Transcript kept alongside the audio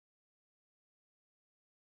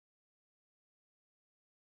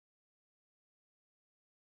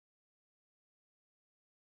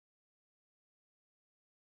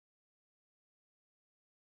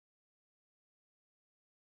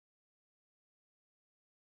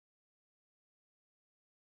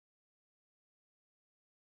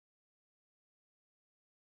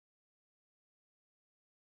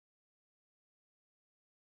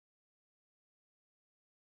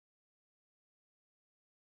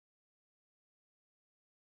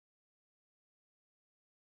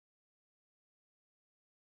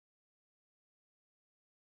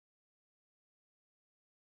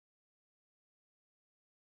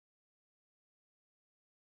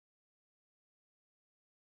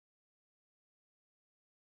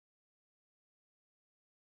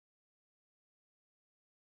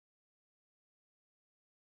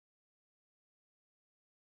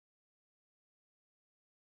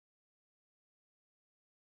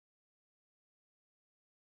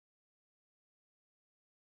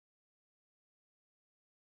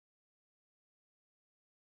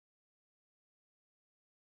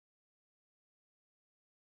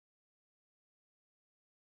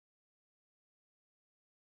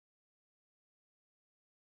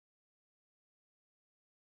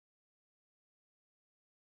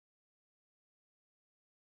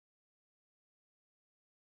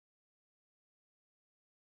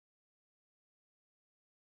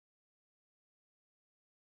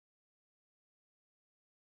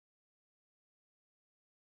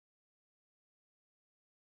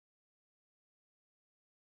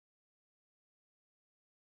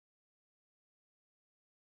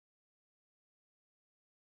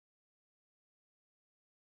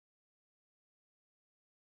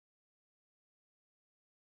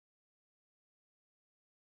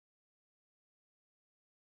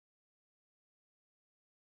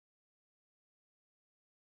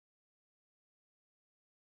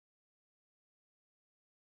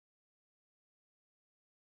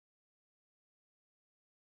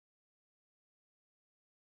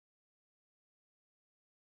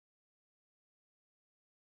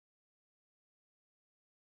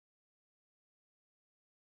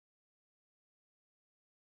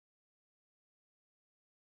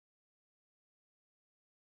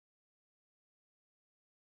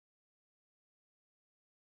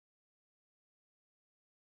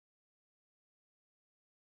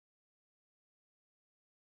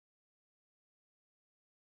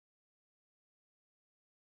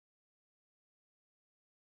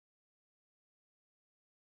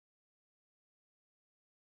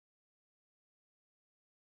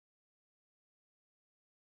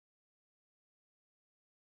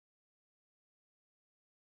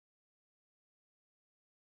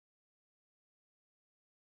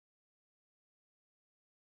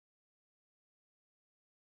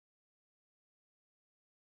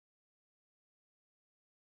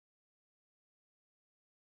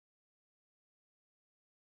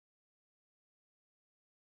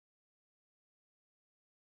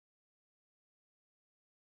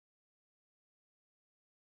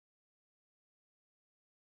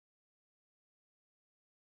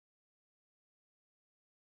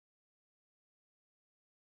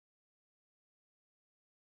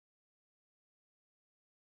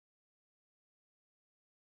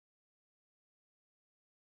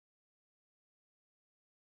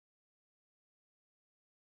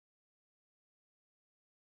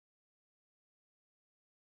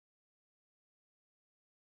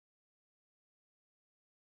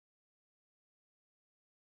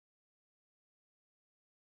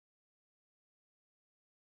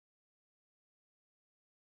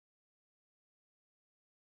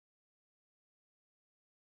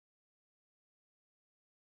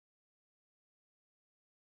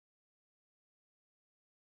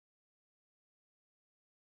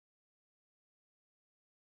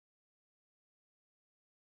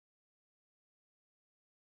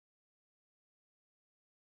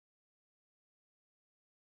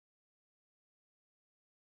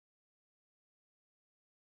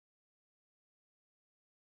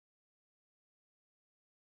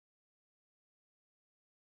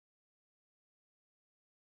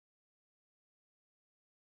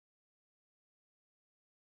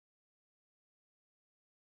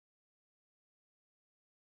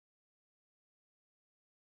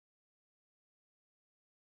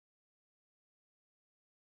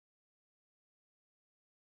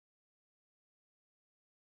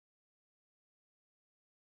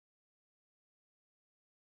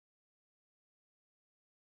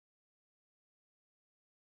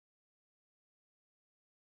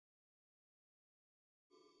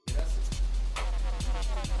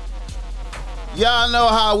Y'all know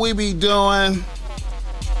how we be doing.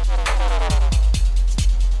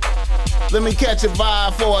 Let me catch a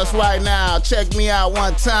vibe for us right now. Check me out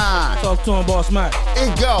one time. Talk to him, Boss Mac.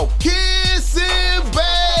 It go. Kissing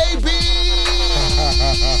babies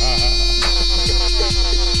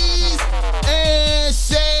and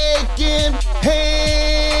shaking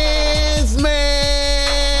hands,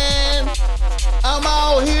 man. I'm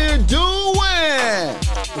out here doing.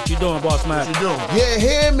 What you doing, Boss Mac? What you doing? You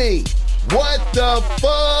hear me? What the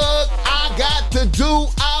fuck I got to do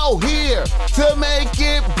out here to make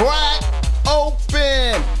it bright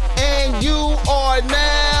open? And you are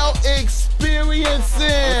now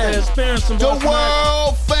experiencing the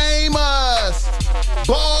world famous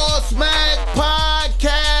Boss Mac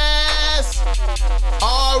Podcast.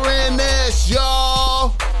 RNS,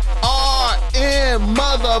 y'all. RN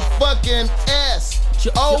motherfucking S.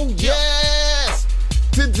 Oh, yes.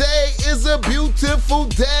 Today is a beautiful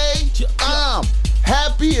day. I'm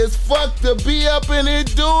happy as fuck to be up in here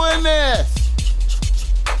doing this.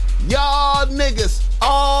 Y'all niggas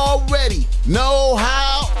already know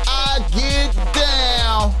how I get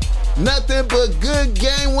down. Nothing but good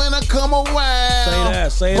game when I come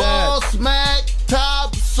around. Say that. Boss Mac,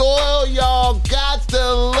 Topsoil, y'all got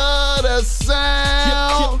to love the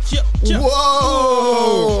sound.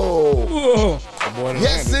 Whoa.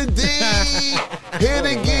 Yes, indeed. Here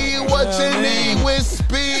to give you what you need with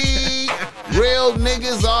speed. Real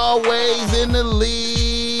niggas always in the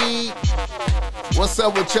lead. What's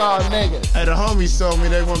up with y'all niggas? Hey, the homies told me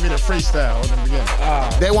they want me to freestyle in the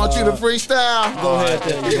beginning. They want you to freestyle? Go ahead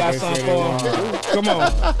then. You got something for him. Come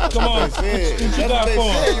on. What you got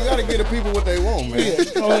for him? You gotta give the people what they want, man.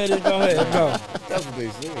 Go ahead. Go. That's what they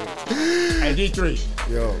said. Hey, D3,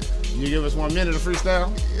 Yo, you give us 1 minute of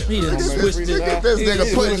freestyle? He just switched it. Look at this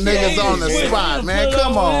nigga putting niggas on the spot, man.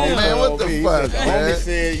 Come on, man. What the fuck, the homie man?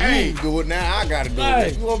 said you do it, now I gotta do it.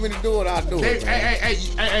 If you want me to do it, I'll do it.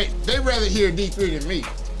 Hey, they rather hear D3 than me.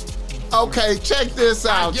 Okay, check this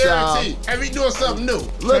out, y'all. Guarantee. Hey, we doing something new.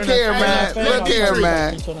 Look here, man. Turn Look here,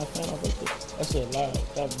 man. That's it,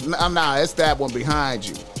 loud. Nah, it's that one behind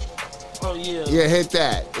you. Oh, yeah. Yeah, hit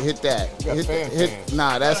that. Hit that. got fans.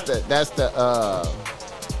 Nah, that's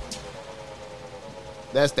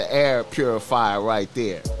the air purifier right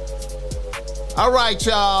there. All right,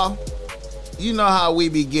 y'all. You know how we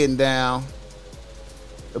be getting down.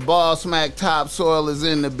 The Boss Mac Topsoil is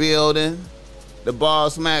in the building. The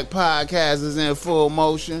Boss Mac Podcast is in full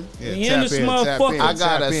motion. Yeah, this motherfucker.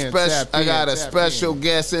 I got a special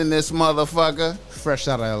guest in this motherfucker. Fresh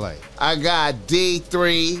out of LA. I got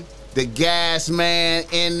D3, the gas man,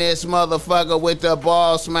 in this motherfucker with the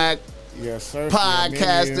Boss Mac Yes, sir.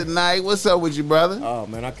 Podcast tonight. What's up with you, brother? Oh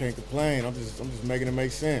man, I can't complain. I'm just making it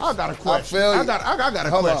make sense. I got a question. I feel you. I got a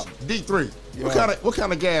Hold question. D3, what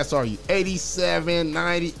kind of gas are you? 87,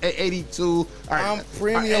 90, 82? I'm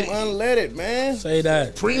premium unleaded, man. Say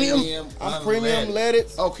that. Premium? I'm premium leaded.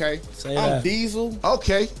 Okay. Say I'm that. diesel.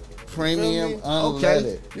 Okay. Premium Okay.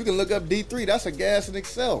 unleaded. You can look up D3. That's a gas in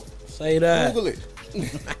itself. Say that. Google it.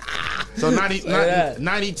 So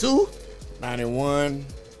 92? 91.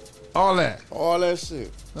 All that. All that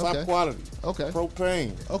shit. Top Okay. quality. Okay.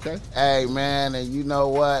 Propane. Okay. Hey, man, and you know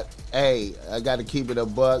what? Hey, I got to keep it a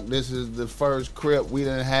buck. This is the first Crip we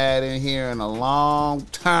done had in here in a long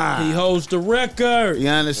time. He holds the record. You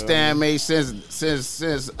understand me?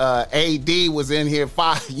 Since AD was in here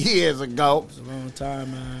 5 years ago. It's a long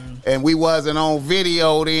time, man. And we wasn't on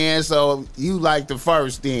video then, so you like the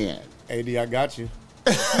first then. AD, I got you.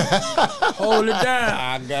 Hold it down.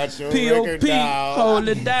 I got your record P.O.P. down. Hold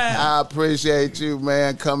it down. I appreciate you,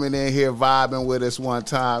 man, coming in here vibing with us one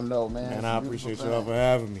time, though, man. And I appreciate y'all for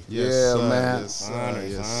having me. Yeah, man. Yes, Honor,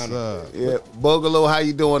 yes, honor. sir. Yeah, Boogaloo, how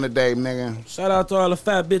you doing today, nigga? Shout out to all the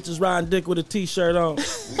fat bitches riding dick with a t-shirt on.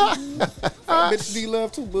 Bitch, D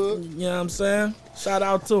love too, bud. You know what I'm saying? Shout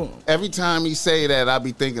out to him. Every time he say that, I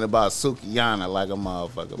be thinking about Sukiyana like a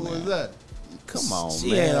motherfucker, Who man. is that? Come on,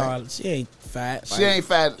 She man. ain't fat. She ain't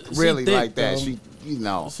fat really thick, like that. though. She, you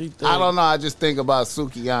know. She thick. I don't know. I just think about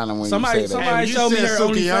Sukiyana when Somebody- you say that. somebody- Hey, showed me when you her said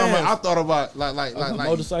Sukiyama, OnlyFans. I thought about like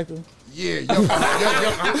Motorcycle. yeah,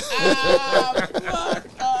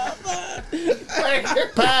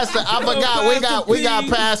 Pastor, I forgot. We got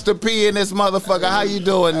Pastor P in this motherfucker. How you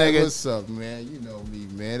doing, Hey, nigga? what's up, man? You know me,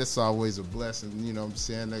 man. It's always a blessing, you know what I'm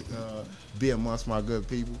saying, to be amongst my good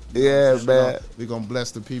people. You know Yeah, what I'm saying? man. We're going to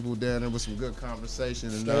bless the people down there with some good conversation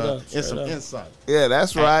and, Straight up, and straight some up. insight. Yeah,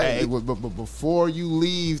 that's right. Hey, but before you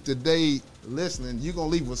leave today listening, you're going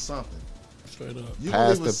to leave with something. Straight up. You're going to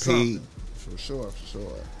leave with Pastor P. something. For sure, for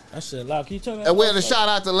sure. That shit loud. Can you turn that And we had off? to shout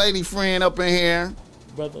out to lady friend up in here.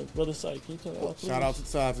 Brother Sight, can you turn it off, please? Shout out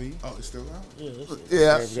to Tati. Oh, it's still out? Yeah, that's it.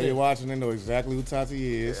 Yeah. If they're watching, they know exactly who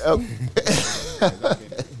Tati is. Oh,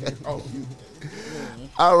 you.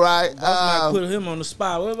 All right. I put him on the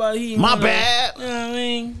spot. What about he? My bad. You know what I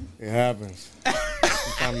mean? It happens.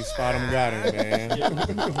 Sometimes you spot them, got him, man. You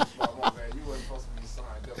wasn't supposed to be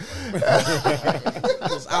signed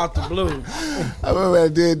up. It's out the blue. I remember I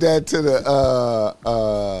did that to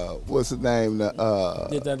the what's his name? The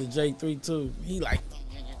Did that to J3 too. He like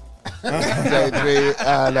J3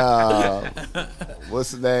 and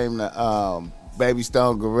what's the name? The Baby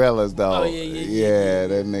Stone Gorillas though. Oh, yeah.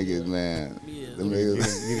 That niggas, man. Yeah. Them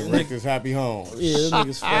niggas. He done wrecked his happy home. yeah, this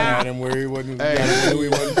nigga's Got fat. him where he wasn't, who he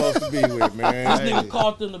wasn't supposed to be with, man. This nigga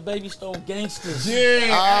called them the Baby Stone gangsters.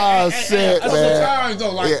 Oh shit, man. Times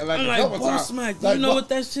though, like, Yeah. like I'm a like, couple Boss times. Smack, do you know what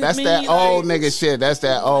that shit That's mean? that Like, old nigga shit. That's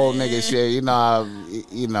that old nigga shit. You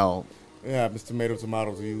know. It happens tomato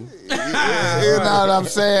to you. You know what I'm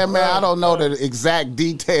saying, man? I don't know the exact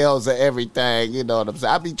details of everything. You know what I'm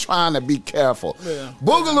saying? I be trying to be careful. Yeah.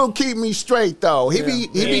 Boogaloo keep me straight though. He be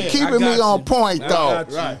I keeping me got on you. point I though.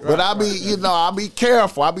 got you. But I be, I be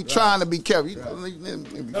careful. I be trying to be careful. You know,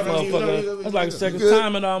 Motherfucker, that's like the second good?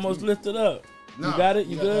 time it almost lifted up. You got it?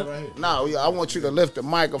 You good? No, I want you to lift the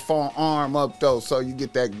microphone arm up though, so you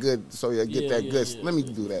get that good. So you get that good. Yeah. Let me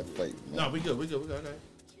do that for you. No, we good. Okay.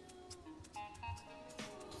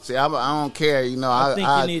 See, I don't care. You know, think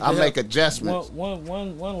you need I to make help. adjustments.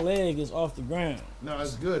 One leg is off the ground. No,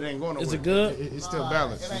 it's good. It ain't going nowhere. Is it good? It's still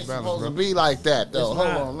balanced. It It's ain't balanced, supposed bro. to be like that though. It's Hold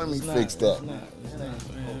not. on, let me It's fix not. that. It's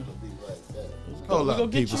not, man. Hold We up,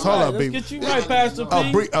 gonna get peoples. you Hold right. up, Let's people. get you right, Pastor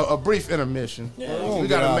P. A brief intermission. Yeah. We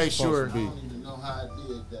gotta make sure. I don't even know how I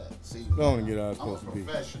did that. See, Don't want to get out of I'm a supposed to be.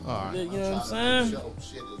 professional. All right. You know what I'm saying?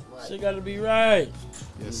 Shit is right. Shit gotta be right.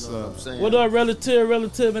 Yes, You know what I'm saying? What up,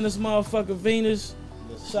 relative in this motherfucker Venus?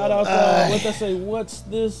 Shout out to what they say, what's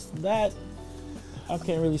this, that? I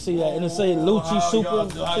can't really see that. And it say Lucci Super.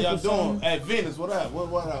 How y'all Super doing? something. Hey, Venus, what up?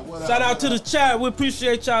 What up? Shout out to the chat. We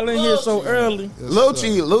appreciate y'all in here so early.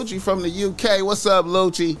 Lucci from the UK. What's up,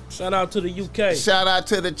 Lucci? Shout out to the UK. Shout out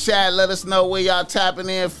to the chat. Let us know where y'all tapping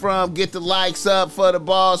in from. Get the likes up for the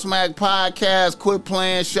Ball Smack podcast. Quit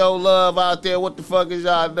playing. Show love out there. What the fuck is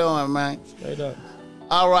y'all doing, man? Straight up.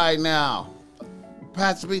 All right, now.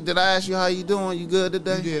 Pastor B, did I ask you how you doing? You good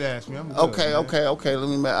today? You did ask me. I'm good, Okay. man. Let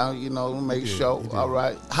me, let me make did, sure. you did. All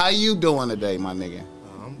right. How you doing today, my nigga?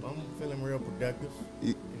 I'm feeling real productive.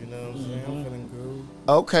 You- You know what I'm saying? I'm feeling good.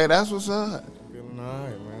 Okay, that's what's up. Feeling all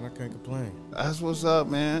right, man. I can't complain. That's what's up,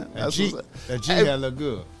 man. That That's G, what's up. that G Hey. had look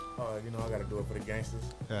good. I got to do it for the gangsters.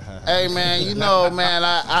 Hey man, man,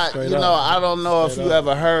 I don't know if Straight you up.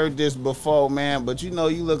 ever heard this before, man, but you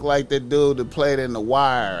look like that dude that played in The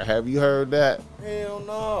Wire. Have you heard that? Hell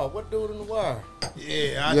no. What dude in the wire?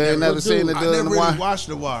 Yeah, You ain't never seen the I dude in never The really Wire? watched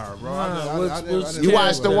The Wire, bro. Nah, what's You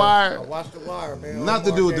watched The Yeah. Wire? I watched the wire, man. Not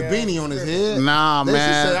the dude with the beanie on his head. Nah, They should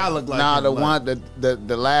man. say I look like nah, him, the like- one,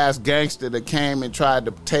 the last gangster that came and tried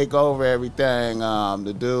to take over everything.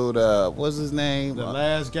 The dude, what's his name? The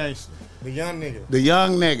last gangster. The young nigga. The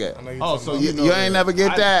young nigga. I know you Oh, talking so about. You, know you that. ain't never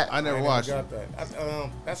get that? I never I watched it. got that.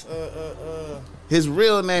 That's His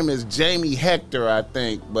real name is Jamie Hector, I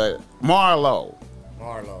think, but Marlo.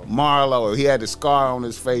 Marlo. He had the scar on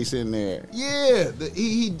his face in there. Yeah,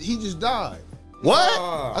 he just died. What?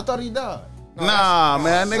 I thought he died. Nah,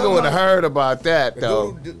 man, nigga would have heard about that The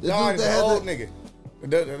though. dude The died dude is that an had old the-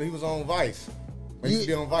 nigga. He was on Vice. He used to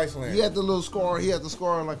be on Vice Land. He had the little scar. He had the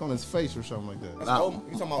scar like on his face or something like that. You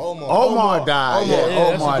talking about Omar? Omar died. Omar. Yeah, Yeah,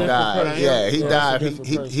 that's a Omar different died. person. Yeah, he Yeah, that's a died. different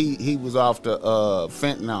He, person. he was off the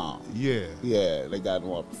fentanyl. Yeah. Yeah, they got him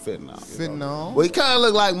off the fentanyl. Fentanyl. Well, he kind of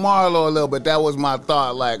looked like Marlo a little bit. That was my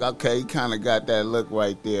thought. Like, okay, he kind of got that look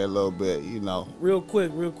right there a little bit, you know. Real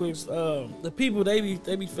quick. The people they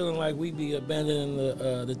be feeling like we be abandoning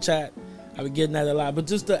the chat. I be getting that a lot. But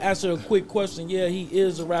just to answer a quick question, yeah, he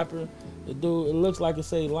is a rapper. The dude, it looks like it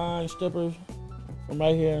say line stripper from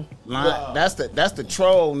right here. That's the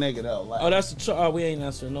troll nigga though. Like, Oh, that's the we ain't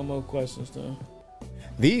answering no more questions though.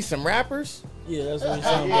 These some rappers? Yeah, that's what he's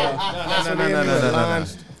talking about. No.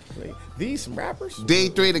 These some rappers?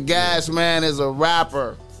 D3 the Gas Man is a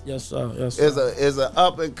rapper. Yes, sir. Yes, sir. Is a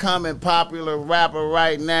up and coming popular rapper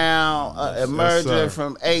right now, emerging sir.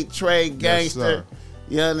 from 8 Trade Gangster. sir.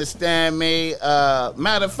 You understand me?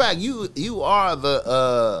 Matter of fact, you are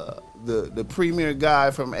the premier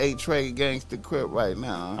guy from 8 Trade Gangster Crip right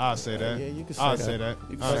now. I'll say that. Yeah, you can say I'll that. say that.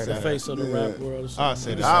 You I'll can say say the that. face of the rap world. Or something. I'll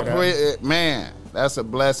say that. Man, that's a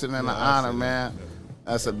blessing and an honor, man.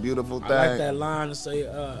 That's a beautiful thing. I like that line to say,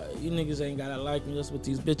 you niggas ain't gotta like me, that's what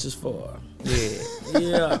these bitches for. Yeah.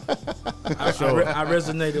 Yeah. I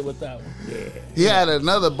resonated with that one. Yeah. He had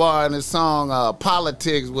another bar in his song,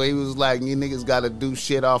 Politics, where he was like, you niggas gotta do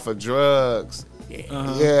shit off of drugs.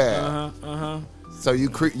 Yeah. So you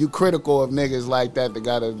critical of niggas like that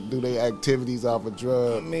gotta do their activities off of I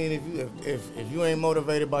drugs. mean, if you ain't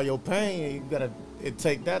motivated by your pain, you gotta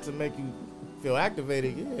take that to make you feel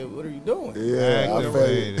activated. Yeah, what are you doing? Yeah, I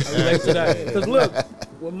feel you. I relate to that. Because look,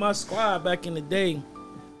 with my squad back in the day,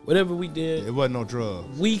 whatever we did, It wasn't no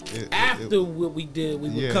drugs. week after what we did, we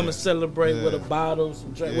would Yeah. come and celebrate with a bottle,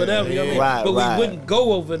 some drink, whatever. You know what I mean? Right, but right. we wouldn't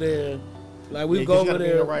go over there. Like we Yeah, go 'cause you over gotta be in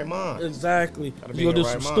there. the right mind. Exactly. Gotta be You in go the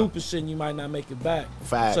do right some mind. stupid shit and you might not make it back.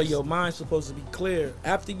 Facts. So your mind's supposed to be clear.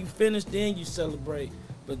 After you finish, then you celebrate.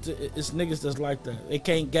 But it's niggas that's like that. They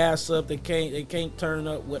can't gas up. They can't turn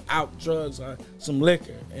up without drugs or some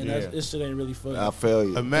liquor. And this shit ain't really fun. I feel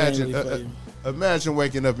you. Imagine, Ain't really imagine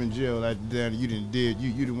waking up in jail that day you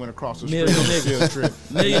didn't went across the street Million on a niggas. jail trip.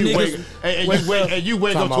 Million You niggas and you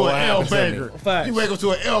wake up Talking to about an L what happened to banger. me. Facts. You wake up to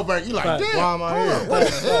an L banger. You like, Facts. damn. Why am I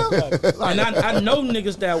here? And I know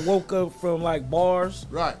niggas that woke up from like bars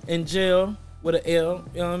Right. in jail with an L,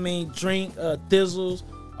 you know what I mean? Drink, thizzles,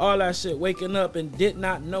 all that shit, waking up and did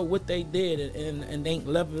not know what they did and ain't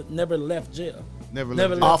never left jail. Never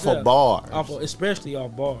Never left left Off of jail. bars. Especially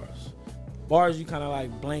off bars. Bars you kind of like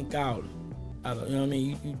blank out. You know what I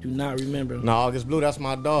mean? You do not remember. No, August Blue, that's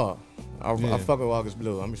my dog. I fuck with August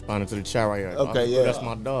Blue. I'm responding to the chat right here. Okay, August Blue, yeah. that's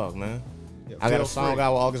my dog, man. I got feel a song free.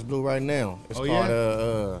 out with August Blue right now. It's Oh, called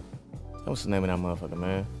yeah? what's the name of that motherfucker,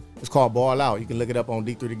 man? It's called Ball Out. You can look it up on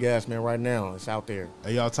D3 The Gas Man right now. It's out there.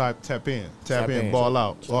 Hey, y'all tap in, Tap in. ball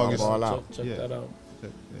out. August. Ball out. Check Yeah. that out.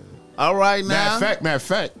 All right now. Matter of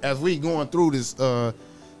fact, as we going through this,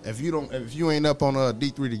 if you ain't up on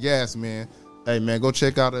D3 The Gas Man, hey man, go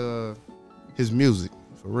check out his music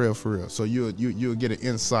for real. So you'll get an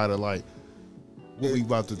insight of like what we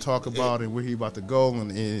about to talk about and where he about to go,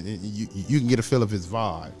 and you can get a feel of his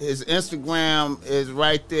vibe. His Instagram is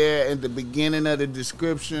right there in the beginning of the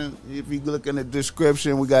description. If you look in the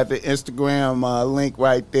description, we got the Instagram link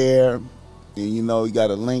right there. And you know, you got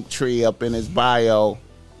a link tree up in his bio.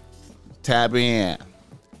 Tap in.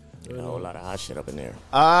 A whole lot of hot shit up in there.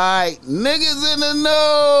 All right, niggas in the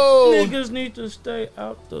news. Niggas need to stay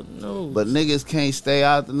out the news. But niggas can't stay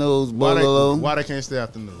out the news, Why Boogaloo. they can't stay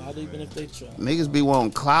out the news? Not even if they try. Niggas be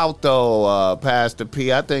wanting clout though, Pastor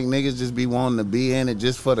P. I think niggas just be wanting to be in it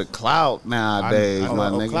just for the clout nowadays, my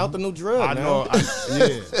nigga. Clout the new drug, I man. know.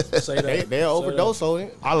 Yeah, Say that. They'll overdose on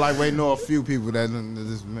it. I like waiting on a few people that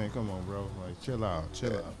this man. Come on, bro. Like chill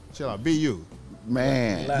out. Be you.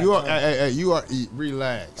 Man. Relax. You are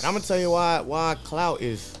relax. And I'm gonna tell you why clout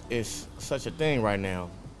is such a thing right now.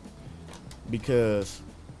 Because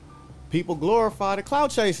people glorify the clout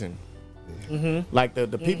chasing. Mm-hmm. Like the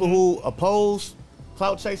people who oppose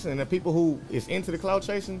clout chasing and the people who is into the clout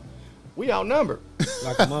chasing, we outnumbered.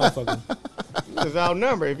 Like a motherfucker. Because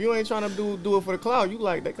outnumbered. If you ain't trying to do it for the clout, you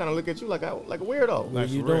like they kind of look at you like a weirdo. What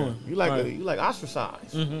you doing? You like Right. you like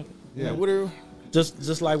ostracized. Mm-hmm. Yeah. Like, what are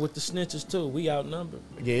Just like with the snitches too, we outnumbered.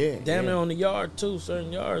 yeah. Damn near yeah. on the yard too.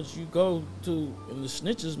 Certain yards you go to, and the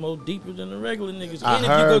snitches more deeper than the regular niggas. I And if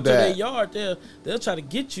you go heard to their that. yard, they'll try to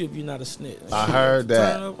get you if you're not a snitch. I heard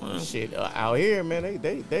that. Turn up, Shit, out here, man,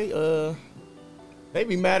 they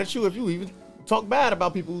be mad at you if you even talk bad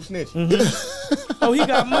about people who snitch. Oh, he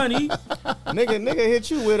got money. nigga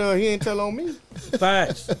hit you with he ain't tell on me.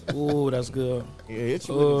 Facts. Ooh, that's good. Yeah, hit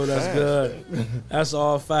you. Oh, with the that's facts. good. That's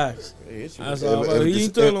all facts. Yeah, hit you That's with all If- facts. if He the-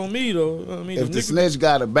 ain't tell on me though. I mean, If the the nigga- snitch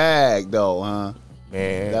got a bag though, huh?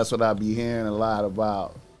 man. That's what I be hearing a lot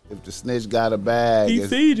about. If the snitch got a bag, he it's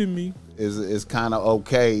feeding me. kind of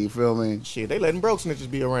okay. You feel me? Shit, they letting broke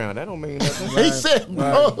snitches be around. That don't mean nothing. He said,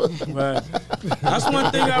 bro. Right. That's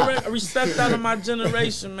one thing I respect out of my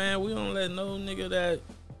generation, man. We don't let no nigga that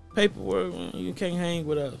paperwork, you can't hang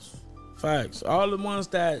with us. Facts. All the ones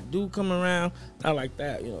that do come around, not like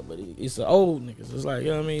that, you know, but it's the old niggas. It's like, you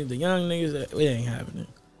know what I mean? The young niggas, that we ain't having it.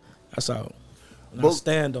 That's all. And I But-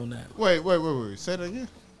 stand on that. Wait. Say that again.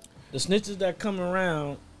 The snitches that come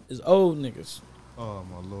around is old niggas. Oh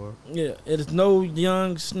my lord. Yeah, there's no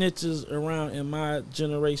young snitches around in my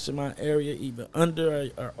generation, my area, either under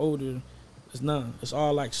or older. There's none. It's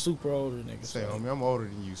all like super older niggas. Say, homie, I'm older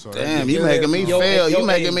than you. So Damn, you Your making me age. Your feel. age.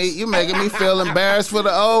 You making me feel embarrassed for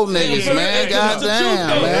the old niggas, Yeah, man. it's God the truth, damn,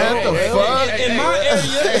 though. man. What the Hey, fuck? In my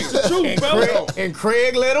area, it's the truth, bro. And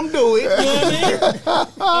Craig let them do it. You know what I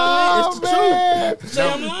mean? It's the truth. Say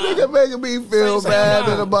I'm lying. Nigga making me feel Say bad I'm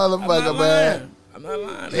to the lying. motherfucker, man. I'm not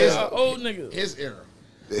lying. They're all old niggas. his era.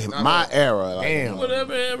 my era. Like, Damn.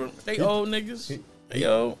 Whatever. They old niggas. They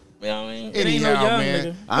old. You know what I mean? It ain't Anyhow, no young man.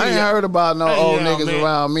 nigga. I ain't heard about no Hey, old yeah, niggas man.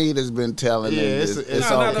 around me that's been telling Yeah, me it's it's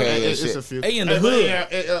no, okay and it's shit. a few. They in the Hey, hood.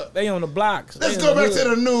 but yeah, They on the blocks. let's They go in the back to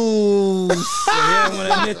hood. the news. They don't want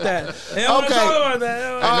to admit that. They don't want to Okay. talk about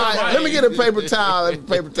that. All right, let me get a paper towel.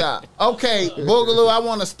 Okay, Boogaloo, I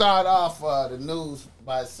want to start off the news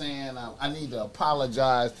by saying I need to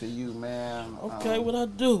apologize to you, man. Okay, what I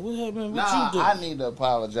do? What happened? What Nah, you do? I need to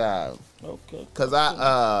apologize Okay. because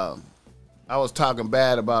I was talking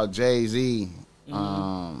bad about Jay-Z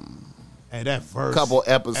Hey, that verse. couple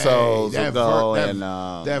episodes Hey, that ago, ver- and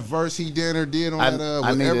that verse he did on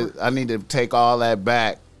that. I need to take all that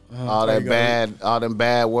back. All there that you bad, all them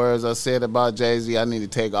bad words I said about Jay-Z. I need to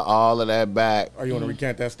take all of that back. Are you want to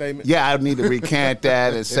recant that statement? Yeah, I need to recant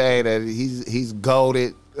that and say that he's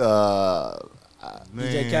goated.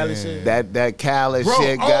 DJ Khaled said. That Khaled Bro,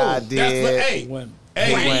 shit guy did. That's what,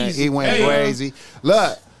 hey, When he went crazy.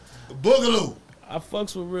 Look, Boogaloo. I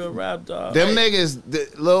fucks with real rap, dog. them niggas,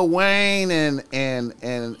 Lil Wayne and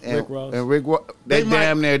Rick Ross. they They might-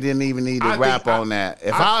 damn near didn't even need to I rap think on that.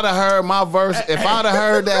 If I'd have heard my verse, if I'd have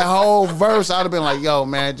heard that whole verse, I'd have been like, yo,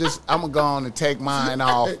 man, I'm gonna go on and take mine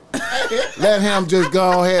off. Let him just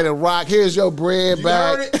go ahead and rock. Here's your bread You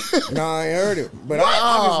back. heard it? No, I ain't heard it. But Oh,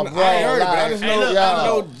 I ain't heard it, but I just bro, know, like- I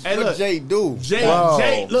know Hey, what look. Jay do. Jay, look,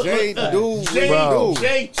 Jay look, do, Jay, bro.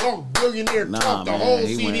 Jay talk billionaire Nah, talk the man, whole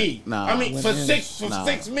he CD. went- nah. I mean, for Went in.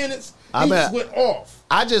 6 minutes, I he mean- just went off.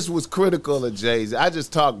 I just was critical of Jay-Z. I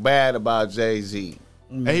just talked bad about Jay-Z.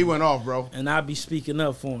 And he went off, bro. And I be speaking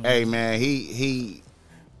up for him. Hey man, he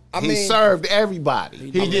I mean, served everybody.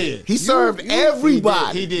 He did. He served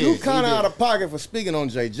everybody. He did. you He kind of did. out of pocket for speaking on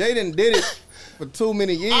Jay. Jay done did it for too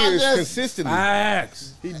many years just- consistently.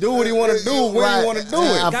 Facts. He do what he want to do when he want to do And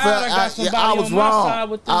it. I, God, felt, I got I somebody was on my wrong. side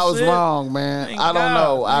with this I was shit. wrong, man. Thank I don't God,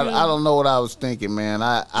 know. nigga. I don't know what I was thinking, man. He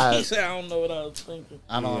I said, I don't know what I was thinking.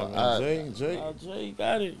 don't. Jay. Jay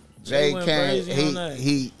got it. Jay went can't. crazy on that.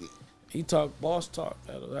 He. talk boss talk.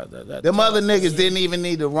 That Them talk. other niggas didn't even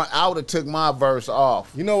need to run. I would have took my verse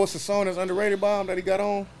off. You know what's the song that's underrated by him that he got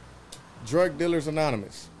on? Drug Dealers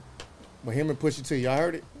Anonymous. With him and Pusha T. Y'all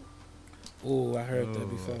heard it? Oh, I heard that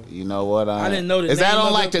before. You know what? I didn't know the Is that name on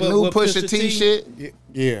of like it, the but new with Pusha Pusha T T? shit?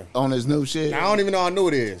 Yeah. On his new shit. Now, I don't even know how new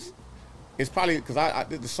it is. It's probably because I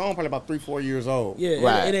the song probably about 3-4 years old. Yeah,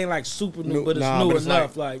 Right. it ain't like super new, but it's Nah, new but it's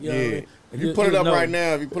enough. Like, you know what I mean? If you put it up know. right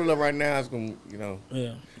now, it's gonna,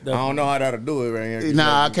 Yeah. I don't know how that'll do it right here.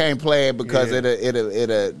 Nah, I can't play it because Yeah.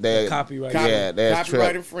 it'll Copyright. Yeah, there's Copyright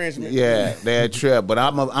trip. infringement. Yeah, that trip. But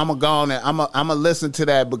I'm a go on there. I'm a listen to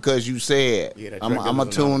that because you said. Yeah, that I'm Drake a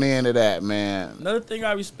Dealers tune into that, man. Another thing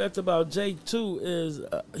I respect about Jay too is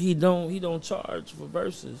he don't charge for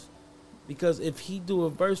verses, because if he do a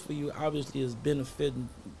verse for you, obviously it's benefiting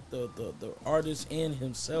the artist and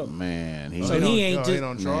himself. Man, So he ain't just he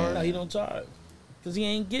don't charge. No, he don't charge. Cause he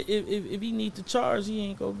ain't get if he need to charge, he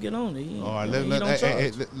ain't go get on it. He ain't, All right, he let don't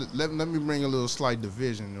charge. let me bring a little slight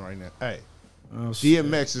division right now. Hey, Oh, shit.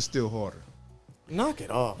 DMX is still harder. Knock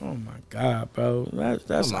it off. Oh my God, bro,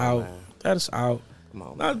 that's Come on, out. man. That's out. Come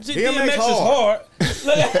on. Now, man. DMX is hard.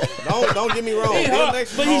 Don't get me wrong. He hard, DMX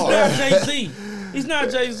is but he's hard. not Jay Z. He's not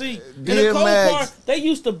Jay Z. And the cold DMX. part, they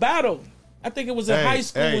used to battle. I think it was in Hey, high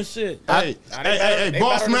school hey. and shit. Hey, they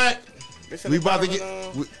Boss battled- Mac. They said We they about to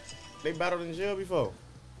battled get. in, they battled in jail before.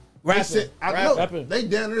 They said, I know. Rapping. They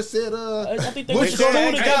down there said, I think they Bush went to school got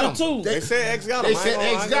him. together too. They said X got him. They said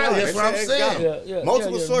X got him. That's what I'm saying. Yeah,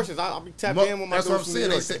 Multiple yeah. sources. I'll be tapped Mo- in with my that's what dudes I'm from saying. New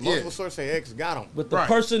They York. said- Multiple yeah. sources say X got him. But the Right.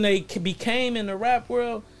 person they became in the rap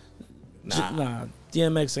world, nah,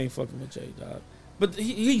 DMX ain't fucking with Jay, dog. But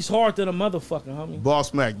he's hard than a motherfucker, homie.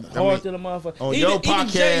 Boss Mac. Hard than a motherfucker. on Even, your even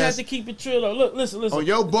Jay podcast- has to keep it trill. Though. Look, listen. On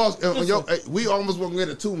your boss, on Listen. your, we almost won't get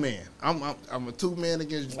a 2-man. I'm a 2-man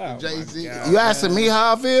against Oh, my Jay Z. God. You asking me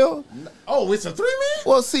how I feel? Oh, it's a 3-man.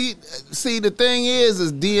 Well, see, the thing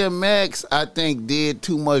is DMX, I think, did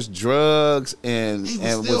too much drugs and He was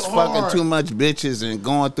and still was fucking hard. too much bitches and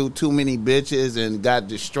going through too many bitches and got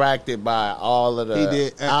distracted by all of He the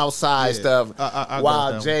did. outside Yeah. stuff. I go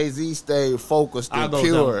while with that Jay Z stayed focused I and go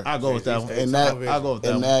with pure. that. I go with that one. And that, I go with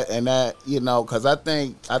that one. and that, you know, because I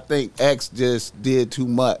think X just did too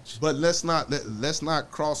much. But let's not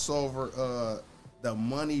cross over the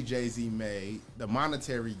money Jay Z made, the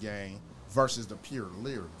monetary gain versus the pure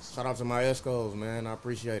lyrics. Shout out to my Escos, man. I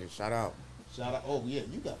appreciate it. Shout out. Shout out! Oh yeah,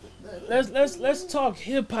 you got the. Let's talk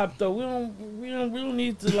hip hop though. We don't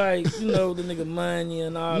need to like the nigga money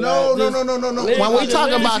and all No, that. no. When we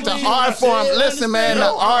talk about the art form, listen, man, the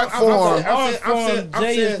art form.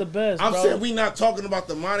 Jay is the best, I'm bro. saying we not talking about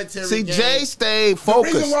the monetary See, gain. Jay stayed The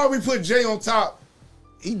reason focused. why we put Jay on top,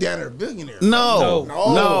 He down there a billionaire. No.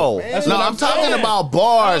 That's what I'm I'm talking saying. about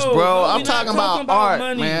bars, No, bro. no, I'm we talking not about art,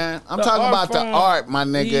 money. man. I'm The talking art about the form, art, my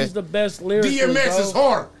He's nigga. the best lyricist. DMX is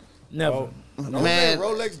hard. Never. No, Man.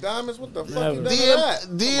 Rolex diamonds. What the fuck Never. you done to that?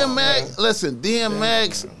 DMX, listen,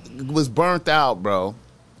 DMX was burnt out, bro.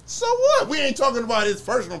 So what? We ain't talking about his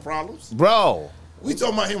personal problems. Bro. We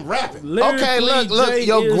talking about him rapping. Okay, Lyrically, look, Jay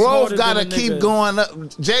your is growth harder gotta than a keep nigga. going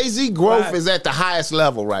up. Jay-Z growth Facts. is at the highest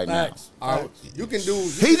level right now. Facts. All right, you can do.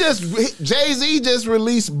 Jay-Z just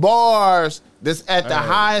released bars that's at the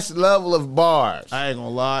highest level of bars. I ain't gonna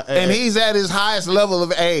lie. And he's at his highest level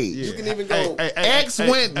of age. You can even go. X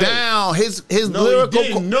went down. His No, lyrical he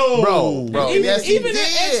didn't. No. bro. Even, Yes, he even in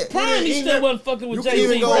did. X Prime, he still wasn't fucking with You can Jay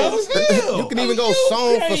even Z, go. bro. You can even go You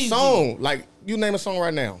song crazy. for song. Like you name a song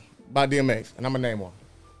right now by DMX, and I'm gonna name one.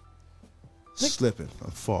 Slipping.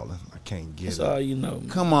 I'm falling. I can't get That's it. all you know, man.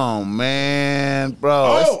 Come on, man,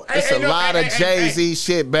 bro. Oh, it's hey, a no, lot of Jay-Z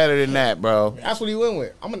shit better than that, bro. That's what he went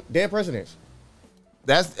with. I'm a Dead Presidents.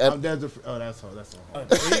 That's That's all. That's all.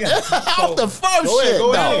 off the first Go ahead, shit,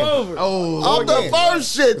 go though. ahead. All over. Oh, Off the again.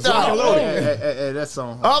 first shit, Lock and though. load. hey, that's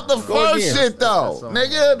on. Off the Go first again. shit, though. That's on.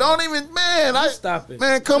 Nigga, don't even, man. Stop it.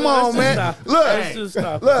 Man, come Let's on, just man. stop it. Look, Let's just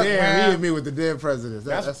stop it. look, Damn, he man. hit me with the dead presidents.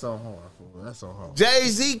 That's on hard. Fool. That's on hard.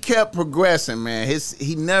 Jay-Z kept progressing, man.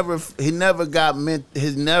 He never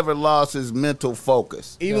lost his mental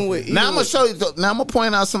focus. Even with Now I'm gonna show you. Now I'm gonna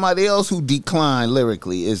point out somebody else who declined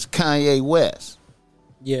lyrically is Kanye West.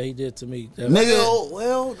 Yeah, he did to me. Nigga,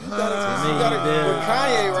 well, you gotta, me, you gotta he did. with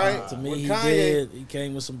Kanye, right? To me, with he Kanye, did. He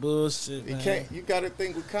came with some bullshit, You man. can't. You gotta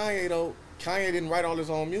think with Kanye though. Kanye didn't write all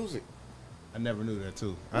his own music. I never knew that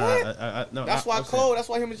too. What? No, That's why I'm saying, Cole. That's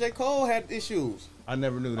why him and J. Cole had issues. I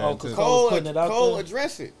never knew that. Oh, until- Cole putting it out Cole there?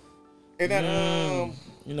 addressed it. And that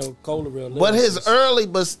You know, Cole a real but his lyricist. early,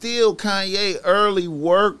 but still Kanye early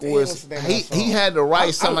work Damn, was what's the name of that he song? had to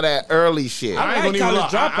write some of that early shit. I like ain't gonna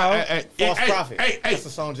College lie. Dropout. False Prophet. Hey, That's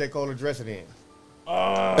the song J. Cole addressed it in.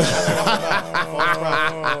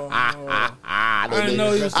 I didn't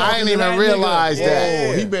know he was I talking ain't to even that realize nigga. that.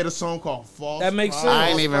 Oh, he made a song called False. That makes Prophet. I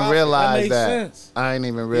sense. ain't even Prophet. realize That makes that. sense. I ain't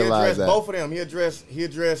even He realize addressed that. both of them. He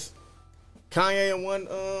addressed Kanye in one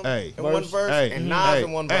one verse Hey, and Nas hey,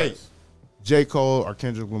 in one hey. verse. J. Cole or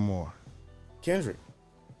Kendrick Lamar. Kendrick.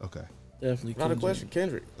 Okay. Definitely Not a Kendrick. question.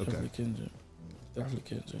 Kendrick. Definitely Kendrick. Definitely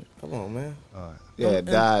Kendrick. Come on, man. Yeah,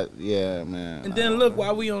 that. Yeah, man. And then look,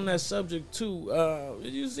 while we on that subject too,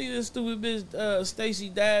 did you see this stupid bitch Stacey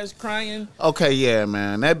Dash crying? Okay, yeah,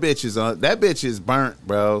 man. That bitch is burnt,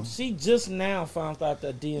 bro. She just now found out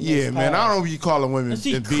that DMX Yeah, man. I passed. don't know if you calling women And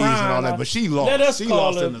she bees and crying. all that, but she lost. Let us she call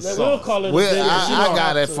lost it. in the We'll sauce. call it. a Well, bitter. She I don't got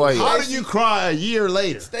have it to. for you. How did you cry a year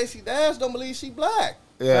later? Stacey Dash don't believe she black.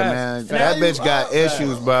 Yeah, Facts. man. And That now bitch you got are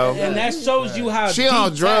issues, bro. And that shows you how She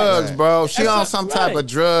on detached- drugs, bro. She That's on not some right. type of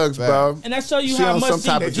drugs, bro. And that shows you She how on much some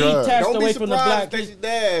type she of drug. detached Don't away be from the surprised black. Stacey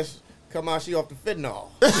Dash come out she off the fentanyl.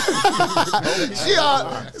 She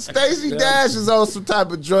on Stacey Dash is on some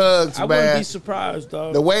type of drugs, I wouldn't be man. surprised,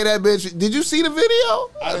 dog. The way that bitch. Did you see the video?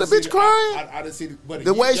 I The didn't see bitch crying. I didn't see but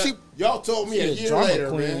The way she- y'all told me She a a year drama later,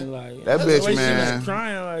 queen, man. like That the bitch, way man. She was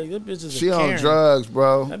crying, like that bitch is She a on Karen. drugs,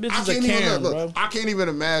 bro. That bitch I is a can't even Karen, look. bro. I can't even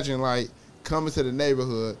imagine like coming to the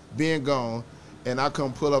neighborhood, being gone, and I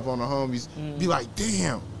come pull up on the homies, be like,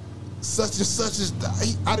 "Damn, such and such is."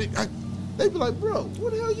 They be like, "Bro,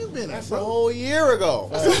 where the hell you been at, That's a bro? whole year ago.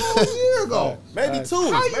 That's a whole year ago." Maybe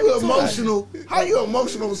two. How Maybe you two. emotional? How you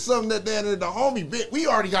emotional with something that the homie bit? We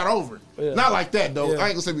already got over it. Yeah. Not like that though. Yeah. I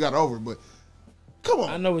ain't gonna say we got over it, but come on.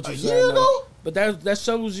 I know what a you're year saying. ago. though. But that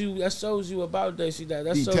shows you about Stacey Dash.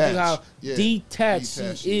 That shows you how Detached. Yeah. detached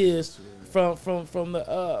Detached she is from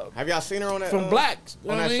the Have y'all seen her on that? from blacks. You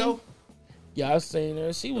know on what that I mean? show? Yeah, I seen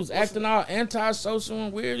her. She was acting all antisocial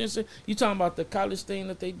and weird and shit. You talking about the college thing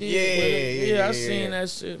that they did? Yeah, I yeah, seen yeah. that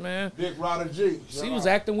shit, man. Big Ryder G. She was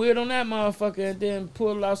acting weird on that motherfucker and then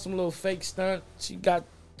pulled out some little fake stunt. She got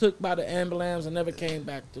took by the ambulance and never came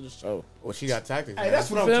back to the show. Well, she got tactics. Hey, man.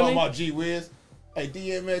 that's what I'm Feel talking me? about, G Wiz. Hey,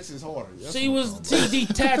 DMX is harder. That's She what I'm was talking she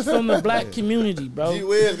detached from the black community, bro. G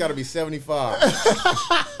Wiz got to be 75.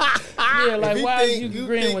 Yeah, like If why think- is you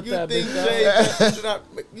agreeing with that, big dog?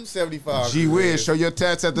 Jay, you 75. G Wiz, show your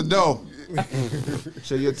tats at the door.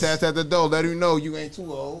 Show your tats at the door. Let him know you ain't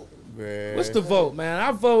too old. Man. What's the vote, man?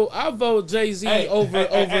 I vote Jay-Z over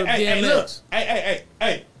DMX.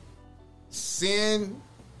 Hey. Send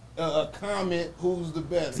a comment who's the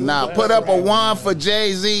best. Nah, put up a 1 for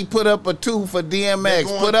Jay-Z, put up a 2 for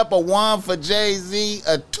DMX. Put up a 1 for Jay-Z,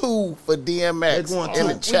 a 2 for DMX in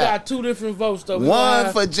the We chat. got 2 different votes though.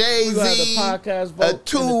 1 for We got Jay-Z, the podcast vote a and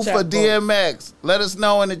 2 the chat for vote. DMX. Let us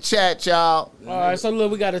know in the chat, y'all. All right, so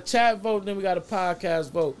look, we got a chat vote, then we got a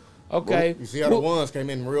podcast vote. Okay. You see how the ones came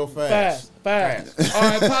in real fast. Fast. All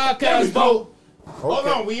right, podcast vote. Hold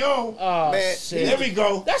on, we on. Oh, Man, shit. There we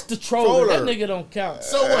go. That's the troller. That Troller. nigga don't count.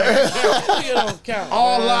 So what? That nigga don't count.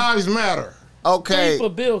 All man. lives matter. 3 Okay. for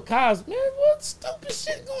Bill Cosby. Man, what stupid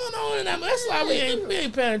shit going on in that? That's why we ain't paying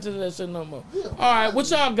attention to that shit no more. All right, what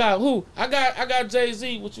y'all got? Who? I got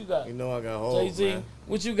Jay-Z. What you got? You know I got hold, Jay-Z. man.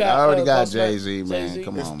 What you got? I already got Boss Man? Jay-Z, man. Jay-Z?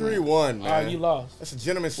 Come It's on, man. 3-1, man. All right, you lost. That's a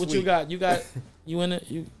gentleman's What sweep. you got? You in it?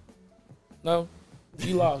 You no?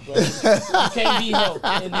 You lost, bro. You can't be helped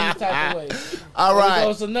in any type of way. All There right.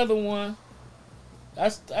 goes another one.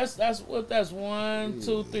 That's what that's 1,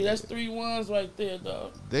 2, 3. That's 3 ones right there,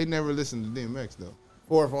 dog. They never listened to DMX though.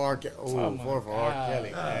 4 for R. Kelly. Oh Ooh, my 4 for R. God.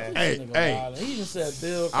 Kelly, man. Hey, This nigga hey. wild. He even said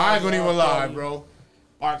Bill. I ain't gonna Cosby, even lie, Kelly. bro.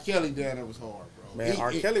 R. Kelly down there was hard, bro. Man,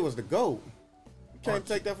 R. Kelly was the GOAT. You can't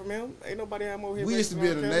take that from him. Ain't nobody had more hits. We used to than be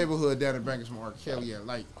R. in the Kelly. neighborhood down in Bankers from R. Kelly at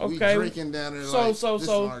like we Okay. drinking down there. So Like, this is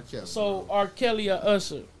R. Kelly. so R. Kelly or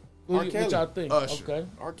Usher? R. What Kelly. y'all think? Usher. Okay,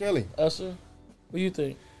 R. Kelly. Usher. What you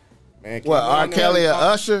think? Man, can't What, none R. of Kelly or them-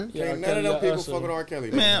 Usher? Yeah, Can't R. none of them Kelly or people Usher. fuck with R.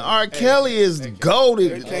 Kelly. Man, R. Kelly is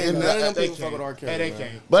goated. Can't in none the- of them people They fuck with can't. R. Kelly. Hey, they man.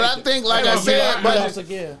 can't. But I think, like I said, He but lost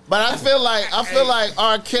again. I feel like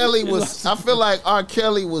R. Kelly was. I feel like R.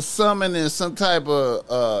 Kelly was summoning some type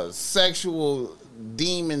of sexual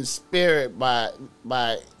demon spirit by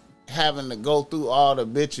having to go through all the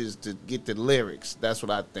bitches to get the lyrics. That's what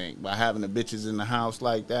I think. By having the bitches in the house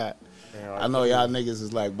like that. Man, I know y'all niggas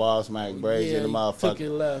is like Boss Mac Braids Yeah, in the he took it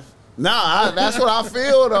motherfucker. left. Nah, that's what I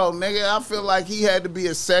feel though, nigga. I feel like he had to be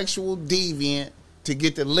a sexual deviant to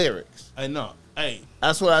get the lyrics. Hey, no. Hey,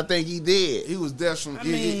 That's what I think he did. he was definitely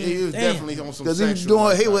I mean, he was damn. definitely on some Because he was sexual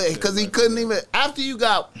doing, type shit, because he like couldn't that. even, after you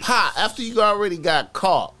got popped, after you already got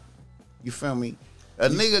caught, you feel me? A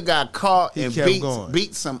nigga got caught he and kept going.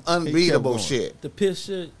 beat some unbeatable going. shit. The piss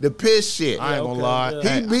shit. The piss shit. I ain't gonna okay, lie. yeah. He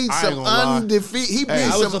Hey, beat I ain't some gonna lie. undefeated, he beat Hey, I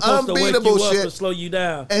was some supposed to wake unbeatable you up and shit. slow you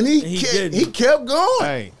down, And he didn't. kept going.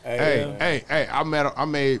 Hey, Hey, hey, I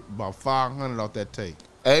made about 500 off that tape.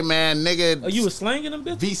 Hey man, nigga. Oh, you was slanging them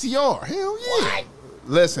bitches? VCR, hell yeah.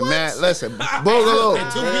 Listen, man, listen. Boogaloo.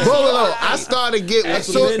 I started getting That's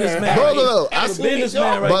a businessman. Boogaloo. That's a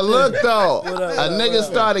businessman right But look there. though, What up, a what up, nigga what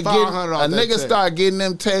up? started getting 500 off a that nigga tape. started getting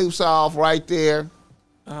them tapes off right there.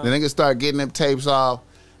 The nigga started getting them tapes off,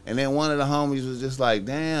 and then one of the homies was just like,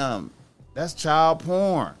 "Damn, that's child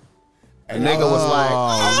porn." And nigga was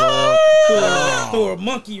like, Threw a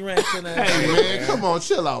monkey wrench in that. Hey man, come on,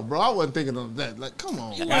 chill out, bro. I wasn't thinking of that. Like, come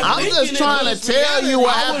on. "I'm just trying to tell you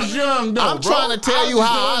what I was happened. young though, I'm bro. trying to tell you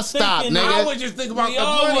how I stopped, I nigga. was just thinking about We the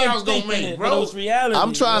all money I were was gonna thinking make, it, but it bro. was reality.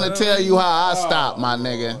 I'm trying to tell you how I stopped, my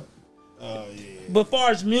nigga." But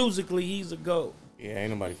far as musically, he's a GOAT. Yeah,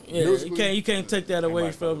 ain't nobody. Yeah, you can't take that away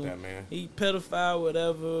Nobody fuck from with him. that, man. He pedophile,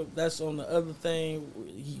 whatever. That's on the other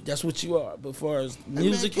thing. That's what you are. But far as Hey, man,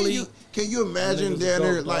 musically, can you imagine niggas down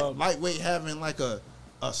there dope, like dog. lightweight having like a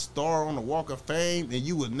star on the Walk of Fame and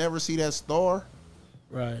you would never see that star?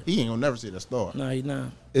 right? He ain't gonna never see that star. No, he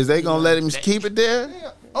not. Is they gonna let him keep it there?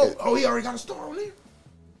 Yeah. Oh, he already got a star on there.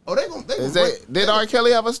 Oh, they gonna Is they, did R.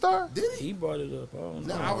 Kelly have a star? Did he? He brought it up. I don't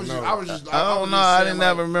know. No, I was just. I don't know. I didn't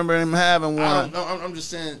never remember him having I one. don't know. I'm just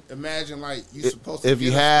saying. Imagine like you supposed to. If you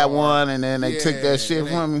get a had star. one and then they took Yeah, that shit and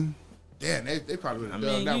from you. Damn, they probably would I have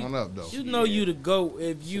mean, dug that you, one up though. you know you the GOAT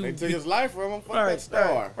if you They took his life from him. Fuck right, that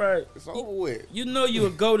star. right. It's over with. You know you a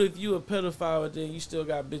GOAT if you a pedophile, and then you still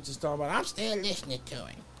got bitches talking about I'm still listening to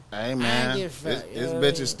him. Hey man, give a fuck, this you know bitch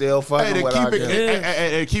what I is still fucking Hey, to with keep R. it, Kelly.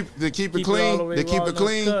 hey, keep it Keep it all the clean. way They keep raw it and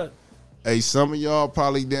clean. uncut. Hey, some of y'all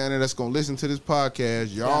probably down there that's gonna listen to this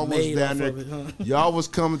podcast. Y'all Got was made down off there. of it, huh? Y'all was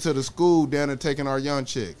coming to the school down there taking our young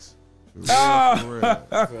chicks. Ah! For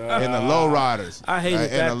real. And the low riders. I hated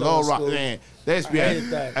that, And the though, low in school. riders. Man, that's be. I hated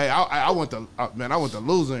that. Hey, I went to man. I went to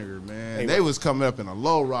Lusinger, man. Hey, they was coming up in a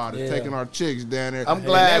low rider, Yeah. taking our chicks down there. I'm And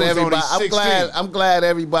glad they was only everybody. 16. I'm glad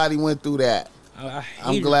everybody went through that. I I'm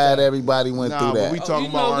hated glad that. everybody went Nah, through but that. we talking you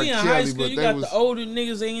about know, R. we in high Kelly, school. but You they got was. the older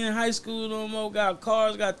niggas ain't in high school no more. Got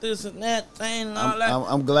cars, got this and that thing and all that.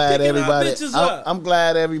 I'm glad Picking our everybody. bitches up. I'm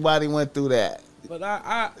glad everybody went through that. But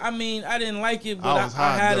I mean, I didn't like it, but I I, was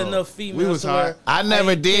hot, had though. enough We females was to where hot. I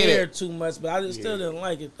never ain't did care it. too much, but I just still didn't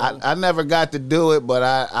like it. Though. I never got to do it, but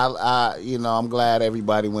I you know, I'm glad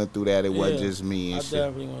everybody went through that. It wasn't Yeah, just me I and shit.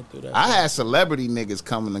 definitely went through that. I had celebrity niggas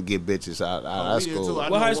coming to get bitches out of We did school too. I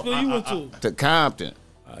what know- high school you went to? to Compton.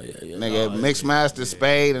 Nigga, Mixmaster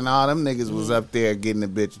Spade and all them niggas was up there getting the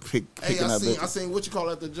bitch picking up bitches. I seen what you call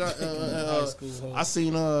it at the I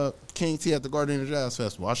seen King T at the Gardena Jazz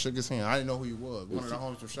Festival. I shook his hand. I didn't know who he was. One of the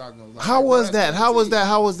homies from Shotgun. Like, How was that? How was that?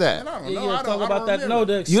 How was that? Man, I don't Yeah, know. you I talk don't about that. remember.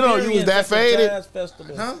 No, the You know, you was experience that at the faded? Jazz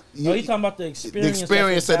Festival. Huh? Oh, you talking about the The experience?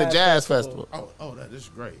 experience at the Jazz Festival. Oh, that is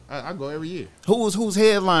great. I go every year. Who's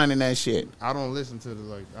headlining that shit? I don't listen to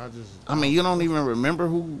the I mean, you don't even remember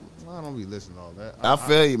who. I don't be listening to all that. I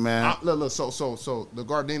feel you, man. Look. So the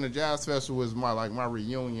Gardena Jazz Festival was my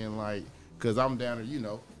reunion, cause I'm down there, you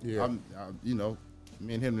know. Yeah. You know,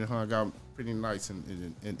 me and him hung out pretty nice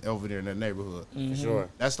in over there in that neighborhood. For sure.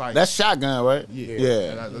 That's like That's Shotgun, right?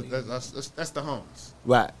 yeah. That's the homies.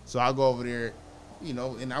 Right. So I go over there, you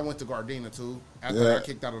know, and I went to Gardena too. After I got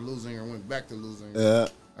kicked out of Losing and went back to Losing. Yeah.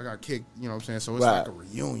 I got kicked, you know what I'm saying? So it's Right. like a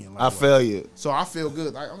reunion. I feel you. So I feel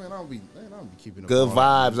good. I don't be keeping up Good with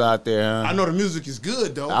all that. vibes out there, huh? I know the music is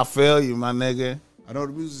good though. I feel you, my nigga. I know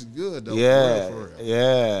the music is good though. Yeah, For real.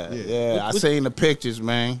 yeah. I seen the pictures,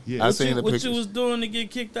 man. Yeah. I seen the What pictures. you was doing to get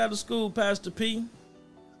kicked out of school, Pastor P?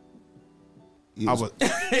 You I was- was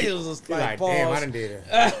It was a slight Like, pause. damn, I done did it.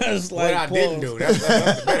 It's What like I didn't do. That's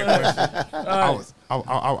the better question.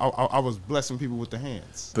 I was blessing people with the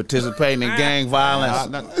hands. participating in gang violence.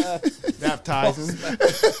 Baptizing.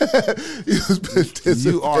 You was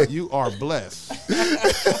participating. You are blessed.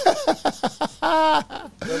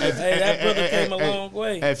 Hey, that brother came a long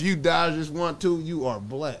way. If you die just want to, you are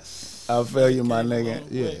blessed. I feel you, my nigga.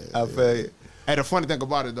 Yeah. I feel you. Hey, the funny thing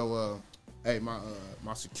about it though,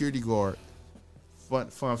 my security guard.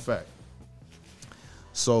 Fun fact.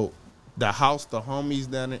 So, the house the homies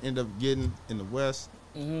down there end up getting in the West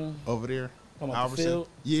over there, Talking about the Alverson. field?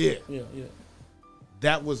 Yeah, Yeah.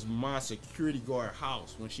 that was my security guard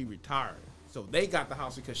house when she retired. So they got the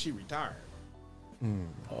house because she retired.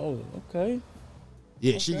 Oh, okay.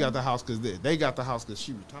 Yeah, she got the house because they got the house because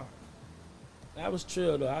she retired. That was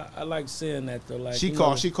chill though. I like seeing that though. Like She you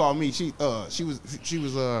called. know, She called me.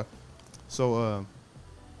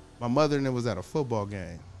 My mother and them was at a football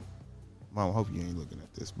game. Mom, I hope you ain't looking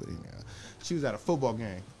at this, but anyhow, she was at a football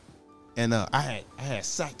game, and I had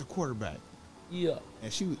sacked the quarterback, Yeah.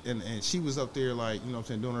 and she was up there like, you know what I'm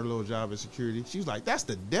saying, doing her little job as security. She was like, "That's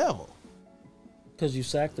the devil." Because you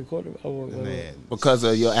sacked the quarterback. Oh, And then Because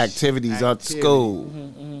of your activities at school.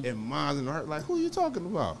 and mom's and her like, "Who you talking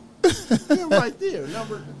about?" Him right there,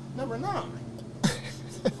 number 9.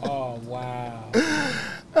 oh wow. Uh,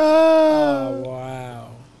 Oh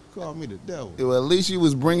wow. Called me the devil. well, at least you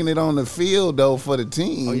was bringing it on the field, though, for the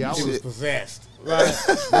team. Oh, yeah, I was Shit. Possessed. Right.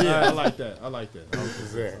 Yeah, I like that. I like that. I was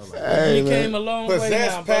Possessed. Hey, You man. came a long way now,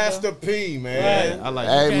 Possessed brother. Pastor P, man. Right. I like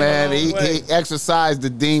Hey, that. came man, a long he way. exercised the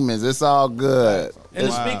demons. It's all good. And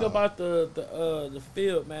to Wow. speak about the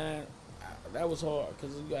field, man, that was hard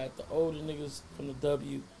because you got the older niggas from the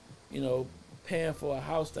W, you know, paying for a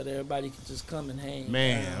house that everybody could just come and hang.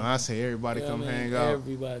 Man, when I say everybody You know come what I mean? hang out.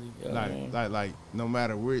 Everybody. You know what I mean? Like no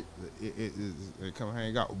matter where it come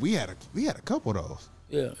hang out. We had a couple of those.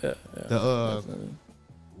 Yeah. The Definitely.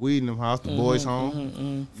 weed in them house, the boys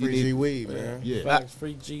home. Free G weed, man. Yeah. Facts,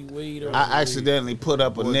 free G weed. Or I accidentally put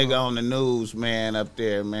up a Boys nigga on. on the news, man, up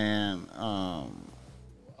there, man.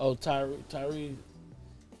 Tyree.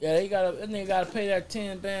 Yeah, they gotta pay that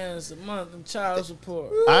 10 bands a month in child support.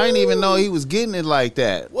 I didn't even know he was getting it like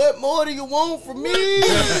that. What more do you want from me?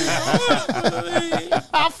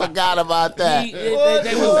 I forgot about that. They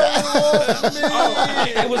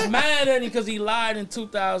was mad at him because he lied in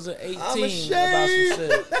 2018 about some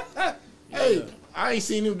shit. Hey, I ain't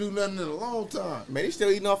seen him do nothing in a long time. Man, he still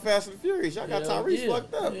eating off Fast and Furious. Y'all got Tyrese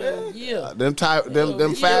fucked up, man. Yeah. Them Yeah,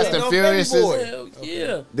 Fast and no Furious, baby boy. Hell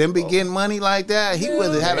yeah. them be getting money like that. He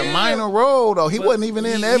had a yeah. minor role though. He wasn't even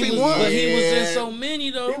in every one. But he was in Yeah. so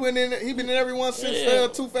many though. He been in every one since Yeah.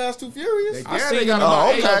 Too Fast, Too Furious. Yeah, seen they got him. about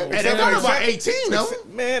Oh, 8 okay. Hey, they got about 18 of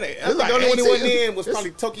them. Man, I think like the only one he 18. wasn't in was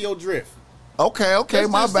probably Tokyo Drift. Okay, Let's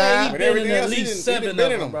my just say bad. He But been in everything at else, he least didn't 7 been of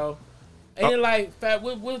in them, them. bro. Ain't it like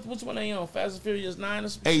which one they on? Fast and Furious 9 or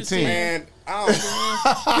some shit? 18. Man, I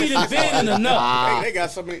don't He done been in enough. Hey, they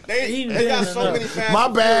got so many. He They got been so enough. many Fast. My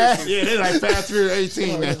and bad. Furious. Yeah, they like Fast Furious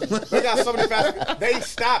 18 now. They got so many Fast. They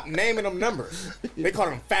stopped naming them numbers. They call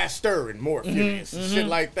them Faster and More Furious, shit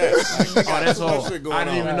like that. Like, they got that's too much all. shit going I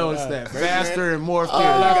didn't on. even notice Right. that. Faster and more furious.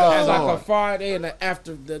 It's like hard. a Friday and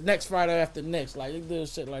the next Friday after next. Like they do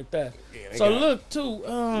shit like that. they So got- look too.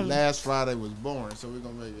 Last Friday was boring, so we're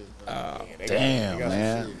gonna make it. Yeah, they got- Damn, they got some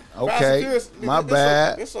man. shit. Fast and Okay, Furious, my it's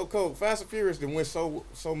bad. It's so cool. Fast and Furious then went so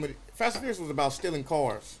many. Fast and Furious was about stealing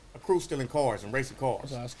cars, a crew stealing cars and racing cars.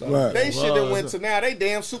 That's how I started. Right. They shit that went to now they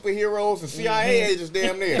damn superheroes and CIA agents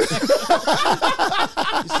damn near. You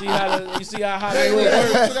see how Hollywood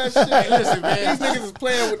works? Hey, listen, man. These niggas is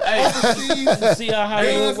playing with overseas. You see how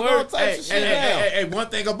Hollywood Guns and all works? types of shit now. Hey, one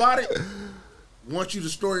thing about it, once you the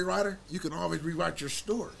story writer, you can always rewrite your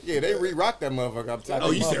story. Yeah, they re-rock that motherfucker. I'm telling Oh,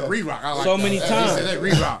 you. you said re-rock. I like So that. many He times. said that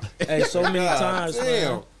re-rock. Hey, so many times, Damn.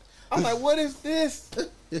 man. I'm like, what is this?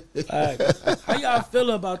 How y'all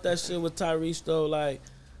feel about that shit with Tyrese though? Like,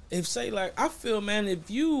 I feel, man, if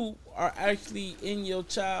you are actually in your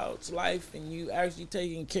child's life and you actually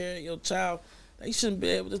taking care of your child, they shouldn't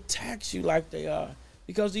be able to tax you like they are.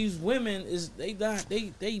 Because these women they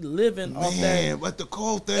living off that. Man, but the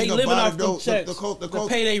cold thing They living about off it, though, them checks the cold, to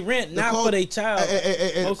pay their rent, not for their child.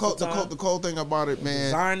 The cold thing about it, man.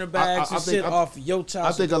 Designer bags and shit off your child.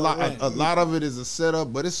 I think a lot of it is a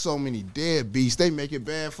setup, but it's so many deadbeats. They make it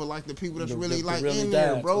bad for like the people that's really in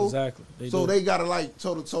there, bro. Exactly. They gotta like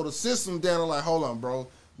so the system down there like, hold on, bro.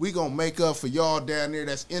 We gonna make up for y'all down there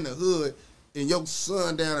that's in the hood, and your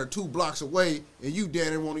son down there 2 blocks away, and you down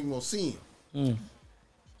there won't even gonna see him.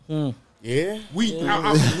 Yeah. We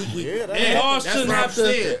all that's shouldn't what have I'm to.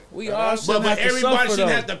 saying. We all shouldn't But have to everybody suffer, shouldn't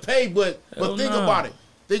though. have to pay. But Hell think nah. about it.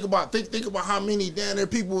 Think about how many down there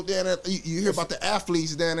people down there. You hear about the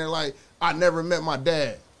athletes down there like, I never met my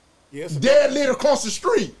dad. Yeah, Dad lived across the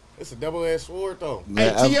street. it's a double-edged sword, though.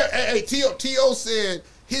 T.O. said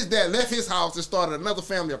his dad left his house and started another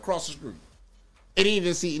family across the street. And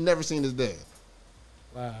he never seen his dad.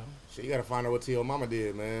 Wow. Shit, you gotta find out what T.O. Mama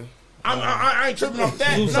did, man. I ain't tripping off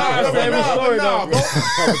that. Two sides to every story, though.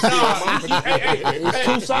 It's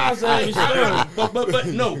Two sides to every story. But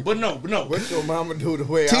no. What your mama do the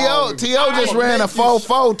way T.O. just ran a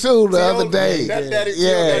 4-4 too the other day. That daddy,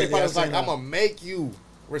 Yeah. daddy was like, I'm gonna make you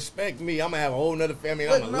respect me. I'm gonna have a whole nother family.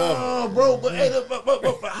 I'm But gonna love no, bro. But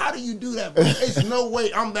how do you do that, bro? It's no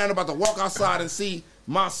way I'm down about to walk outside and see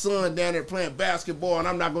my son down there playing basketball, and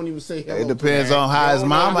I'm not gonna even say hello. It depends to him. on how his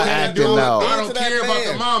mama What I acting do, though. I don't To that care about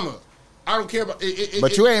man. the mama. I don't care about it.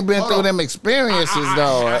 But you ain't been hold through on. them experiences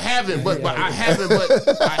though. I haven't, but I haven't.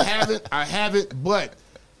 But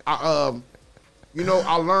I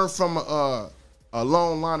learned from a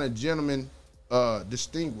long line of gentlemen,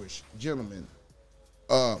 distinguished gentlemen,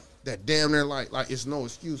 that damn near like it's no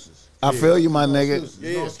excuses. I feel you, my No nigga.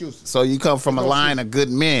 excuses. No excuses. So you come from a No line of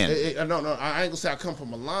good men. No, I ain't gonna say I come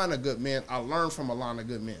from a line of good men. I learned from a line of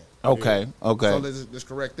good men. Okay. So let's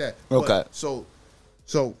correct that. Okay. But,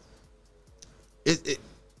 so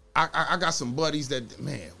I got some buddies that,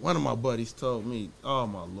 man, one of my buddies told me, oh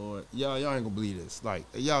my Lord, y'all ain't gonna believe this. Like,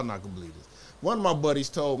 y'all not gonna believe this. One of my buddies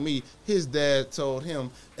told me his dad told him,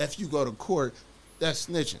 if you go to court, that's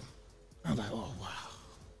snitching. I'm like, oh wow.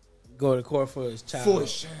 Go to court for his child. For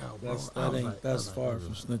his child, bro. That's far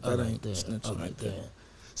from snitch. That ain't snitching right there.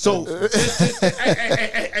 So,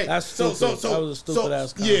 hey. That's stupid. That was a stupid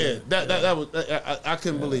ass comment. Yeah, that was. I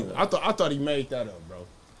couldn't believe it. I thought he made that up,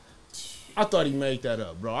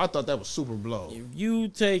 bro. I thought that was super blow. If you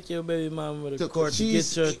take your baby mama to court to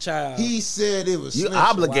get your child, He said it was. You snitching.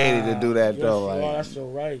 obligated to do that Yes, though. you are. Like, That's your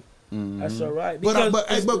right. That's your right. But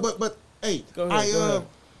hey, Go ahead.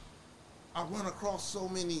 I run across so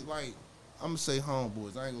many, like, I'm gonna say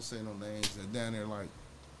homeboys. I ain't gonna say no names. That down there, like,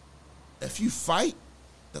 if you fight,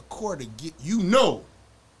 the court to get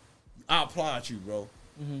I applaud you, bro.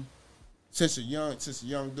 Mm-hmm. Since a young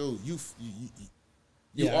dude, you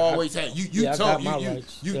Yeah, always had you I told got my you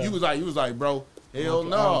rights. you Yeah. you was like, bro, hell I don't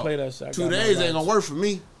no. play that shit. I 2 got my days ain't rights. gonna work for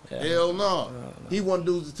me. Yeah. Hell no. He one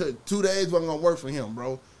dudes to 2 days wasn't gonna work for him,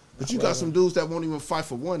 bro. But you got some dudes that won't even fight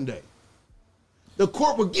for 1 day. The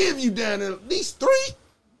court will give you down there at least 3.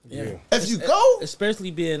 Yeah. If you go,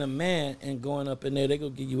 Especially being a man and going up in there, they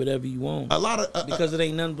gonna give you whatever you want. a lot of Because it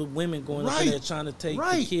ain't nothing but women going up in Right. there trying to take the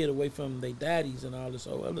Right. kid away from their daddies and all this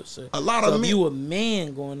other shit. A lot so of if men- you a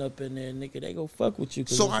man going up in there, nigga, they go fuck with you.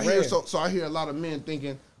 'Cause so it's I rare. hear so I hear a lot of men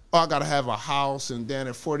thinking, oh, I gotta have a house and down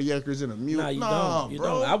at 40 acres and a mule. Nah, you Nah, don't. You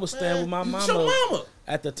bro, don't. I was staying with my man. mama. It's your mama.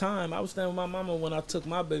 At the time, I was staying with my mama when I took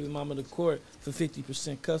my baby mama to court for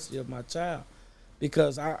 50% custody of my child.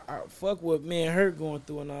 Because I fuck what me and her going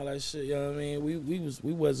through and all that shit. You know what I mean?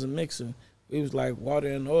 We wasn't mixing. We was like water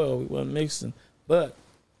and oil. We wasn't mixing. But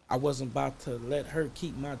I wasn't about to let her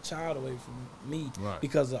keep my child away from me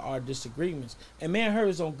because of our disagreements. And me and her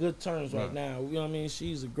is on good terms right now. You know what I mean?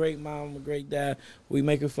 She's a great mom, a great dad. We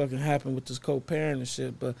make it fucking happen with this co-parent and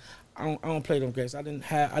shit. But I don't play them games. I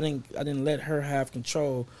didn't let her have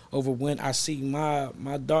control over when I see my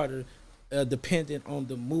daughter dependent on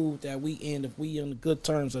the mood that we in, if we on the good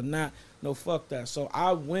terms or not. No, fuck that. So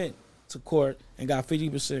I went to court and got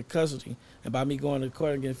 50% custody. And by me going to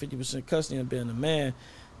court and getting 50% custody and being a man,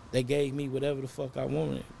 they gave me whatever the fuck I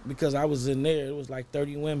wanted. Because I was in there, it was like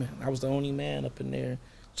 30 women. I was the only man up in there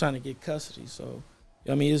trying to get custody. So,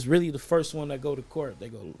 I mean, it's really the first one that go to court. They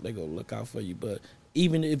go look out for you. But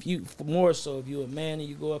even if you, more so, if you a man and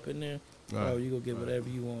you go up in there, bro, you gonna get whatever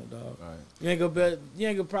you want, dog. Right. You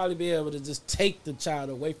ain't gonna probably be able to just take the child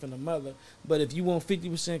away from the mother. But if you want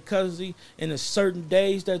 50% custody in the certain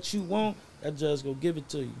days that you want, that judge gonna give it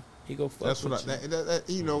to you. He go fuck That's with what you. that,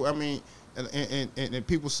 you know. I mean, and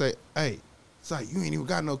people say, "Hey, it's like you ain't even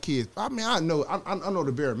got no kids." I mean, I know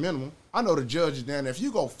the bare minimum. I know the judge is down there. If you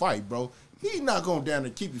go fight, bro, he's not going down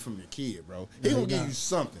there to keep you from your kid, bro. He gonna give you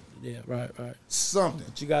something. Yeah, right. Something.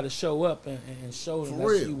 But you got to show up and show them For that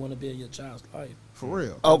real. you want to be in your child's life. For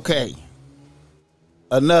real. Okay.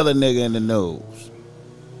 Another nigga in the news.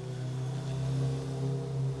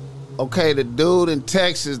 Okay, the dude in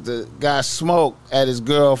Texas that got smoked at his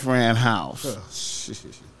girlfriend's house. Oh, shit.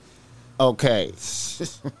 Okay.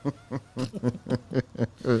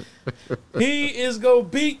 He is gonna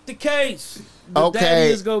beat the case. The Okay.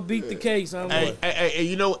 daddy is gonna beat the case. I'm Hey, like, hey,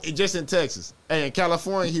 you know, just in Texas. Hey, in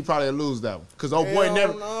California, he probably lose that one. Because old boy Hell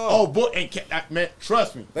never, no. old boy, and man,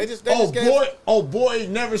 trust me. They just old boy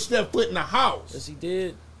never stepped foot in the house. yes, he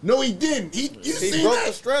did. No, he didn't. You He seen broke that?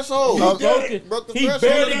 the threshold. He broke it. Broke the He threshold.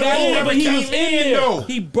 barely got in there, but he He was in came in, there. though.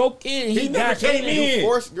 He broke in. He never got came in.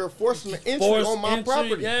 You're forcing the entry Forced on my entry,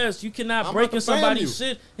 property. Yes, you cannot I'm break about in to ban somebody's you.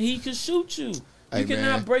 shit and he can shoot you. Hey, You cannot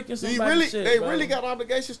man. break in somebody's shit. They bro. really got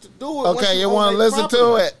obligations to do it. once Okay, you own want to their listen to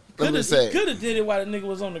property. it? Let me He say. could have did it while the nigga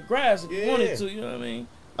was on the grass if he Yeah. wanted to. You know what I mean?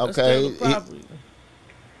 That's Okay, still the property.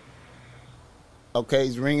 Okay,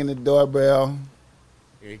 he's ringing the doorbell.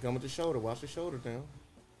 Here he come with the shoulder. Watch the shoulder down.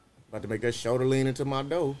 About to make that shoulder lean into my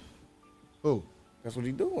dough. Who? That's what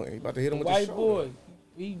he doing. He about to hit him with the White shoulder. boy.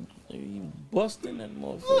 He busting that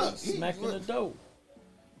motherfucker, smacking the dope.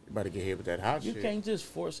 You about to get hit with that hot You shit. can't just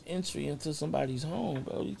force entry into somebody's home,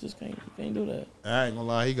 bro. You just can't. You can't do that. I ain't gonna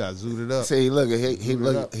lie, he got zooted up. See, look, he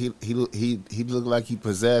Look it up. look he looked like he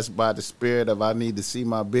possessed by the spirit of I need to see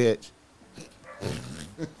my bitch.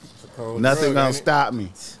 It's a cold Nothing drug, gonna ain't it? stop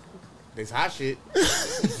me. This hot shit.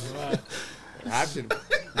 Right. Hot shit.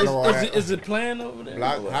 blow all that- Is it playing over there?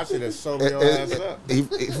 Hot shit that sober your ass up. He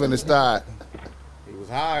finna start. He was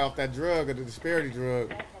high off that drug, or the disparity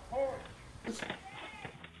drug.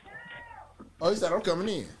 Oh, he said, I'm coming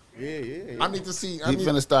in. Yeah. I need to see. He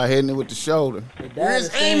finna start hitting it with the shoulder. The dad Where's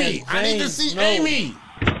is saying, Amy? I need to James, see no. Amy.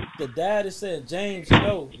 The dad is saying, James,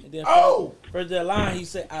 no. And then Oh! for that line, he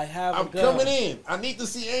said, I have a I'm gun. coming in. I need to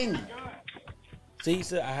see Amy. See, he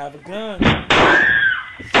said, I have a gun.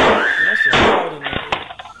 That shit loud in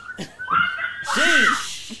there.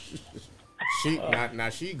 Jeez. She now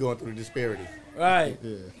she going through the disparity. Right.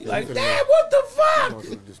 Yeah. He like, Yeah. Dad, what the Going fuck? through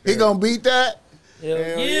the disparity. He gonna beat that? Hell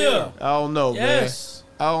Hell yeah. yeah. I don't know, Yes. man.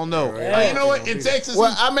 I don't know. Yeah. You know what? In Texas,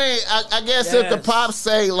 Well, I mean, I guess if the Yes. pops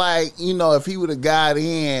say like, you know, if he would have got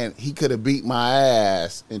in, he could have beat my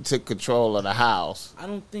ass and took control of the house. I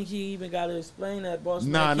don't think he even got to explain that, boss.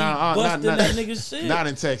 Nah, Like, nah, he busting not- that nigga's shit. not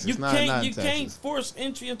in Texas. You Not can't, in you can't Texas. force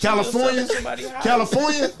entry into California, somebody's house.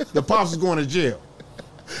 California, the pops is going to jail.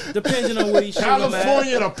 Depending on where he shoot him at.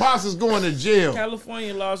 California, the pops is going to jail.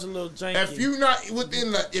 California laws a little janky. If you not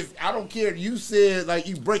within the, if I don't care, you said like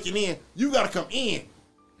you breaking in, you got to come in.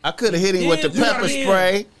 I could have hit him with the You pepper gotta in.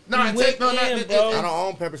 spray. No, You take no, went in, no, bro. I don't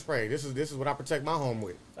own pepper spray. This is what I protect my home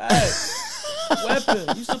with. Facts.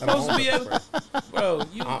 Weapon. You supposed to be able, bro.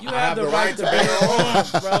 You I have the right to bear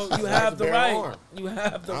arms, bro. You have the bear right. arms. You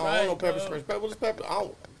have the I don't right. own no pepper bro. spray. Pepper, what's pepper? I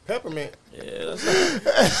don't peppermint. Yeah, that's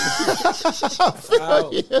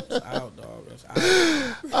out. It's out, dog. That's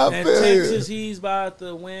out. I And feel you. Texas, he's about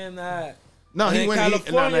to win that. No, And he in went.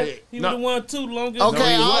 California, he no, would have won two longest.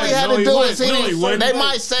 Okay, he all he wasn't. had No, to he do is wasn't. hit No, he him. wasn't. They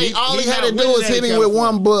might say all he he had not to do winning is that hit in him with California.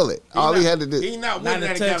 one bullet. All he had to He do. not Not winning in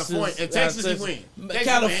that in Texas. California. In Texas, he win. Texas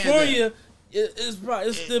California, it's probably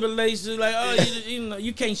it's stipulations like, oh, you know,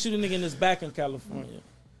 you can't shoot a nigga in his back in California.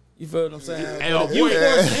 You feel what I'm saying? Hey, But oh, if you boy.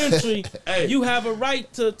 force entry, Hey. you have a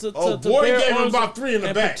right to Oh to boy, he bear gave him arms about 3 in the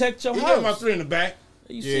and back. protect your he house. gave him about 3 in the back.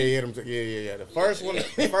 You Yeah, see? yeah. The first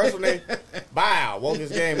one, they bow, woke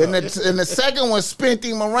his game And up. the second one spent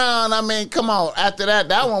him around. I mean, come on. After that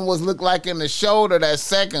one was looked like in the shoulder. That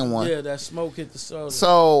second one. Yeah, that smoke hit the shoulder.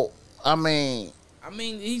 So I mean,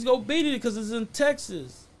 He's gonna beat it because it's in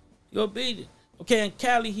Texas. He gonna beat it. Okay, in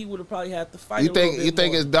Cali, he would have probably had to fight. you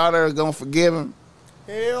think his daughter is gonna forgive him?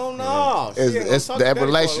 Hell no. She ain't gonna It's talk to that daddy for a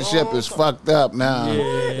relationship long is time. fucked up now.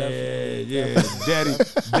 Yeah, daddy,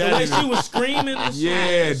 The way she was screaming and shit.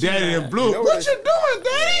 yeah, daddy in blue. know What what you doing,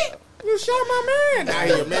 daddy? You shot my man. Now he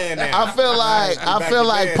your man now. I feel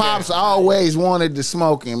like Pops always wanted to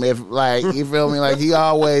smoke him. If like you feel me, like he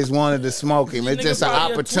always wanted to smoke him. It's Nigga just an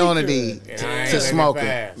probably a opportunity tweaker. I ain't to let smoke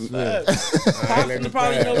it him. pass. Pops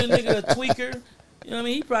probably know the nigga a tweaker. You know what I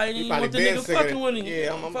mean? He probably didn't even Probably want the been nigga sick of fucking it. with him.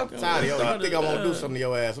 Yeah, I'm Fucking tired of with you. I him. think I want to do something to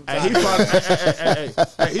your ass. I'm Hey,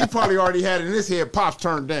 tired. he probably already had it in his head. Pops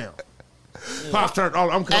turned down. Pops turned. Oh,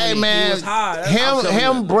 I'm coming. Hey in. man, was high. That's-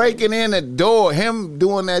 him breaking in the door, him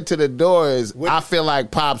doing that to the door is. What- I feel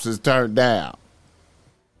like Pops is turned down.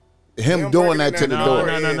 Him doing that to the door.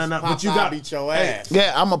 No. But you I'll got- beat your Hey. ass.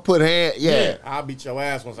 Yeah, I'm gonna put hand. Yeah. I'll beat your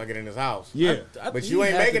ass once I get in this house. Yeah. But you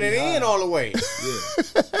ain't making it in all the way.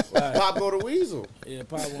 Right. Pop go to Weasel. Yeah,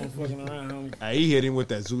 Pop wasn't fucking around, homie. Hey, he hit him with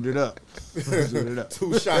that zooted up. Zooted up.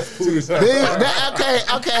 2 shots. Okay.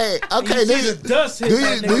 You see the dust hit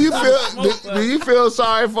that Do you nigga feel? smoke, Do you feel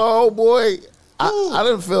sorry for old boy? I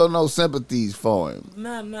didn't feel no sympathies for him.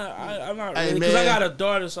 Nah, I'm not Hey, really. Because I man. got a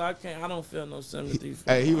daughter, so I don't feel no sympathy for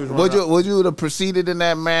Hey, he was Would you have proceeded in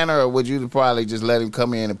that manner, or would you probably just let him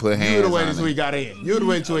come in and put You hands would have on waited until he him? got in. You would have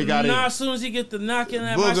waited until he got Nah, in. as soon as he get the knocking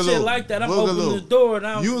at my Boogaloo. shit like that, I'm opening Boogaloo. the door. And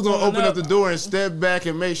I'm You was gonna going open up the door and step back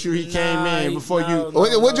and make sure he came in before you.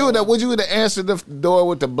 Would you have answered the door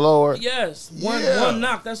with the blower? Yes, Yeah. one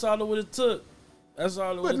knock. That's all it would have took. That's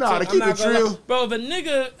all it would have nah, took. to keep I'm it not gonna real- lie. Bro, if a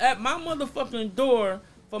nigga at my motherfucking door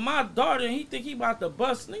for my daughter and he think he about to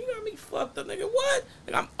bust, nigga, you got me fucked up, nigga. What?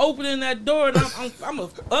 Like, I'm opening that door and I'm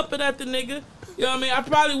up it at the nigga. You know what I mean? I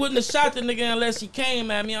probably wouldn't have shot the nigga unless he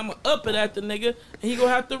came at me. I'm going to up it at the nigga and he gonna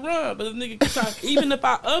have to run. But the nigga try, even if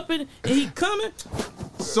I up it and he coming,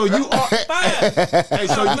 So you are. fire. Hey,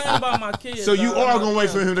 so I'm you, mad about my kids. so you dog. are gonna wait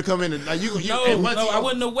for him to come in. And, like, you, No, and once no, he- I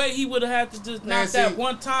wouldn't have waited. He would have had to just knock see, that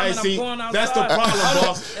one time, hey, and see, I'm going outside. that's the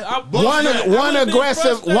problem,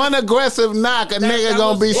 boss. One aggressive knock, a nigga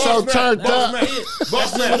gonna be so turned up.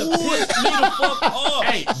 Boss man. Pissed me the fuck off.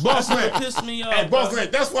 Hey, boss man. Pissed me off. Hey, boss bro.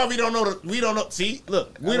 man. That's why we don't know. We don't know. See,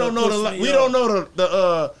 look, we That don't know pissed the. me We off. don't know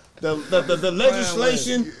the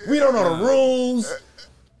legislation. We don't know the rules.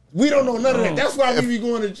 We don't know none of that. That's why we be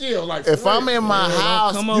going to jail. Like, If for I'm real. in my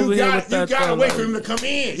house, come over you here with gotta that. wait for him to come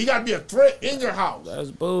in. He gotta be a threat in your house.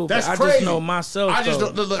 That's bull. That's I crazy. just know myself. I just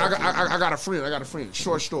though. don't look. I got a friend.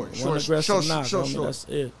 Short story. One Short aggressive knock, story. homie, that's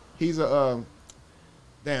it. He's a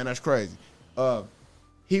damn. That's crazy.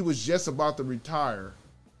 He was just about to retire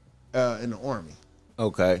in the army.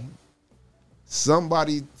 okay.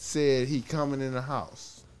 Somebody said he coming in the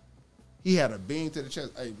house. He had a beam to the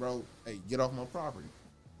chest. Hey, bro. Hey, get off my property.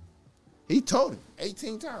 He told him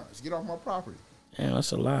 18 times, get off my property. Damn,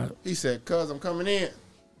 that's a lot. He said, cuz I'm coming in.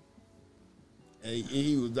 And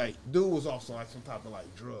he was like, dude was also like some type of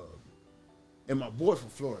like drug. And my boy from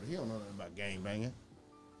Florida, he don't know nothing about gang banging.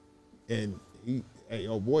 And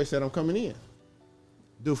old boy said, I'm coming in.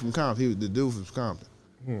 Dude from Compton, he was the dude from Compton.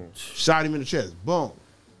 Shot him in the chest, boom.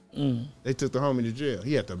 They took the homie to jail.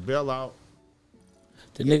 He had to bail out.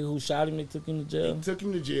 The nigga who shot him, they took him to jail. He took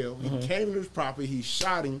him to jail. He came to his property. He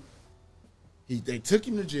shot him. They took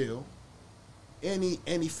him to jail, and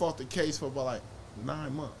he fought the case for about like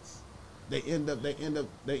 9 months. He ended up beating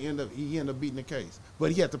the case,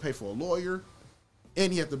 but he had to pay for a lawyer,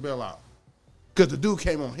 and he had to bail out because the dude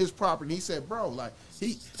came on his property. And he said, "Bro, like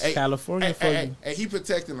California for you. he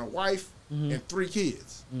protecting a wife and 3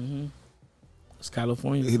 kids." It's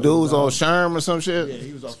California. He for dude you, was dog. on Sherm or some shit. Yeah,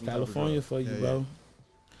 he was off some type of California drug. for you, Yeah, bro. yeah.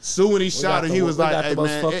 So when he shot him, he was like, got "Hey the most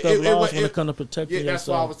man, fucked up laws when it comes to protecting yeah, that's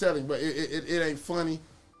what I yourself. was telling you, but it ain't funny."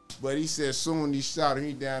 But he said soon when he shot him,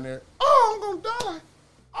 he down there, "Oh, I'm gonna die."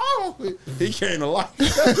 Oh, he came to life.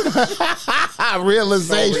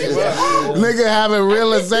 Realizations. Nigga having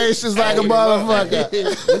realizations like a motherfucker. We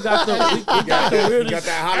got the You weirdest. got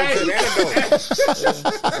that Hollywood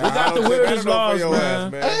antidote. We got the weirdest laws,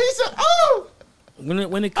 man. And he said, "Oh,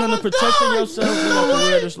 When it comes to I'm protecting dying. yourself, we got the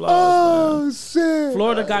weirdest laws, man. Oh shit.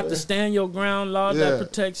 Florida got the stand your ground law Yeah. that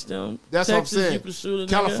protects them. That's Texas, what I'm saying." you can shoot a nigga.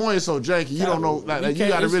 California's so janky. You don't know. Like, You you can't-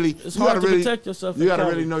 gotta it's- really, it's you hard gotta to really, protect yourself you in gotta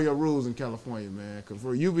Cali. really know your rules in California, man. Because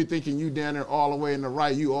for you be thinking you down there all the way in the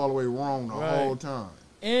right, you all the way wrong the Right. whole time.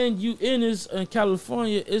 And you in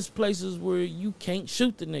California, it's places where you can't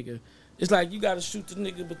shoot the nigga. It's like you got to shoot the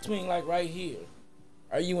nigga between like right here.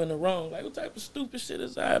 Are you in the wrong? Like what type of stupid shit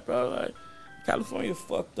is that, bro? Like California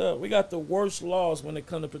fucked up. We got the worst laws when it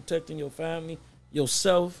comes to protecting your family,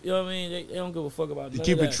 yourself. You know what I mean? They don't give a fuck about You none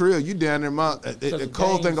keep of it that. trill. You down there, the of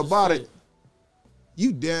cold thing gangs and about shit. it,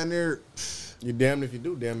 you down there. You damned if you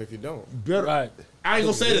do, damn if you don't. Better. Right. I ain't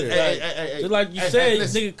gonna say that. Right. Hey, Just like you hey, said,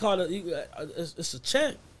 listen. nigga called it. It's a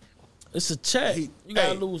check. It's a check. He- You gotta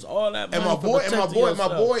hey, lose all that money And my for boy, protecting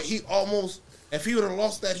yourself. he If he would have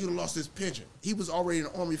lost that, he would have lost his pension. He was already in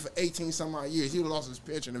the Army for 18 some odd years. He would have lost his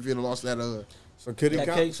pension if he would have lost that. So could he? That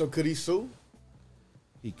case? So could he sue?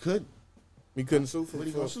 He could. He couldn't sue for What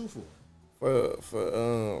he gonna sue for?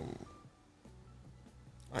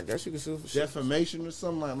 I guess you could sue for shit. Defamation or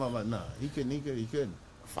something like nah. He couldn't.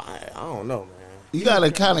 Fine. I don't know, man. You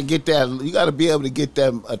gotta kind of get that. You gotta be able to get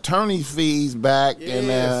them attorney fees back, Yeah,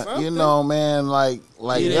 and something. you know, man, like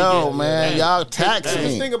yo, man, y'all tax Hey, me.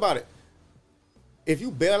 just think about it. If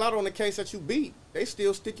you bail out on the case that you beat, they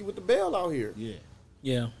still stick you with the bail out here. Yeah,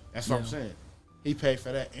 Yeah. that's what I'm saying. He paid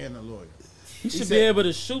for that and the lawyer. He should be able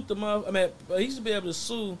to shoot the motherfucker. I mean, he should be able to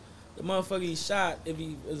sue the motherfucker he shot if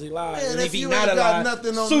he is alive. Man, and if if he you not ain't got alive,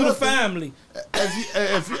 nothing on sue the nothing- family.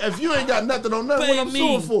 If you ain't got nothing on nothing, Pay what I'm me.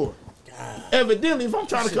 suing for? Evidently, if I'm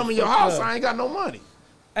trying to come in your house, I ain't got no money.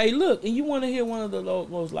 Hey, look, and you want to hear one of the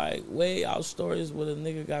most like way out stories where a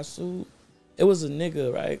nigga got sued? It was a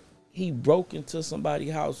nigga, right? He broke into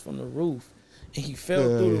somebody's house from the roof, and he fell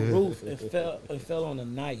through the roof and fell on a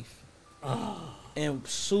knife, and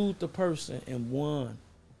sued the person and won.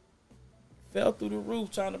 Fell through the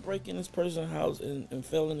roof trying to break in this person's house and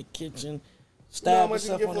fell in the kitchen, You know how stabbed much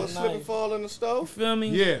you himself get on for a the slip and knife. fall in the You stove? feel me?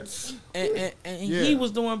 Yes. And Yeah. he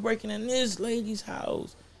was the one breaking in this lady's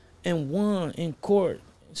house and won in court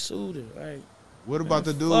and sued her, right? What about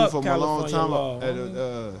the dude fuck from a long California time? law,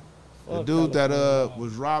 The Fuck dude that California law.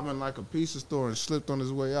 was robbing like a pizza store and slipped on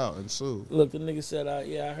his way out and sued. Look, the nigga said,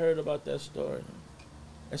 I heard about that story.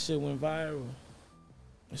 That shit went viral.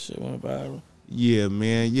 Yeah,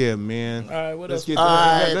 man. All right, what Let's else? get All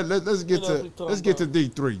right. let's get What else we to talking let's get to about?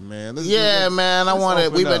 D3, man. Yeah, man. I let's want to.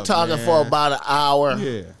 open We've been up, talking man. for about an hour.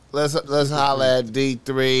 Yeah. Let's holler at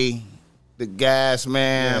D3, the gas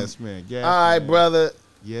man. Yes, man. Gas, All right, man. brother.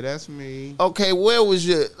 Yeah, that's me. Okay, where was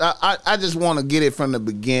your? I just want to get it from the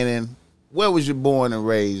beginning. Where was you born and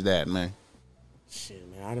raised at, man? Shit,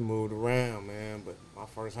 man. I done moved around, man. But my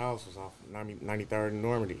first house was off 93rd and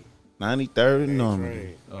Normandy. 93rd and Main Normandy.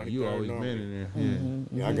 trade, Oh, you 93rd always Normandy. been in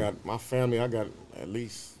there. Yeah, I got my family. I got at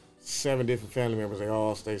least 7 different family members. They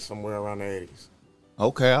all stay somewhere around the 80s.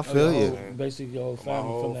 Okay, I feel you. Basically, your whole My family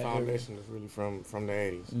whole from that foundation is really from the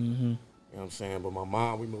 80s. Mm-hmm. You know what I'm saying? But my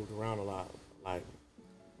mom, we moved around a lot. Like,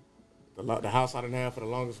 the house I didn't have for the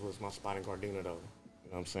longest was my spot in Gardena, though.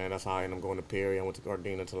 You know what I'm saying? That's how I ended up going to Perry. I went to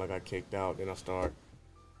Gardena until I got kicked out. Then I started,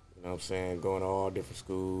 you know what I'm saying, going to all different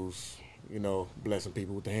schools, you know, blessing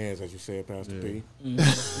people with the hands, as you said, Pastor P. You know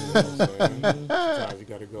what I'm saying? Sometimes you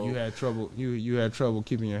got to go. You had trouble. You had trouble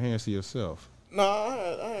keeping your hands to yourself. No,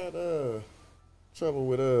 I had trouble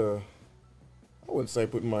with I wouldn't say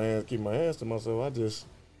keeping my hands to myself.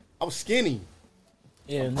 I was skinny.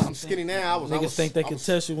 Yeah, I'm skinny now. I Niggas was think they I can was-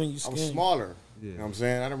 test you when you I skinny. was smaller. Yeah. You know what I'm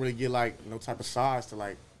saying? I didn't really get like no type of size to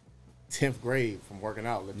like 10th grade from working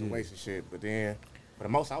out, lifting weights and shit. But then, for the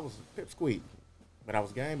most, I was pipsqueak, but I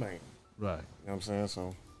was game bang. Right. You know what I'm saying?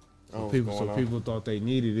 So, that was People, going on. people thought they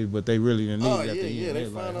needed it, but they really didn't need Oh it at yeah, the end. yeah. They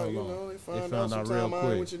like, find out, hold you on. know, they find out real sometimes I ain't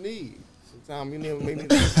quick. what you need. Sometimes you need a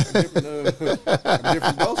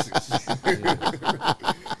different dosage.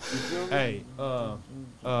 Hey,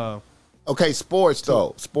 Okay, sports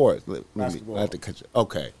though. Sports. Let me Basketball. I have to cut you.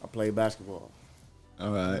 Okay. I played basketball.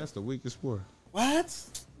 All right. that's the weakest sport. What?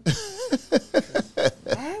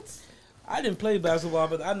 What? I didn't play basketball,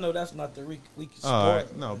 but I know that's not the weakest All sport.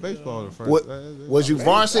 right. No, baseball the first. What was you That's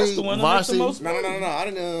varsity? the one that makes the Varsity? most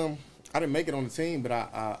No. I didn't make it on the team, but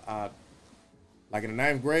I like in the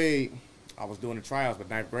 9th grade, I was doing the tryouts. But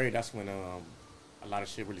 9th grade, that's when a lot of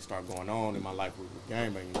shit really started going on in my life with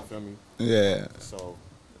game banging. You feel me? Yeah. So,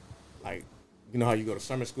 like, you know how you go to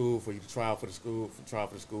summer school for you to try out for the school,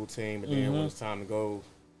 team, and then when it's time to go,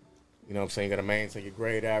 you know what I'm saying, you got to maintain your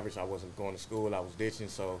grade average. I wasn't going to school. I was ditching.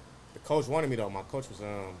 So the coach wanted me, though. My coach was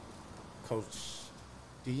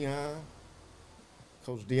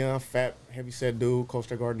Coach Dion, fat, heavy-set dude,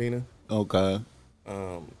 coached at Gardena. Okay.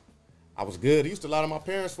 I was good. He used to lie to my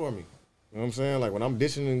parents for me. You know what I'm saying? Like, when I'm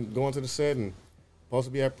ditching and going to the set and supposed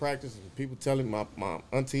to be at practice, and people telling my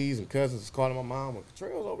aunties and cousins is calling my mom, well,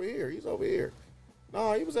 Cottrell's over here. He's over here.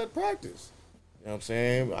 No, he was at practice. You know what I'm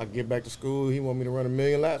saying? I get back to school. He want me to run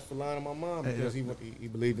 1,000,000 laps for lying to my mom because he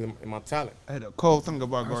believed in my talent. Hey, the cold thing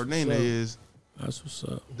about Gardena what's up. is That's what's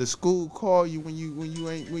up. the school call you when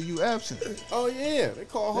you absent. Oh, yeah. They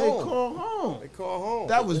call They home. call home. They call home.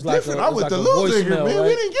 That was It's like different. a- I it's was like the a loser here, voicemail, man. We right?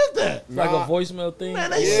 didn't get that. It's like Nah. a voicemail thing. Man,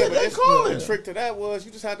 they yeah, said but they it's calling. the trick to that was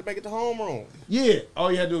you just had to make it to homeroom. Yeah.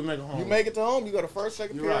 All you had to do was make a home. You make it to home, you go to first,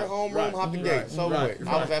 second You're period, right, homeroom, right, hop the mhm, gate. right, So right,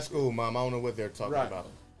 I was at school, Mom. I don't know what they're talking Right. about.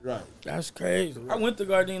 Right. That's crazy. I went to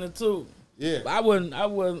Gardena too. Yeah. But I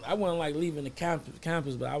wasn't like leaving the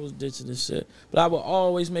campus, but I was ditching this shit. But I would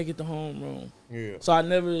always make it to homeroom. Yeah. So I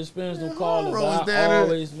never experienced no calling, Homeroom was but I down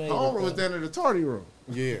always made it. Homeroom was though. down in the tardy room.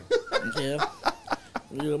 Yeah. Yeah.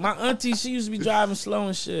 Yeah, my auntie, she used to be driving slow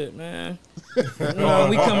and shit, man. We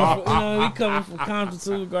coming from Compton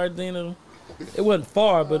to Gardena. It wasn't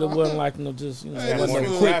far, but it wasn't like just it Hey, wasn't this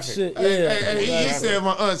no is quick traffic. shit. Hey, Yeah, hey, he said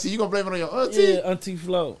my auntie. You gonna blame it on your auntie? yeah, Auntie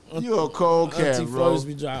Flo. You a cold cat, Auntie Flo bro. used to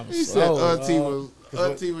be driving He slow. said auntie dog.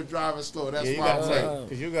 was driving slow. That's Yeah, you why I'm gotta saying. take,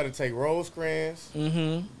 cause you gotta take Rosecrans,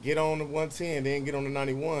 get on the 110, then get on the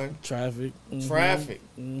 91. Traffic. Traffic.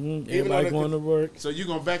 Even Even Everybody though going to work. So you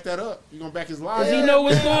gonna back that up? You gonna back his lie? Cause he know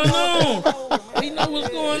what's going on. He know what's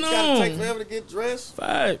going It gotta take on. forever to get dressed.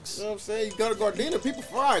 Facts. You know what I'm saying? You go to Gardena, people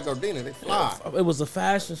fly at Gardena, they fly. It was a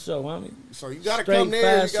fashion show. I mean, So you gotta Straight come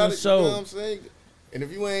there. You fashion gotta, show. you know what I'm saying? And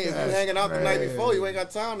if you hanging out the night before, you ain't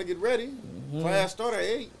got time to get ready. Class start at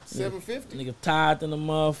 8, 7:50. nigga tired than a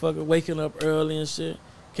motherfucker, waking up early and shit.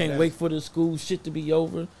 Can't wait for the school shit to be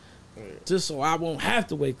over. Just so I won't have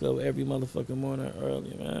to wake up every motherfucking morning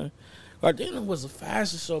early, man. Gardena was a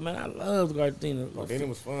fashion show, man. I loved Gardena. Gardena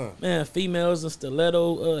was fun. Man, females in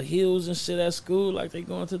stiletto heels and shit at school, like they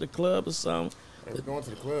going to the club or something. They was going to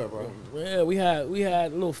the club, bro. Yeah, we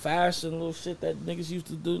had little fashion, little shit that niggas used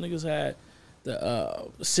to do. Niggas had the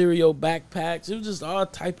cereal backpacks. It was just all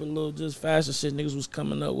type of little just fashion shit niggas was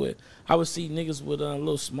coming up with. I would see niggas with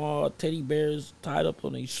little small teddy bears tied up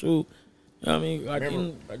on their shoe. You know what I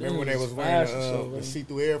mean? Remember when they was wearing the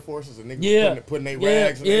see-through Air Forces and niggas Yeah, putting their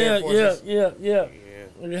rags in the Air Forces? yeah.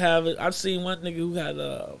 You have it. I've seen one nigga who had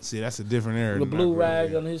See, that's a different era. the than blue that, rag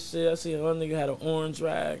bro. on his shit. I seen one nigga had an orange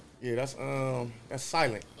rag. Yeah, that's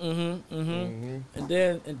silent. And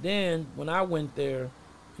then when I went there,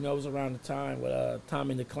 you know, it was around the time when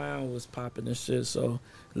Tommy the Clown was popping and shit. So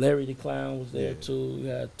Larry the Clown was there too. You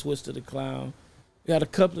had Twister the Clown. We had a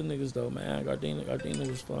couple of niggas though, man. Gardena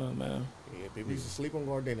was fun, man. Yeah, people used to sleep on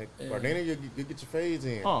Gardena. Gardena, you get your fades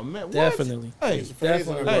in. Oh man, what? Definitely. Hey, Get your fades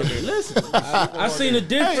in definitely. hey, Gardena. listen. I seen the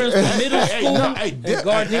difference from middle school and Gardena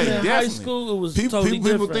in high definitely. school. It was People totally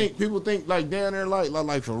different. people think like down there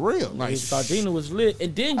like for real. Like Gardena was lit,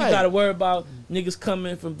 and then you Hey. gotta worry about niggas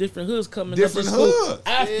coming from different hoods coming Different up to school hoods.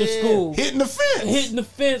 after school, hitting the fence. hitting the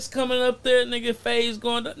fence, coming up there, nigga, phase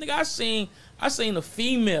going up. Nigga, I seen a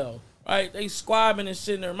female, right? They squabbing and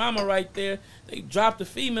shit, and their mama right there. They drop the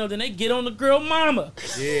female, then they get on the girl mama.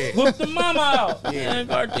 Yeah. Whoop the mama out. Yeah. And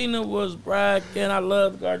Gardena was bragging. I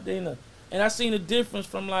loved Gardena. And I seen the difference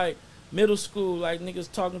from like middle school, like niggas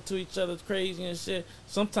talking to each other crazy and shit.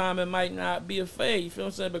 Sometimes it might not be a fade, you feel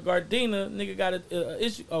what I'm saying? But Gardena, nigga got an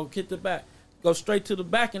issue. Oh, hit the back. Go straight to the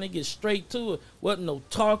back and they get straight to it. Wasn't no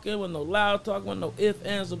talking, wasn't no loud talking, wasn't no ifs,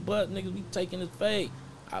 ands, or buts. Niggas be taking his fade.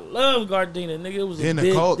 I love Gardena, nigga. It was a Then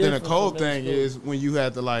big the cold difference from thing middle school. is when you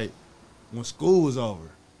had to when school was over.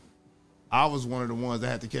 I was one of the ones that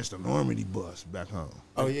had to catch the Normandy bus back home.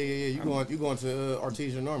 Oh yeah. You going to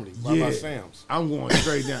Artesian Normandy by Sam's. I'm going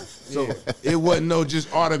straight down. So it wasn't no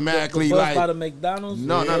just automatically the bus like by the McDonald's.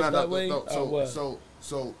 no. That way? Or what? So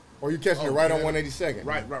Or you catching it right on 182nd.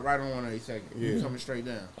 right on 182nd. Yeah. Coming straight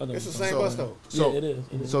down. I know It's the what same you're bus saying. though. So Yeah, it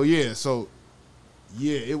is. So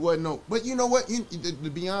it wasn't no. But you know what? To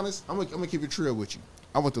be honest, I'm gonna keep it real with you.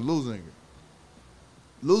 I went to Lusinger.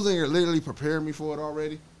 Lusinger literally prepared me for it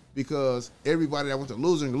already because everybody that went to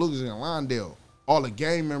Lusinger and Lawndale, all the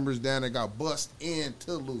gang members down there got bussed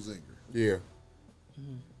into Lusinger. Yeah.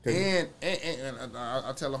 And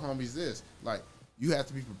I tell the homies this, like, you have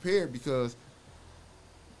to be prepared because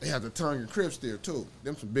they have the Tongue and Crips there too.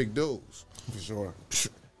 Them some big dudes. For sure.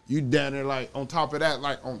 You down there like on top of that,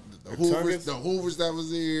 like on the Tonguers? Hoovers that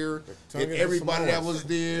was there, and Tonguers and everybody that Samoans. was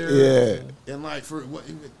there. Yeah. And like for what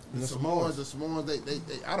the Samoans. Samoans,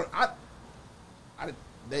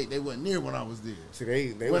 they wasn't near when I was there. See, they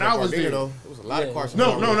When went I at was Gardena, there. though. There was a lot of Carson. No,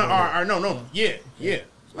 Palmer was yeah. a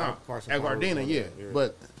lot No, of Carson at Palmer was Gardena, on yeah. there,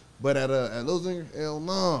 But at Lusinger, hell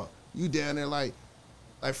no. You down there like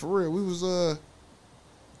for real. We was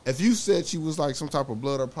if you said you was like some type of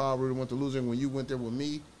blood or power that went to Lusinger when you went there with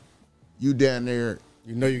me, you down there.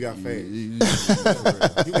 You know you got fades. You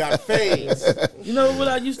You got fades. You know what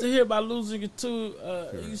I used to hear about losing it too?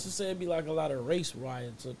 It used to say it'd be like a lot of race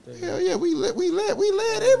riots up there. hell yeah, we led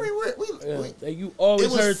everywhere. Yeah, you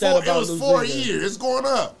always heard that about It was 4 Lusinger. years. It's going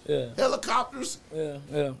up. Yeah. Helicopters, Yeah.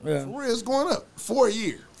 for real, it's going up. 4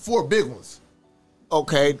 years. 4 big ones.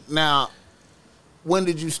 Okay, now, when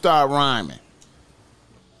did you start rhyming?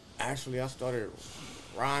 Actually, I started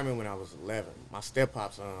rhyming when I was 11. My step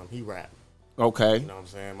pops, he rapped. Okay. You know what I'm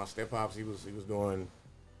saying? My step pops, he was doing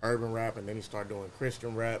urban rap, and then he started doing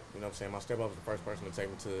Christian rap. You know what I'm saying? My step pops was the first person to take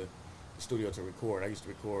me to the studio to record. I used to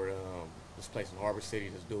record this place in Harbor City.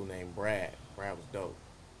 This dude named Brad. Brad was dope.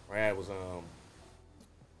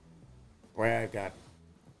 Brad got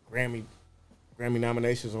Grammy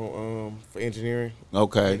nominations on for engineering.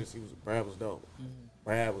 Okay. Brad was dope.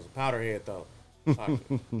 Brad was a powderhead though. Brad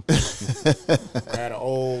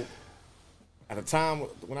at the time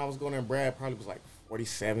when I was going there, Brad probably was like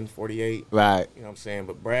 47, 48. Right. You know what I'm saying?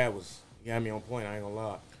 But Brad he had me on point, I ain't gonna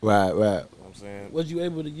lie. Right. You know what I'm saying? Was you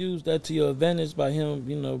able to use that to your advantage by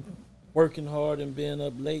him, working hard and being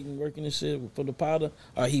up late and working and shit for the powder?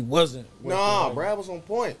 Or he wasn't? Nah, Brad was on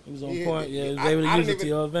point. He was on point, yeah. He was able to use it to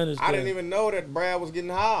your advantage. I didn't even know that Brad was getting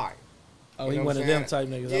high. Oh, he one of them type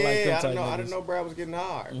niggas. Yeah, I like them type niggas. I didn't know Brad was getting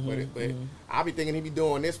high. But I be thinking he be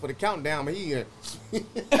doing this for the countdown, but he I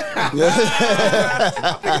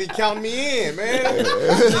think he counting me in, man. And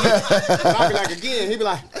I be like, again, he be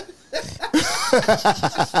like,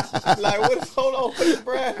 hold on, what is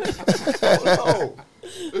Brad? Hold on.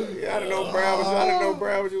 Yeah, I didn't know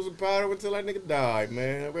Brad was using powder until that nigga died,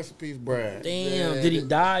 man. Rest in peace, Brad. Damn, did he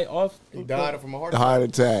die off? He died from a heart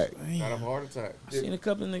attack. Died of a heart attack. I seen a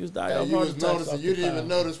couple of niggas die And off you heart was attacks. noticing, you didn't even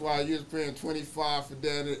notice while you was paying 25 for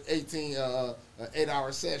that 18 an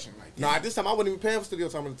 8-hour session like that. No, at this time I wasn't even paying for studio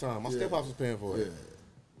time at the time. My step-pops was paying for it.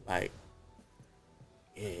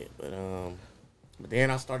 But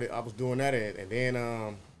then I was doing that, and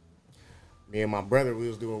then me and my brother, we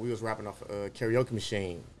was rapping off a karaoke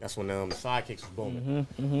machine. That's when the sidekicks was booming.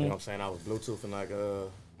 You know what I'm saying? I was Bluetoothing like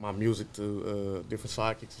my music to different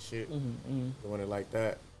sidekicks and shit, doing it like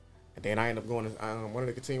that. And then I ended up going to one of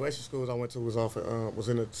the continuation schools I went to was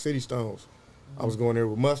in the City Stones. I was going there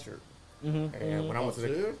with Mustard. And when I went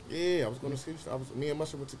to I was going to City Stones. Me and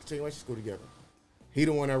Mustard went to continuation school together. He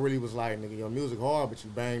the one that really was like, nigga, your music hard, but you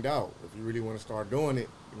banged out. If you really want to start doing it,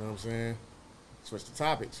 you know what I'm saying? Switch the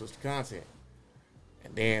topic, switch the content.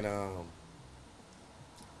 And then,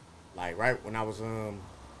 right when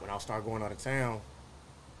I started going out of town,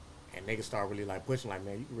 and niggas started really like pushing, like,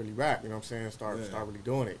 man, you can really rap, you know what I'm saying? Start really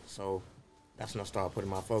doing it. So that's when I started putting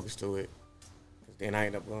my focus to it. Cause then I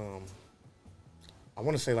ended up, I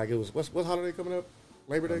want to say like it was what's holiday coming up?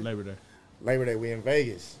 Labor Day. Labor Day. We in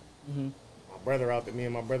Vegas. Me and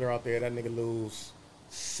my brother out there. That nigga lose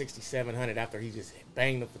 $6,700 after he just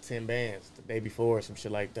banged them for 10 bands the day before or some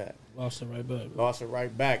shit like that. Lost it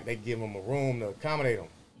right back. They give him a room to accommodate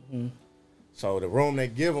him. So the room they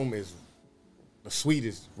give him is the suite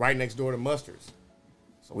is right next door to Mustard's.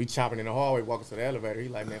 So we chopping in the hallway, walking to the elevator. He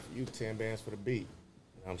like, man, for you 10 bands for the beat. You know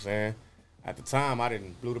what I'm saying? At the time, I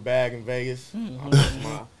didn't blew the bag in Vegas.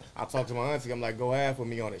 I talked to my auntie. I'm like, go half with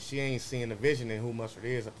me on it. She ain't seeing the vision in who Mustard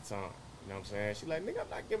is at the time. You know what I'm saying? She like, nigga, I'm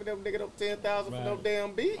not giving them nigga them 10,000 for no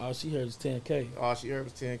damn beat. All she heard is 10K. All she heard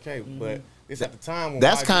was 10K. But it's at the time when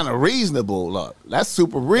that's kind of reasonable. Look, that's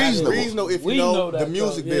super reasonable. That's reasonable if you know the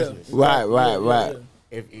music business. Right.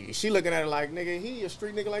 If she looking at it like, nigga, he a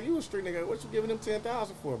street nigga like you a street nigga, what you giving him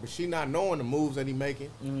 10,000 for? But she not knowing the moves that he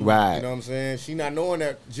making. Right. You know what I'm saying? She not knowing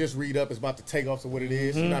that Just Read Up is about to take off to what it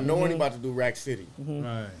is. She not knowing he about to do Rack City.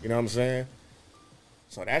 Right. You know what I'm saying?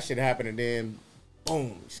 So that shit happened, and then,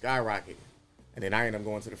 boom, skyrocket. And then I ended up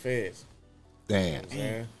going to the feds. Damn. You know what I'm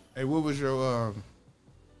saying? Hey, what was your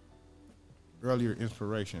earlier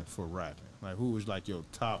inspiration for rapping? Like, who was like your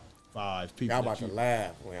top 5 people? Y'all about to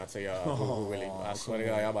laugh when I tell y'all who really. I swear to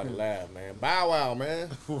God, y'all about to laugh, man. Bow Wow, man.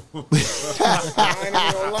 I ain't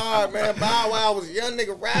even gonna lie, man. Bow Wow was a young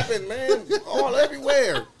nigga rapping, man, all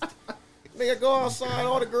everywhere. Nigga go outside,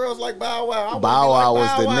 all the girls like Bow Wow. Bow Wow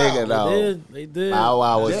was the nigga, though. They did. Bow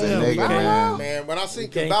Wow was the nigga, man. Man, when I see,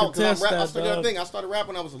 can't I started rapping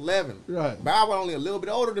when I was 11. Right. Bow Wow only a little bit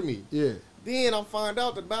older than me. Yeah. Then I find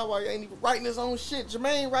out that Bow Wow ain't even writing his own shit.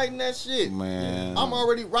 Jermaine writing that shit. Man. I'm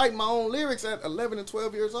already writing my own lyrics at 11 and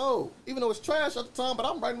 12 years old. Even though it's trash at the time, but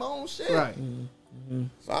I'm writing my own shit. Right.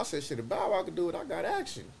 So I said, shit, if Bow Wow could do it, I got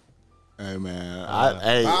action. Hey, man.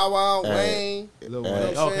 Bow Wow, Wayne. Lil You know Wayne.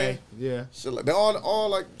 what I'm Okay. saying? Yeah. Shit, like, they're all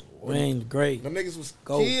like, Wayne, great. them niggas was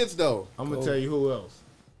Go. kids, though. I'm gonna tell you who else.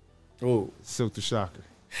 Ooh. Silk the Shocker.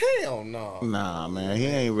 Hell no. Nah, man. He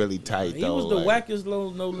ain't really tight, He though. was the like, wackest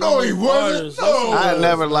No, he wasn't. No. I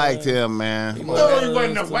never liked him, man. No, he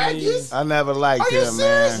wasn't the wackest. I never liked Are you him,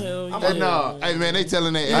 man. Hey, no. Hey, man, they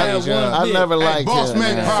telling their Yeah, age. one I bit. never liked Boss him,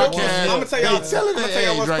 Man man. Podcast. I'm gonna tell y'all. telling I'ma their tell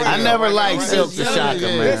y'all age what's right crazy. I never liked Right. Silk the Yeah, Shocker,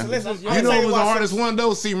 yeah. man. Listen, You know who was the hardest one,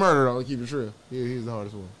 though? C Murder, though. Keep it true. Yeah, he was the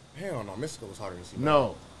hardest one. Hell no, Mystical was harder than C.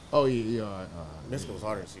 No. Oh, yeah. All right. Mystical was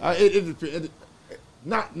harder than C.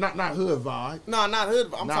 Not hood vibe. No, not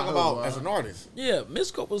hood. I'm Not talking hood, about wow. as an artist. Yeah,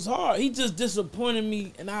 Misco was hard. He just disappointed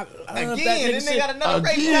me, and I love that Again, nigga then they shit. got another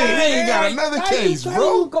Again, case. they got another case,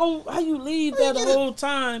 bro. How you leave that the whole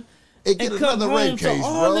time and get and come another home rape to case,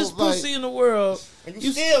 all bro. this Like, pussy in the world. And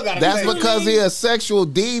you still got to That's say because he a sexual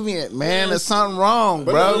deviant, man. There's something wrong,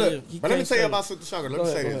 But bro. look, You but let me can't tell you say about it. Silk the Shocker. Let Go me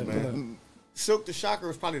say ahead, this, go ahead, man. Silk the Shocker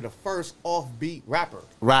was probably the first offbeat rapper.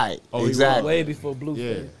 Right. Oh, he exactly. Way before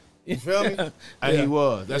Blueface. You feel me? and Yeah. he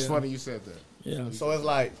was. That's Yeah. funny you said that. Yeah. So it's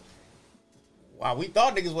like, wow, we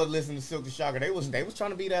thought niggas wasn't listening to Silk the Shocker. They was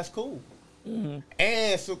trying to be that's cool. Mm-hmm.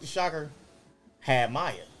 And Silk the Shocker had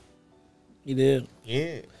Maya. He did.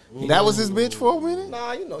 Yeah. That was his bitch for a minute?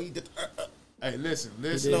 Nah, you know he did. Hey, listen.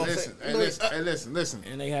 did. Hey, listen.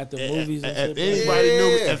 And they had the movies and If shit. anybody knew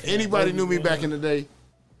me, Yeah. if anybody knew me back in the day,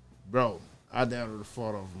 bro, I down to the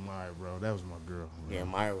fault of Maya, bro. That was my girl. Bro. Yeah,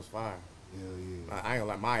 Maya was fire. Hell yeah. I ain't gonna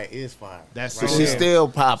lie, Maya is fire. That's Right so- She's there. still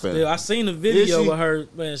popping. Yeah, I seen the video Is she? with her.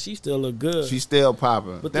 Man, she still look good. She's still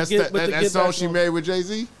popping. But That's to get, that, that song she made with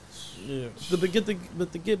Jay-Z? Yeah. But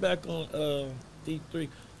to get back on D3,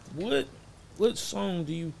 what song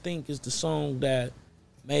do you think is the song that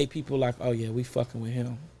made people like, oh yeah, we fucking with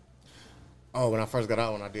him? Oh, when I first got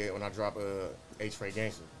out, when I dropped H-Ray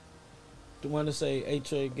Gangster. The one to say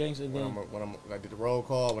H.A. Gangster. Then When I did the roll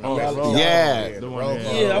call. When Oh, I roll yeah. the The roll one,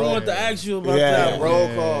 call. yeah, I roll wanted to ask you about Yeah. that. The roll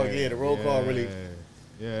call, the roll call really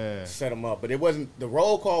Yeah. set them up. But it wasn't, the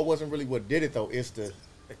roll call wasn't really what did it though. It's the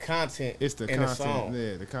content It's the in content. the song.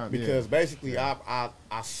 Yeah, the content. Because basically I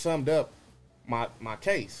summed up my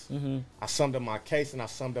case. Mm-hmm. I summed up my case and I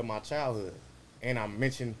summed up my childhood. And I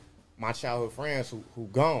mentioned my childhood friends who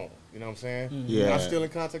gone. You know what I'm saying? Mm-hmm. Yeah. And I'm still in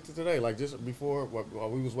contact to today. Like just before while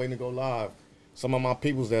we was waiting to go live, some of my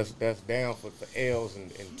peoples that's down for L's and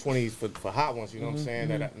 20s for hot ones, you know what I'm saying,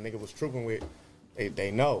 that nigga was trooping with, they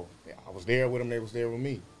know. I was there with them, they was there with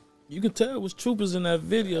me. You can tell it was troopers in that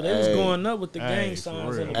video. They was Hey. going up with the Hey, gang for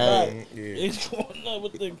signs in the real. back. Hey. Yeah. They was going up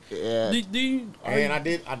with the. Yeah. Do you? are And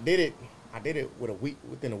you- I did it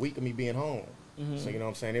within a week of me being home. So you know what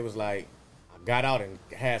I'm saying? It was like I got out and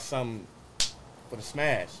had something for the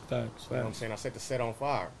smash. Facts, You know what I'm facts, saying? I set the set on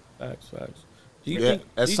fire. facts. Do you Yeah,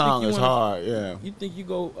 think that do you song think you is wanna- hard, yeah. You think you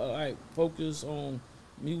go like focus on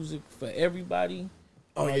music for everybody?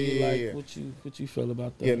 Oh, Or yeah, you yeah, like yeah. What you feel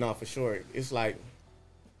about that? Yeah, no, for sure. It's like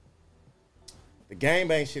the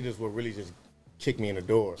gangbang shit is what really just kicked me in the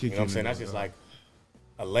door. You know what I'm saying? That's just like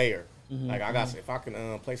a layer. Like I got, if I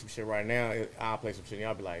can play some shit right now, I'll play some shit and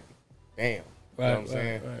y'all be like, damn. You know what I'm Right,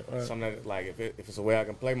 saying? right. Something that, like if it's a way I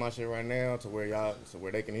can play my shit right now to where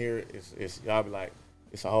where they can hear it, it's y'all be like,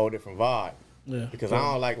 it's a whole different vibe. Yeah. Because I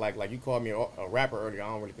don't like you called me a rapper earlier. I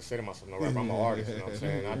don't really consider myself no rapper. I'm an artist. You know what I'm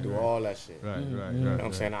saying? I do all that shit. Right, right, You know right. what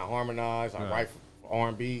I'm saying? I harmonize. I write for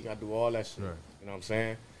R&B. I do all that shit. Right. You know what I'm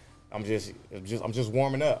saying? I'm just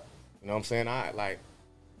warming up. You know what I'm saying? I like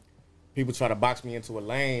people try to box me into a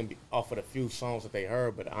lane off of the few songs that they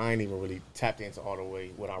heard, but I ain't even really tapped into all the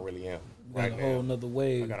way what I really am right Got a now. whole nother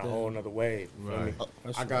wave. I got a there. whole nother wave. You feel me?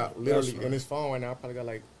 Right. I got That's literally right. in this phone right now. I probably got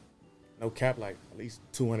like no cap, like at least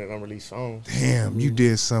 200 unreleased songs. Damn, you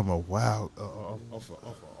did something wild off an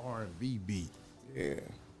R&B beat. Yeah.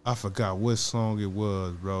 I forgot what song it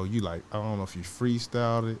was, bro. You like, I don't know if you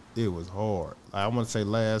freestyled it. It was hard. Like, I want to say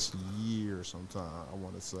last year or sometime. I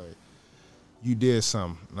want to say you did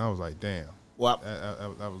something, and I was like, damn. Well,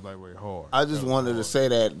 That was like way hard. I just wanted to say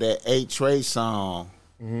that A-Trey song,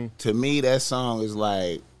 to me, that song is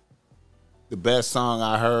like the best song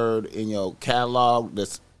I heard in your catalog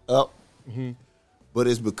that's up. But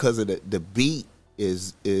it's because of the beat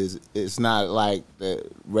is it's not like the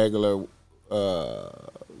regular.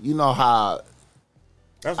 You know how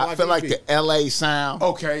That's I feel like YG's the LA sound.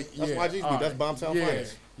 Okay, That's yeah. YG's beat. all That's Bombtown yeah,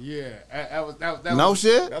 Finest. Yeah, that No was,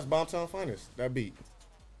 shit. That's Bombtown Finest. That beat.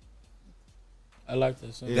 I like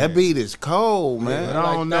that song. That beat is cold, But man. I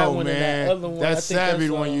like don't that know, one and that man. other one. I That think Savage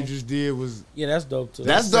that's, one you just did was. Yeah, that's dope too.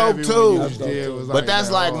 That's that dope, Savage one you too. just That's did dope, was too. But that's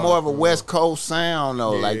that like hard, more of a bro. West Coast sound,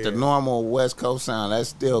 though. Like the Yeah. normal West Coast sound. That's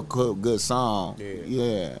still good song. Yeah.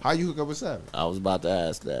 Yeah. How you hook up with Savage? I was about to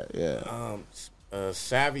ask that. Yeah.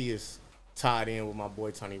 Savvy is tied in with my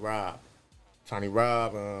boy Tony Robb. Tony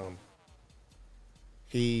Robb,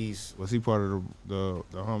 he's Was he part of the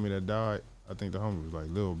homie that died? I think the homie was like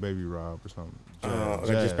Lil Baby Rob or something. that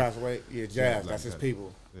Jazz. just passed away. Yeah, Jazz. That's his like that.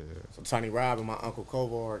 people. Yeah. So Tony Robb and my uncle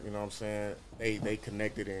Kovard, you know what I'm saying? They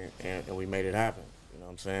connected and we made it happen. You know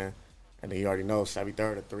what I'm saying? And then you already know Savvy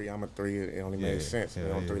third at 3, I'm a 3. It only made Yeah, sense. yeah,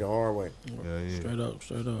 We on yeah. 3 the hard way. Yeah.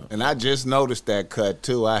 Straight up. And I just noticed that cut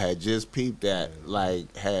too. I had just peeped that.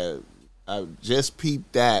 I just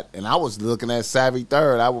peeped that, and I was looking at Savvy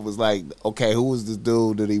Third. I was like, okay, who was this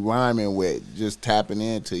dude that he rhyming with? Just tapping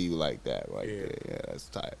into you like that, right Yeah. there. Yeah, that's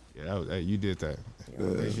tight. Yeah, that was, hey, you did that. You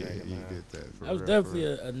know, appreciate it, You man. did that. For That was real, definitely for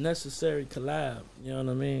real. a necessary collab. You know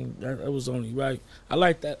what I mean? That was only right. I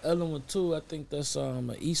like that other one too. I think that's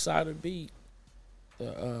an East Sider beat.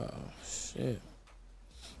 Shit.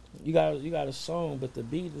 You got a song, but the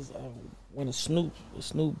beat is when the Snoop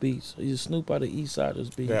beats. He's Snoop out of East Sider's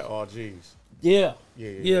beat. That all G's. Yeah.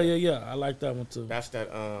 Yeah. Yeah. I like that one too. That's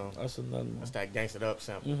that. That's another one. That's that Gangsta Up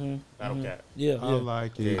sample. Mm-hmm. Battle Cat. Yeah. I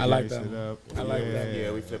like it. Yeah. I like Jace that it one. up. I like that.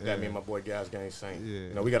 Yeah, we flipped that. Me and my boy Gas Gang Saint. Yeah.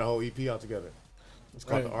 You know, we got a whole EP out together. It's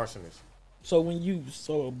called Right. The Arsonist.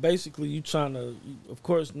 So basically you trying to, of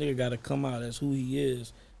course, nigga got to come out as who he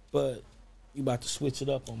is, but you about to switch it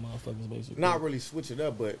up on motherfuckers basically. Not really switch it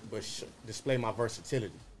up, but display my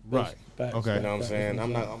versatility. Right. Facts. Okay. You know what I'm Facts. saying?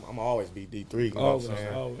 I'm always be D3. You know Always, what I'm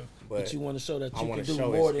saying? always. But But you want to show that I you wanna can do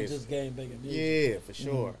show more it's- than just game banging music. Yeah, for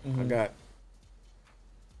sure. Mhm. I got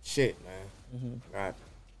shit, man. Mhm. I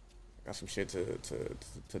got some shit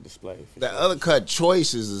to display. For The sure. other cut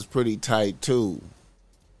choices is pretty tight too.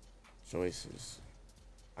 choices.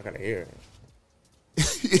 I gotta hear it.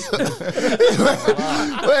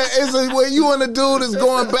 Well, it's when you and the dude is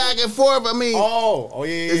going back and forth. I mean, Oh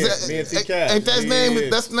yeah. is that, Me and T Cash. ain't that's Yeah, name? yeah.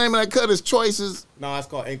 That's the name of that cut. Is choices. No, it's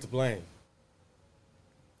called Ain't to Blame.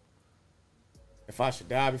 If I should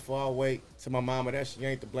die before I wake, to my mama that she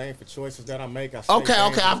ain't to blame for choices that I make. I stay Okay.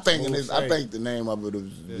 dangerous, I'm thinking move this. I safe. think the name of it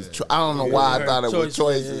was I don't know why I thought it was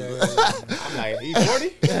choices. I'm like, he's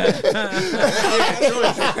 40?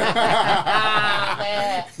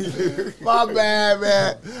 My bad,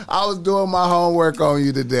 man. I was doing my homework on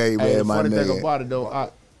you today, man. Hey, the my funny thing nigga. about it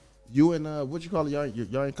though, you and what you call it? Y'all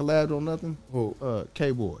ain't collabed on nothing. Who?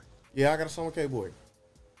 K-Boy. Yeah, I got a song with K-Boy.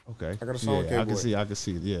 Okay. I got a song with I K-Boy. can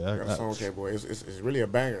see it. Yeah. I got a song with K-Boy. It's really a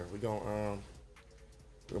banger. We're gonna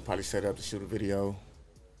probably set up to shoot a video.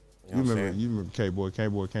 You know what I'm saying? You remember K-Boy?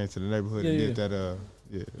 K-Boy came to the neighborhood and Yeah, did that.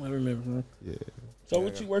 Yeah. I remember. Huh? Yeah. So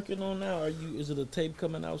what you working on now? Is it a tape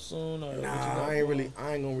coming out soon? Or what you got Nah, I going? ain't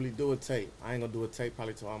gonna really do a tape. I ain't gonna do a tape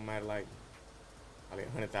probably till I'm at like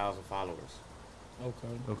 100,000 followers. Okay.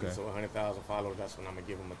 Okay. So 100,000 followers, that's when I'm gonna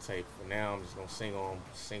give them a tape. For now, I'm just gonna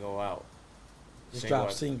single out. Just Single drop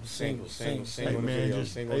out- singles. Hey the man, video,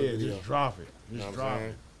 just single the video. just drop it. You know Just what I'm drop saying?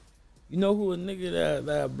 it. You know who a nigga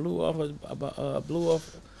that blew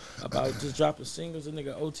off about just dropping singles? A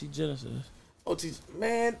nigga OT Genesis. OT,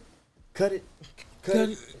 man, cut it. Cut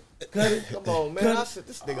it. Come on, man. Cut I it. said,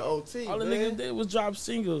 this nigga OT, All the man. nigga did was drop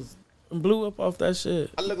singles and blew up off that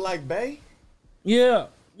shit. I look like Bay? Yeah.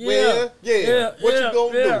 What you gonna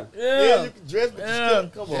do? Yeah. You can dress, but Yeah. you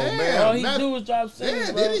still, come on, Yeah. man. All he That- do was drop singles.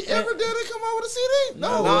 Yeah, bro. did he ever did it come out with a CD?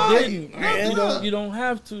 No, Nah, he didn't. man. You don't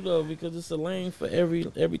have to though, because it's a lane for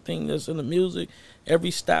everything that's in the music.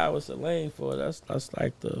 Every style is a lane for. That's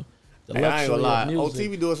like the Hey, I ain't luxury gonna lie. of music. OT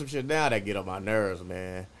be doing some shit now that get on my nerves,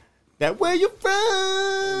 man. That where you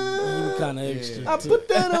from? He kind of extra. I put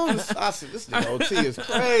that on. I said, this nigga OT is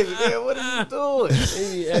crazy, man. What are you doing?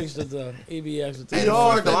 He be extra though. He be extra. He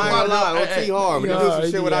hard though. I ain't gonna lie. Hey, OT hard. But he he do hard, some he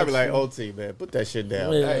shit be where I be like, extra. OT, man, put that shit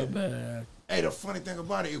down. Yeah, Hey. man. Hey, the funny thing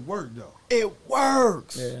about it worked though. It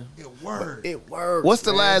works. Yeah. It worked. It works. What's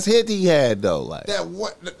the man. last hit he had though? Like That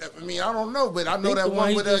what? I mean, I don't know, but I know think that the one one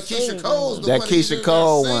he with just Keisha sang, Cole's the that one he Keisha did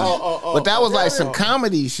Cole singing. one. But that was like some yeah.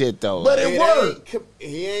 comedy shit though. But like. it worked.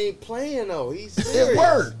 He ain't playing though. He's It serious.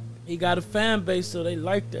 worked. He got a fan base, so they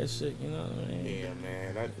like that shit. You know what I mean? Yeah,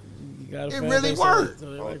 man. That He got a It fan really base, worked.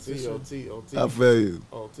 So they like that OT, shit. I feel you.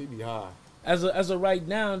 OT be high. As of right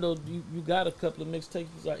now, though, you got a couple of mixtapes.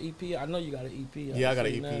 You got EP. I know you got an EP. Yeah, I got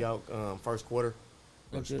an seen EP that. out first quarter.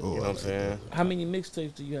 Okay. You know what I'm saying? How many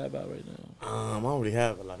mixtapes do you have out right now? I don't really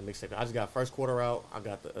have a lot of mixtapes. I just got first quarter out. I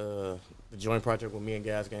got the joint project with me and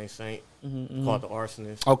Gas Gang Saint called The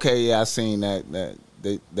Arsonist. Okay, yeah, I seen that.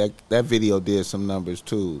 That video did some numbers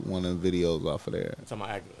too. One of the videos off of there. You talking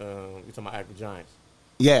about Active Giants?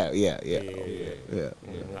 Yeah. Yeah.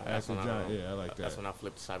 Active Giant, yeah, I like That's that. when I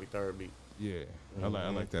flipped the Sabi third beat. Yeah, I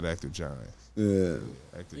like that Active Giant. Yeah.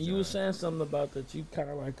 Active And you were saying something about that you kind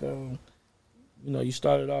of like, you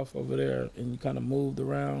started off over there and you kind of moved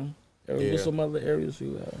around. Yeah. What's some other areas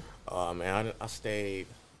you have? Man, I stayed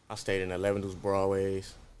in 11 Deuce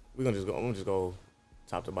Broadways. I'm gonna just go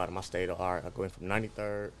top to bottom. I stayed all right. I go in from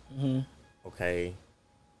 93rd. Okay.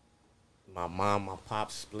 My mom, my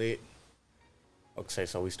pop split. Okay,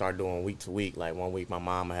 so we started doing week to week. Like 1 week my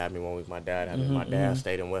mom had me, 1 week my dad had me. My dad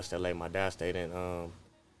stayed in West LA. My dad stayed in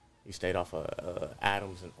he stayed off of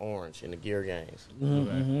Adams and Orange in the Gear Games. You know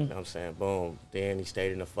what I'm saying? Boom. Then he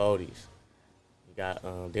stayed in the 40s. He got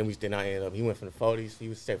he went from the 40s. He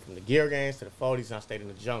was stayed from the Gear Games to the 40s, and I stayed in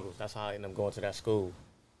the Jungles. That's how I ended up going to that school.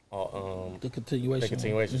 The continuation. The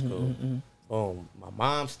continuation school. Boom. My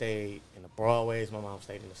mom stayed in the Broadways. My mom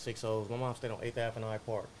stayed in the 6Os. My mom stayed on 8th Avenue Hyde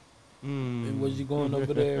Park. And was you going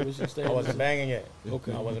over there? Was you staying? I wasn't banging yet.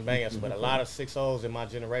 Okay. I wasn't banging yet. But a lot of 6Os in my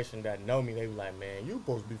generation that know me, they be like, man, you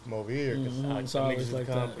supposed to be from over here. Because It's some always niggas like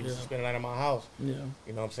would come, that, used to yeah. spend the night at my house. Yeah.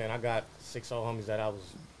 You know what I'm saying? I got 6O homies that I was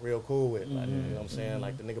real cool with. Like, you know what I'm saying?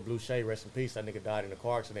 Like the nigga Blue Shay, rest in peace. That nigga died in a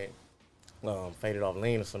car accident. Faded off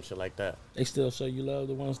lean or some shit like that. They still show you love,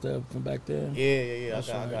 the ones that from back there. Yeah. That's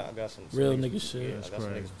I right. got some Real niggas- nigga shit. Yeah, I That's got some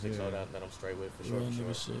crazy. niggas from 6O that I'm straight with for sure. Real For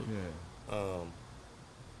nigga sure. shit. Yeah.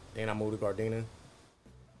 Then I moved to Gardena.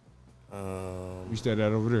 You stayed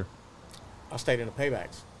out over there. I stayed in the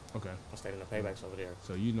paybacks. Okay. I stayed in the paybacks over there.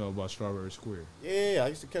 So you know about Strawberry Square. Yeah, I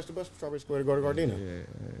used to catch the bus from Strawberry Square to go to Gardena.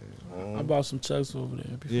 Yeah. I bought some chucks over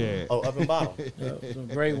there before. Yeah. Oh, up and bottom. Yeah, some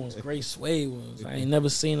great ones, great suede ones. I ain't never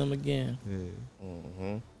seen them again. Yeah.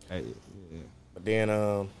 Mm-hmm. Hey, yeah. But then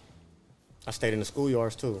I stayed in the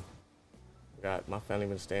schoolyards too. Got my family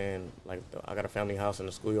been staying, I got a family house in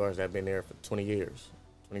the schoolyards that been there for 20 years,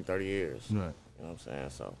 20, 30 years. Right. You know what I'm saying?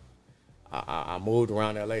 So I moved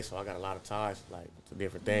around LA, so I got a lot of ties to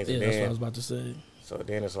different things. Yeah, and that's what I then, was about to say. so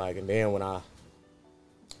then it's and then when I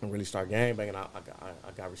really start gang banging, I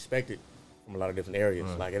got respected from a lot of different areas.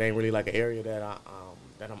 Right. Like it ain't really like an area that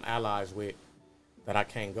I'm allies with, that I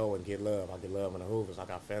can't go and get love. I get love in the Hoovers. I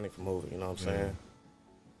got family from Hoover. You know what I'm saying?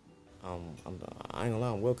 I ain't gonna lie.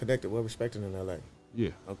 I'm well connected, well respected in LA. Yeah.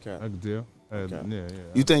 Okay. I can tell. Okay. Yeah.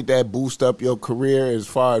 You think that boost up your career as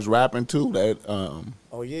far as rapping too? That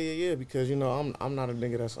Oh yeah. Because I'm not a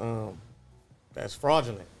nigga that's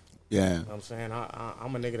fraudulent. yeah. You know what I'm saying?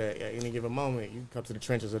 I'm a nigga that at any given moment you come to the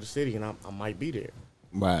trenches of the city and I might be there.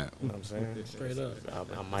 Right. You know what I'm saying? Straight up.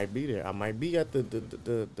 I might be there. I might be at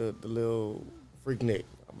the little Freak Nick.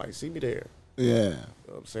 I might see me there. Yeah. You know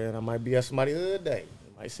what I'm saying? I might be at somebody's hood day.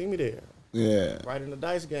 You might see me there. Yeah. Right in the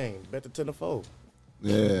dice game. Bet the 10 to 4.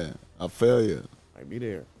 Yeah. I feel you. Might be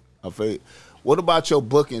there. I feel you. What about your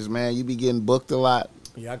bookings, man? You be getting booked a lot?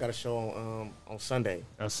 Yeah, I got a show on Sunday.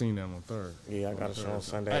 I seen that on third. Yeah, I got a show on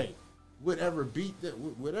Sunday. Hey, whatever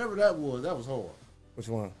that was hard. Which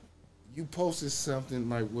one? You posted something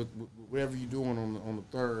like whatever you doing on the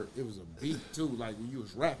third. It was a beat too, like when you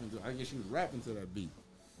was rapping. I guess you was rapping to that beat.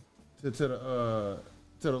 To the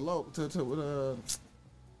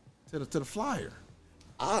flyer.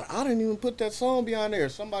 I didn't even put that song behind there.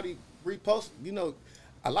 Somebody reposted.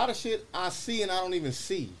 A lot of shit I see and I don't even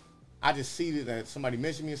see. I just see that somebody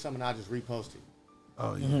mentioned me or something and I just repost it.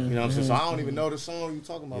 Oh yeah. You know what I'm saying? So I don't even know the song you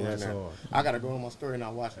talking about Yeah, right that's now. hard. I gotta go on my story and I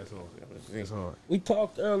watch it. It's hard. We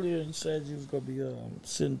talked earlier and you said you was gonna be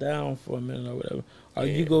sitting down for a minute or whatever. Are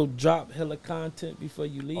you gonna drop hella content before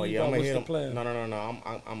you leave? Oh yeah, or I'm gonna what's hit the them. plan?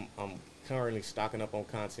 No. I'm currently stocking up on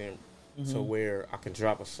content to where I can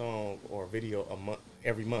drop a song or a video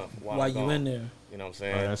every month while I'm you gone. in there? You know what I'm Oh,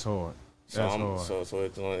 saying? that's hard. So That's I'm hard. so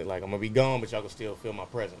it's only, like I'm gonna be gone, but y'all can still feel my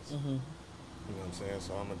presence. You know what I'm saying?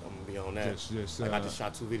 So I'm gonna be on that. Just, I just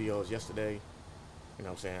shot 2 videos yesterday. You know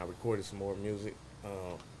what I'm saying? I recorded some more music.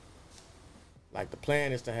 Like the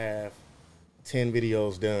plan is to have 10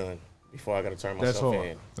 videos done before I gotta turn That's myself hard.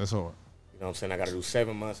 in. That's hard. You know what I'm saying? I gotta do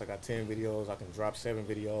 7 months. I got 10 videos. I can drop 7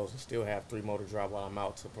 videos and still have 3 more to drop while I'm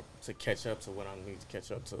out to catch up to what I need to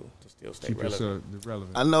catch up to still stay Keep relevant. yourself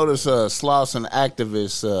relevant. I noticed Slauson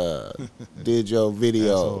Activist did your That's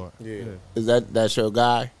video. hard. Yeah. Is that's your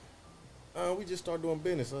guy? We just started doing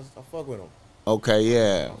business. I fuck with him. Okay,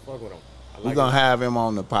 yeah. I fuck with him. I We're like gonna him. have him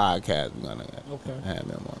on the podcast. We're gonna Okay. have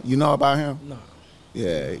him on. You know about him? Nah.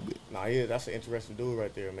 Yeah. Nah, yeah, that's an interesting dude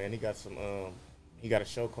right there, man. He got some. He got a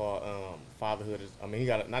show called Fatherhood. He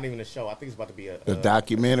got not even a show. I think it's about to be a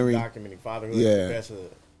documentary? Documentary Fatherhood Yeah. is the best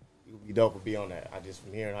hood. It would be dope to be on that. I just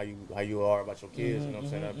from hearing how you are about your kids. You know what I'm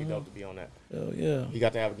saying? That'd be dope to be on that. Hell yeah. He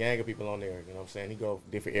got to have a gang of people on there. You know what I'm saying? He go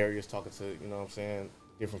different areas talking to you know what I'm saying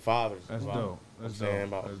different fathers. That's about, dope. That's you know what I'm saying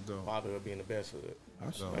dope. about That's dope. fatherhood being the best hood.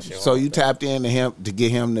 That shit So hard. you tapped into him to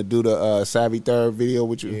get him to do the Savvy Third video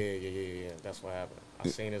with you? Yeah. That's what happened. I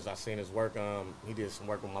seen his work. He did some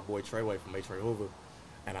work with my boy Treyway from A. Trey Hoover,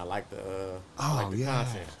 and I like the content.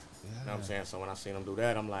 You know what I'm saying? So when I seen him do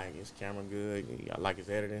that, I'm like, his camera good. I like his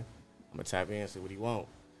editing. I'm gonna tap in and see what he want.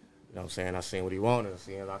 You know what I'm saying? I seen what he wanted. I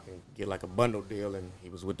seen if I can get like a bundle deal, and he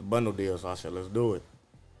was with the bundle deal. So I said, let's do it.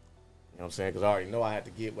 You know what I'm saying? Because I already know I had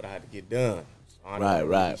to get what I had to get done. So I don't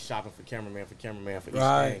Right. be shopping for cameraman for each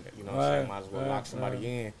Right, thing. You know what I'm saying? right, Might as well right, lock somebody right.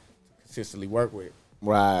 in to consistently work with.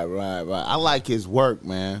 Right. I like his work,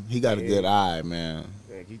 man. He got a good eye, man.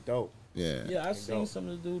 Yeah, he dope. Yeah. Yeah, I He seen dope. some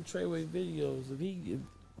of the dude Treyway videos.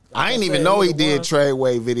 I ain't even know he did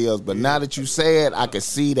Treyway videos, but now that you say it, I can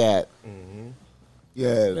see that. Mm-hmm.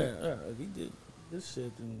 Yeah. Yeah, he did this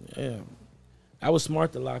shit. And, yeah, I was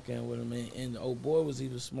smart to lock in with him, and the old boy was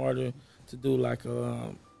even smarter to do like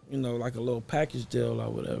a, like a little package deal or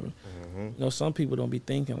whatever. Some people don't be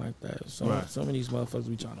thinking like that. Some of these motherfuckers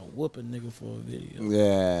be trying to whoop a nigga for a video.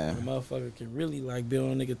 Yeah. The motherfucker can really like be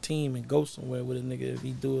on a nigga team and go somewhere with a nigga if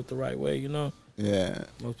he do it the right way, Yeah.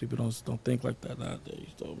 Most people don't think like that nowadays,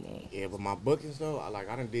 though, man. Yeah, but my bookings though,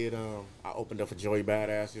 I opened up for Joey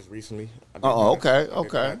Badass just recently. Okay.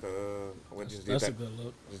 That's a good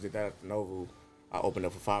look. Just did that at the Novu. I opened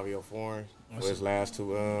up for Fabio Foreign for his last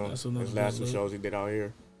two shows he did out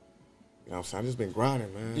here. You know what I'm saying? I've just been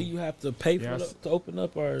grinding, man. Do you have to pay for to open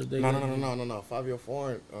up, or they No. Fabio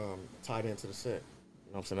Foreign tied into the set. You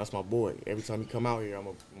know what I'm saying? That's my boy. Every time he come out here, I'm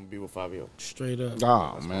gonna be with Fabio. Straight up.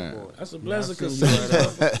 Oh, That's man. my boy. That's a blessing, Yeah, I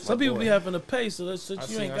because seen you some people be having to pay, so that's shit you I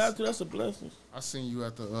ain't seen- got to. That's a blessing. I seen you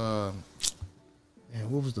at the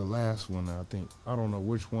man, what was the last one? I think I don't know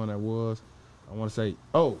which one that was. I want to say,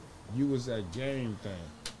 you was at Game Thing.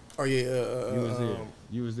 Oh yeah, You was there.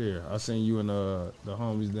 You was there. I seen you and the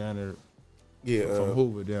homies down there. Yeah, From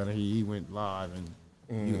Hoover down there. He went live and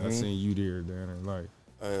I seen you there down there. Like,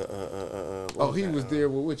 he was there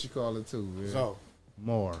with what you call it too, man. So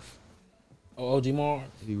Marv. Oh, OG Mar.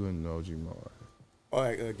 He wasn't OG Marv. all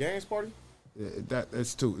right, Games Party.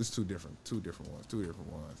 It's two different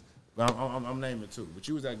ones. But I'm naming two. But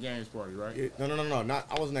you was at Games Party, right? Yeah, no.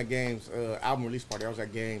 I wasn't at Games album release party. I was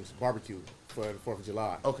at Games barbecue for the 4th of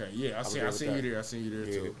July. Okay, yeah, I seen you there. I seen you there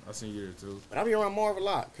Yeah. too. I seen you there too. But I be around Marv a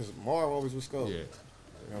lot because Marv always was scope. Yeah. You know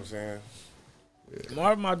what I'm saying?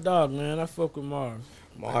 Marv, my dog, man. I fuck with Marv.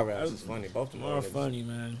 Marv raps is funny. Both the Marv niggas. funny,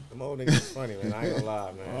 man. The old niggas is funny, man. I ain't gonna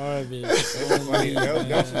lie, man. Marv is Funny. funny,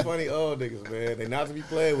 That's some funny old niggas, man. They not to be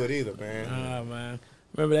played with either, man. Nah, man.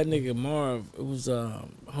 Remember that nigga Marv? It was a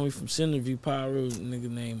homie from Centerview, Pyro, nigga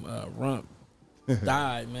named Rump.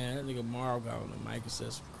 Died, man. That nigga Marv got on the mic and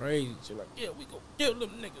said some crazy shit like, yeah, we gonna kill them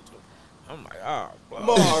niggas. I'm like, bro.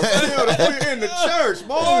 Marv, we're in the church,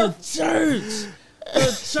 Marv. The church.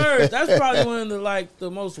 That's probably one of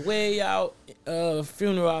the most way out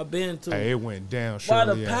funeral I've been to. Hey, it went down. While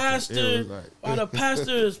the shortly pastor, after. It was like- while the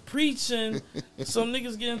pastor is preaching, some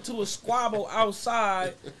niggas get into a squabble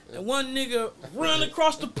outside, and one nigga run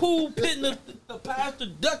across the pool pit, and the pastor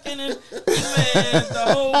ducking it. Man, the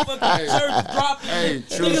whole fucking church dropping. Hey,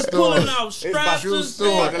 true Niggas story. pulling out straps and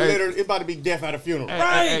shit. It's about to be death at a funeral.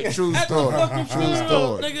 Right, Hey, true at story. the fucking True funeral,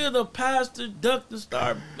 story. nigga, the pastor ducked the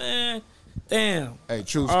star, man. Damn. Hey,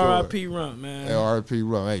 true story. R.I.P. Rump, man. Hey, R.I.P.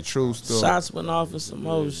 Rum. Hey, true story. Shots went off and some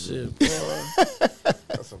old shit, boy.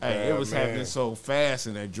 Hey, it was happening so fast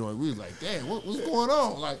in that joint. We was like, damn, what's going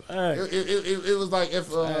on? Like, Facts. it was like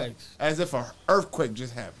Facts. as if an earthquake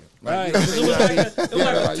just happened. Right. Like, It was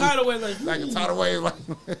like a tidal wave. like a tidal wave. Like,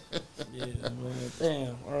 Yeah, man.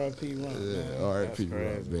 Damn. R.I.P. Rump, man. R.I.P. That's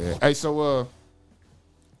Rum, crazy. man. Hey, so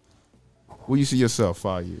where you see yourself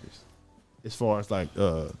 5 years? As far as like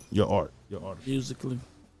your art Musically.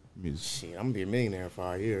 music. Shit, I'm gonna be a millionaire in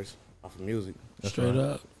 5 years off of music Straight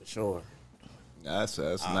up. for sure. That's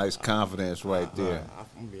nice confidence right there. I'm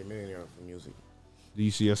gonna be a millionaire for music. Do you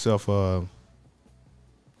see yourself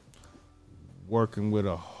working with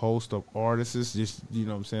a host of artists? Just, you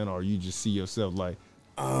know what I'm saying, or you just see yourself like,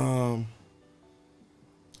 I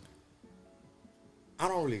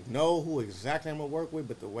don't really know who exactly I'm gonna work with,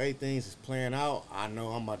 but the way things is playing out, I know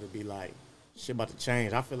I'm about to be like, shit about to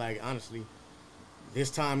change. I feel like, honestly, this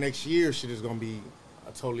time next year, shit is gonna be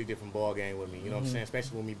a totally different ball game with me. You know what I'm saying?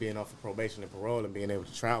 Especially with me being off of probation and parole and being able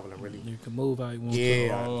to travel and really, You can move how you want to.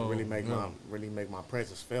 yeah, Oh, really make my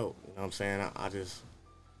presence felt. You know what I'm saying?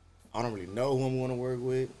 I don't really know who I'm gonna work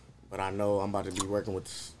with, but I know I'm about to be working with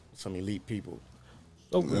some elite people.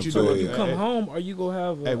 So What you so doing? when you come Hey. home, are you gonna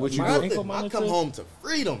have a, Hey, what you a doing? income I monitor? come home to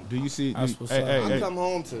freedom. do you see? That's what's hey, up. hey, I hey, come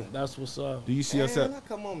home to. That's what's up. do you see Man, yourself? I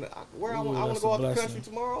come home to where I Ooh, want that's to go a out the blessing. country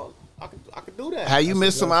tomorrow. I could do that. Have you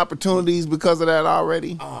missed some opportunities because of that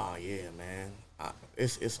already? Oh yeah, man.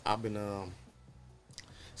 I've been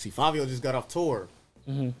see Fabio just got off tour.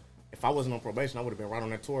 Mm-hmm. If I wasn't on probation, I would have been right on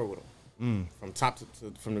that tour with him from top to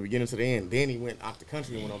from the beginning to the end. Then he went out the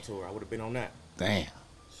country and went on tour. I would have been on that. Damn.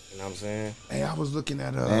 You know what I'm saying? Hey, I was looking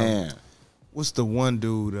at Damn. what's the one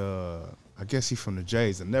dude? I guess he's from the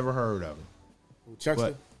Jays. I never heard of him. Who,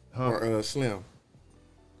 Chuckster Huh? or Slim?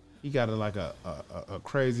 He got like a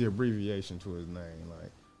crazy abbreviation to his name.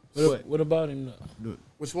 Like, What about him? Though?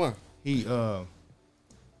 Which one? he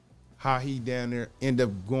how he down there end up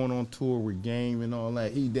going on tour with Game and all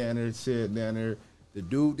that. He down there said down there the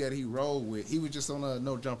dude that he rolled with. He was just on a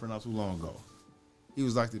No Jumper not too long ago. He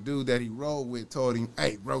was like the dude that he rolled with told him,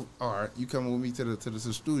 "Hey, bro, all right, you coming with me to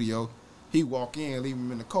the studio?" He walk in, leave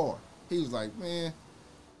him in the car. He was like, "Man,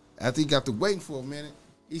 After he got to waiting for a minute,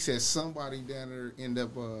 he said somebody down there ended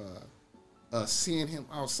up seeing him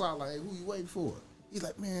outside. Like, hey, who you waiting for? He's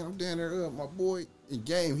like, man, I'm down there. My boy in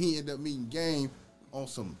Game, he ended up meeting Game on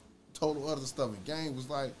some total other stuff. And Game was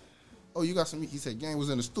like, oh, you got some? He said Game was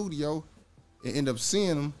in the studio and ended up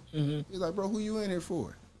seeing him. He's like, bro, who you in here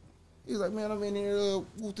for? He's like, man, I'm in here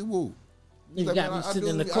woo-de-woo. You Like, got man, me sitting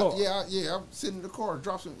in the car. I'm sitting in the car.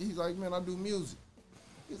 Drops him. He's like, man, I do music.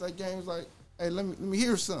 He's like, Game was like, hey, let me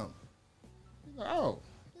hear something. He's like, oh,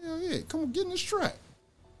 hell yeah, come on, get in this track.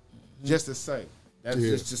 Just to say. That's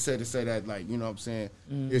just to say that, like, you know what I'm saying?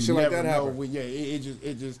 Yeah, shit like that happen. It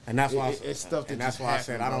just And that's why it's stuff that and that's just why I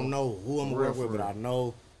said happen, I don't bro. know who I'm For real, working with, for but I real.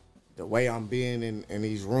 know the way I'm being in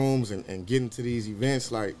these rooms and getting to these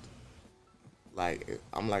events, like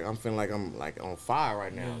I'm feeling like I'm like on fire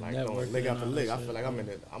right now, Yeah, like throwing networking lick after and all lick. that I shit, feel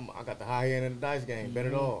like I got the high end of the dice game, bet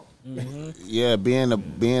it all. Yeah, being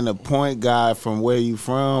a point guy from where you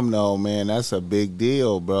from, though, man, that's a big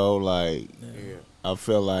deal, bro. Like, Yeah. I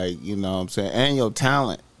feel like, you know what I'm saying, and your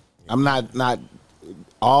talent. I'm not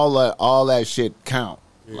all that shit count.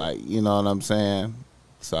 Like, you know what I'm saying?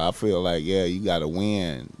 So I feel like, yeah, you gotta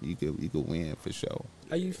win. You could win for sure.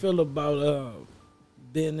 How you feel about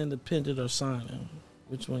being independent or signing?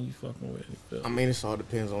 Which one you fucking with? You feel? I mean, it all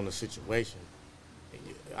depends on the situation.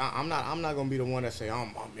 I'm not gonna be the one that say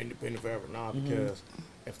I'm independent forever, nah, because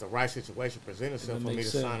if the right situation presents itself That for me to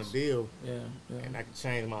makes sign a sense. deal, Yeah. and that can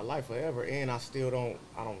change my life forever, and I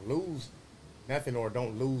don't lose nothing or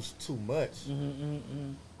don't lose too much,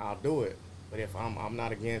 I'll do it. But if I'm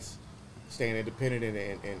not against staying independent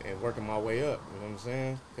and working my way up, you know what I'm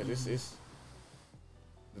saying? Because it's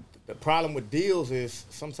the problem with deals is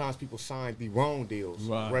sometimes people sign the wrong deals,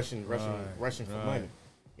 Right, rushing for right. money.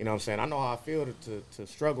 You know what I'm saying? I know how I feel to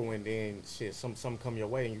struggle and then shit, some come your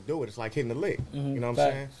way and you do it. It's like hitting the lick. You know what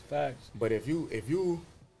I'm saying? Facts. But if you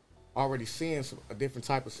already seeing a different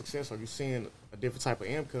type of success, or you seeing a different type of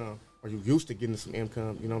income, or you used to getting some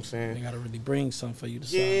income, you know what I'm saying? They gotta really bring something for you to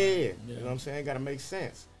Yeah, sign. you know what I'm saying? It got to make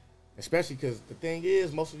sense. Especially because the thing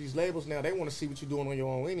is, most of these labels now, they want to see what you're doing on your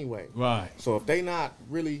own anyway. Right. So if they not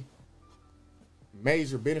really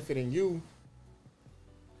major benefiting you,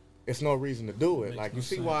 it's no reason to do it. Makes Like, no you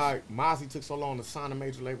see sense. why Mozzie took so long to sign a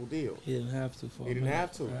major label deal. He didn't have to. For He a didn't minute.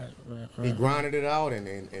 have to. Right. He grinded it out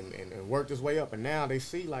and worked his way up. And now they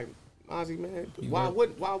see, like, Mozzie, man, why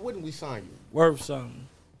wouldn't we sign you? Worth something.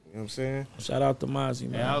 You know what I'm saying? Shout out to Mozzie,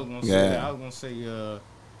 man. Yeah, I was gonna say. Yeah. I was gonna say.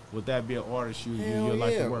 Would that be an artist you Hell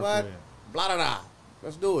like yeah, to work what? with? Blah, blah, blah.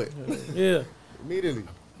 Let's do it. Yeah. Immediately.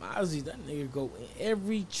 Mozzie, that nigga go in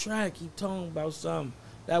every track he talking about something.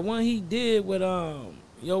 That one he did with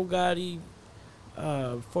Yo Gotti,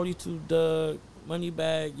 42 Doug,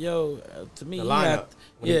 Moneybag, to me The he lineup.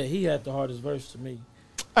 had, he had the hardest verse to me.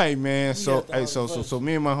 Hey man, He so got the hey, so hardest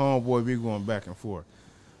me and my homeboy we going back and forth.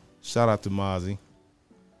 Shout out to Mozzie,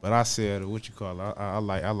 but I said what you call it? I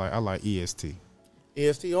like EST.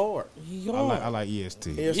 EST hard. He I hard. like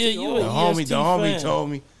EST. EST Yeah, you hard. a The homie fan. told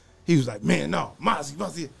me, he was like, man, no,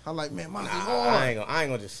 Mozzie. I like, man, Mozzie hard. I ain't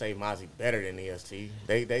gonna just say Mozzie better than EST.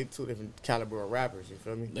 They two different caliber of rappers. You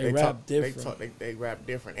feel me? They rap different. They rap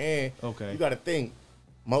different, and Okay. you got to think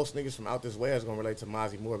most niggas from out this way is gonna relate to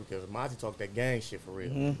Mozzie more because Mozzie talk that gang shit for real.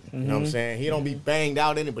 You know what I'm saying? He don't be banged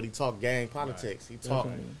out in it, but he talk gang politics. He talk.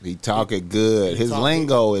 He talking good. His talking-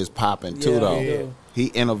 lingo is popping too, Yeah, though. yeah. He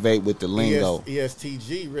innovate with the lingo.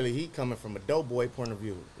 ESTG really, he coming from a dope boy point of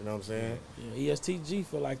view. You know what I'm saying? Yeah, ESTG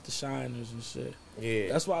for like the shiners and shit. Yeah.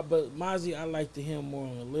 That's why, but Mozzie, I like to hear more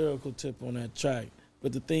on a lyrical tip on that track.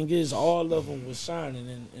 But the thing is, all of them was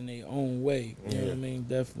shining in their own way. You know what I mean?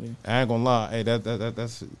 Definitely. I ain't gonna lie, hey,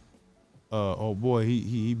 that's oh boy,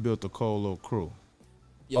 he built a cold little crew.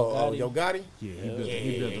 Yo, Oh, Gotti. Yo Gotti? Yeah,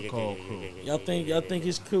 he built a cold crew. Y'all think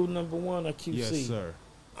it's crew number one or QC? Yes, sir.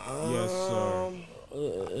 Yes, sir.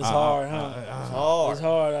 It's hard, huh? It's hard. It's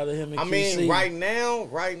hard out of him and I QC. mean, right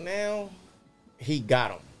now, he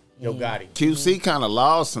got him. Yo Gotti. QC kind of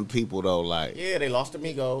lost some people though. Like, Yeah, they lost the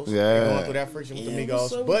Migos. Yeah. They going through that friction with Yeah, the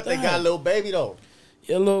what's Migos. up But with they that? got Lil Baby though.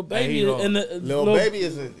 Yeah, Lil Baby Hey, and the Lil Baby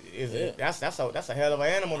is that's a hell of an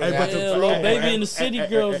animal. Hey, to but have. Yeah, Lil Baby and the City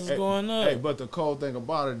Girls is going up. Hey, but the cold thing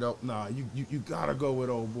about it though, nah, you gotta go with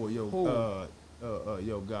old boy, Yo Gotti.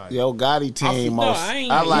 Yo Gotti team, No, most I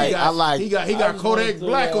ain't- I he like. got, I like. he got I just Kodak wanted to,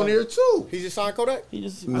 Black on there too. He just signed Kodak? He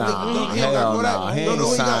just Nah, He hell got no. Kodak. He No, ain't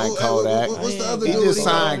no, he got- signed Kodak. What's the other He dude? just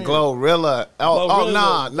got signed on Glorilla. Oh,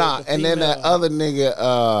 Glorilla, nah. the And then that female. other nigga,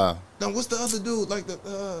 there? No, what's the other dude? Like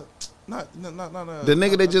the the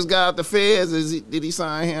nigga that just got out the feds, did he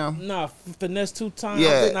sign him? Finesse 2 times.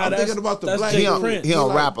 Yeah. Nah, I'm that's- thinking about the that's black Jay He don't, Prince. he don't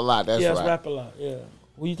like- rap a lot. That's Yes, right. rap a lot. Yeah.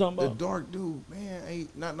 What you talking The about? dark dude, man,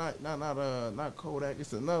 ain't not Kodak.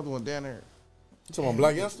 It's another one down there. You talking about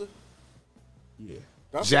Black Youngster? Yeah.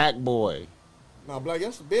 Jack Boy. Nah, Black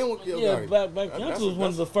Youngster been with Kill Yeah, Gotti. Black That- Youngster was one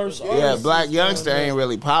of the first Yeah, artists. Black Youngster ain't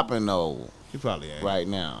really popping though He probably ain't. right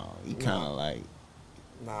now. He kind of like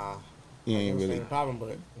Nah, he ain't Youngster really. ain't popping,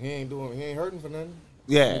 but he ain't hurting for nothing.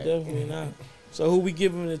 Yeah, Definitely not. So who we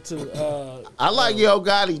giving it to? I like Yo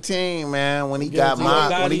Gotti team, man. When he got Yo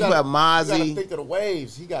Gotti. when he got You gotta Mozzie. think of the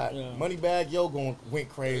waves. He got Yeah. Moneybag Yo went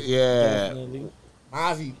crazy. Yeah, Definitely.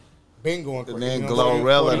 Mozzie been going crazy. And then You know what I'm saying?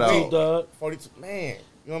 Glorilla, 42, though. Doug, 42, man.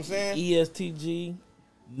 You know what I'm saying? ESTG,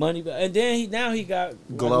 Money, and then he got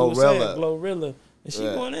Glorilla. Glorilla, and she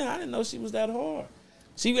Yeah. going in. I didn't know she was that hard.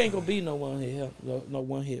 She ain't gonna be no one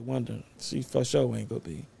hit wonder. She for sure ain't gonna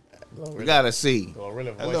be. we gotta see.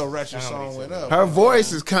 Glorilla That little ratchet song went up. Her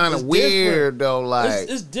voice is kind of It's weird though. Like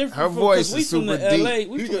It's different. her from- voice 'cause we is from super the LA. deep.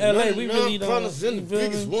 We from LA. We really don't. The You feel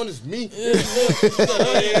biggest me? one is me.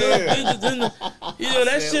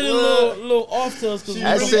 That shit a little off to us because we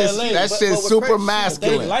That from shit's LA. that But shit's what's super crazy, she- They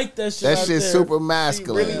masculine. like that shit. That out shit's there. super She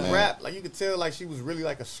masculine, really man. rap like you could tell like she was really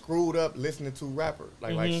like a screwed up listening to rapper.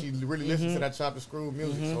 Like she really listened to that chopped and screwed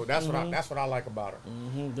music. So that's what I like about her.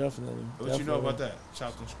 Definitely. What you know about that?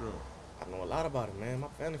 Chopped and screwed. I know a lot about it, man. My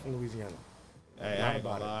family from Louisiana. Hey, I ain't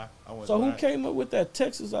gonna lie. I went So who back. came up with that?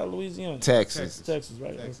 Texas out of Louisiana? Texas. Texas,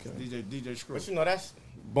 right? Texas. Okay. DJ Screw. But you know that's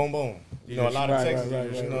boom boom. You know a lot of Right, Texas, right,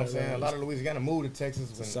 you right, know what I'm right, saying? right. A lot of Louisiana moved to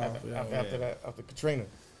Texas when, South, after Katrina.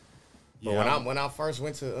 But Yeah, when I first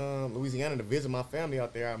went to Louisiana to visit my family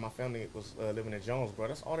out there, my family was living in Jonesboro.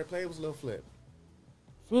 That's all they played was Lil Flip.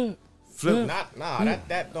 Flip.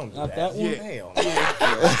 That don't do Not that. that one? Hell, Not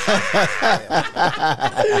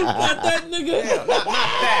that nigga. hell, not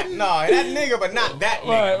that. No, that nigga, but not that nigga.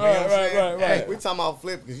 Right, you know what I'm right, saying? right. Hey, we talking about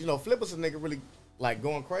Flip because Flip was a nigga really like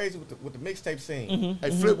going crazy with the mixtape scene.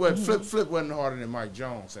 Hey, Flip wasn't harder than Mike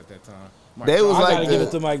Jones at that time. Mike They was I like gotta give the-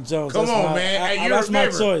 it to Mike Jones. Come That's on, my- man. Hey, you that's my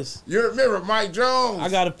remember. choice. You remember Mike Jones? I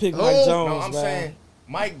gotta pick Mike Oh, Jones. No, I'm man. saying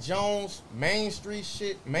Mike Jones mainstream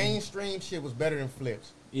shit was better than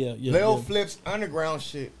Flip's. Yeah. Lil Yeah. Flip's underground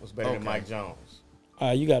shit was better than Okay. Mike Jones. All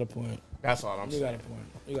right, you got a point. That's all I'm You got a saying. point.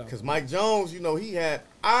 You got a Because Mike Jones, he had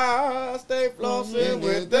I stay flossing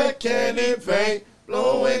with the candy paint,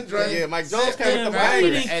 blowing drink. Yeah, Mike Jones came with the Man, why he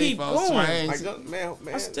bangers. didn't keep going? Mike Jones, man.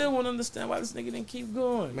 I still won't understand why this nigga didn't keep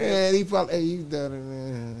going. Man, he probably he's done it,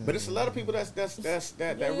 man. But it's a lot of people that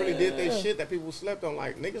really did their shit that people slept on.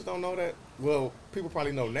 Like niggas don't know that. Well, people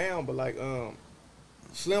probably know now, but like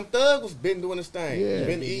Slim Thug was been doing his thing. Yeah.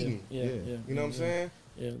 Been eating. Yeah. You know what I'm saying?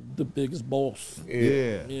 Yeah, the biggest boss.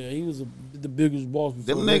 Yeah. Yeah, he was the biggest boss. Them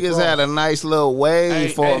before Rick niggas Ross. had a nice little wave Hey,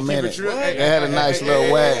 for hey, a keep minute. it real. They Hey, had a hey, nice hey, little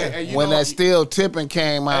hey, wave hey, hey, you when know- that Still Tipping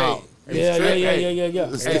came out. Yeah.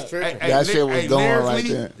 It's Hey, tripping. That shit was going right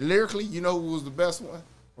lyrically, there. Lyrically, you know who was the best one?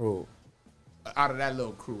 Oh, Out of that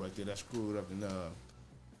little crew right there that screwed up in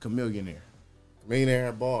Chameleonaire.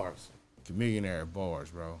 Millionaire bars. Chameleonaire bars,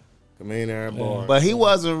 bro. Millionaire bars. But he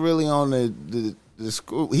wasn't really on the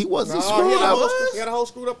screw. He wasn't No, screwed he had a up. whole he had a whole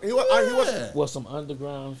screwed up. He was. Was some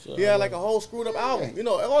underground shit. He had like a whole screwed up album. You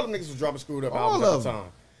know, all them niggas was dropping screwed up All albums of at the them.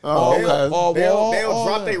 time. Oh, okay. They'll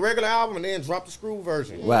drop their regular album and then drop the screw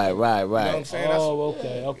version. Right. You know what I'm saying? That's, Oh,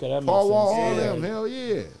 okay. That makes Paul Wall, all sense. them, hell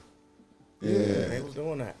yeah. they was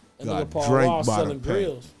doing that. That Got nigga Paul drank Wall by the selling paint.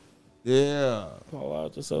 grills. Yeah. Paul Wall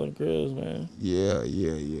just selling grills, man. Yeah.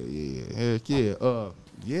 Heck yeah.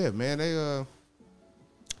 Yeah, man, they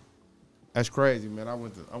that's crazy, man. I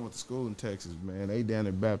went to school in Texas, man. They down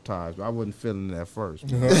there baptized, but I wasn't feeling it at first.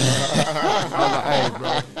 I was like, hey,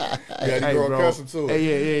 bro. Yeah, you grow accustomed to it.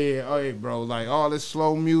 Hey, yeah. Oh, hey, bro. Like all this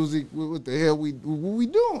slow music. What the hell what we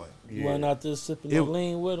doing? You went out there sipping It- the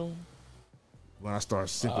lean with him. When I started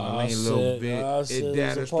sipping the I lean a little said- bit, I said it it down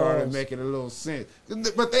was a started pause. making a little sense.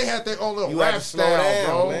 But they had their own little You had rap to slow style,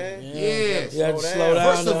 down, bro. man. Yeah. You had to slow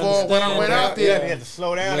down. First of to all, when I understand went that. out there, You had to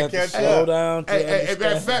slow down You and had to catch slow up. down. To Hey, matter of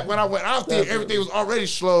understand. fact, when I went out there, everything was already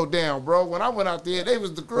slowed down, bro. When I went out there, the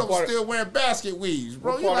girls What was part- still wearing basket weaves,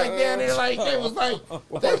 bro. what You part like of, down there, like they was like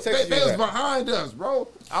part they of Texas you was was at? behind us, bro.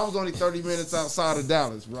 I was only 30 minutes outside of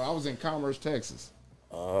Dallas, bro. I was in Commerce, Texas.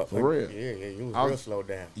 For real. Yeah, you was I real was- slowed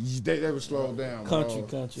down. They were slowed down, Country.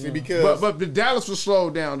 bro. See, yeah. because But the Dallas was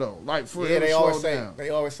slowed down though. Like for yeah, it they was slowed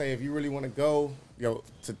always down. say if you really want to go,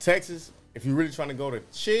 to Texas, if you really trying to go to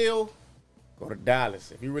chill, go to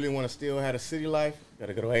Dallas. If you really want to still have a city life,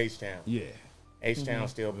 gotta go to H-Town. Yeah, H-Town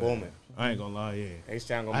still booming. I ain't gonna lie. Yeah,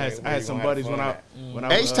 H-Town gonna I make had some buddies when I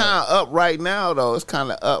H-Town up right now though. It's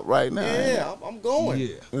kind of up right now. Yeah, I'm going.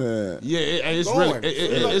 Yeah, Yeah. it's Going. really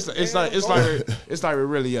it's like it's like we're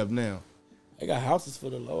really up now. They got houses for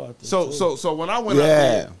the low out there. So when I went out Yeah.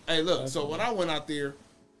 there, hey, look. So when I went out there,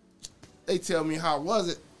 they tell me how was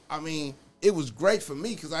it. I mean, it was great for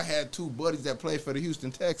me because I had two buddies that played for the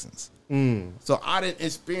Houston Texans. So I didn't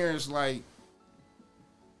experience like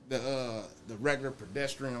the regular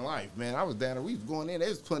pedestrian life, man. I was down there. We was going in. They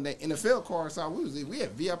was putting that NFL cards out. We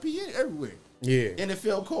had VIP everywhere. Yeah.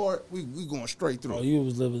 NFL card. We going straight through. Oh, you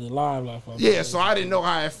was living the live life. out Yeah, there. so I didn't know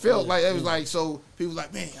how it felt. Like it was like so. People was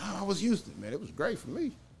like, man, I was Houston, man. It was great for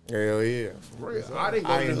me. Hell yeah. For real. I didn't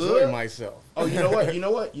go I to the enjoy hood. myself. Oh, you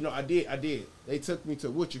know what? I did. They took me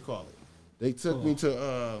to what you call it. They took me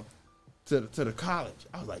to the college.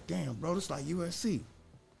 I was like, damn, bro, this like USC.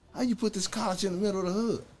 How you put this college in the middle of the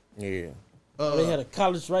hood? Yeah. They had a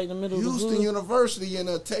college right in the middle of the Houston hood. University in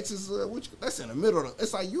Texas. That's in the middle of.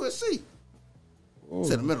 It's like USC. It's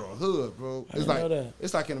in the middle of the hood, bro. I didn't know that.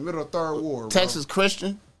 It's like in the middle of third ward. Texas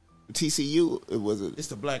Christian, TCU. It was a. It's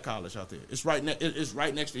the black college out there. It's right. It's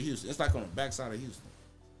right next to Houston. It's like on the backside of Houston.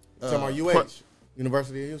 Talking about UH,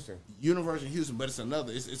 University of Houston. University of Houston, but it's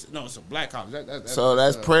another. It's a black college. So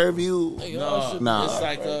that's Prairie View. Hey, y'all should- Nah. It's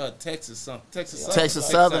like Texas something. Texas Texas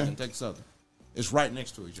Southern. Texas Southern. It's right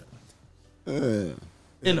next to each other. Uh,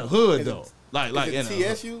 In the hood though. Like Is in it the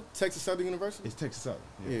hood. TSU, Texas Southern University? It's Texas Southern.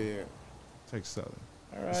 Yeah. Texas Southern.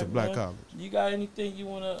 All right, It's a black man. college. You got anything you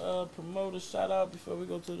want to promote or shout out before we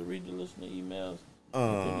go to the read the listener emails?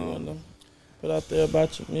 Anything you want to put out there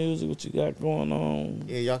about your music, what you got going on?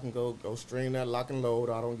 Yeah, y'all can go stream that Lock and Load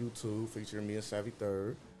out on YouTube, featuring me and Savvy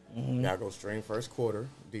Third. Y'all go stream first quarter,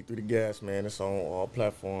 D3 The Gas Man. It's on all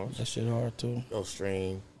platforms. That shit hard too. Go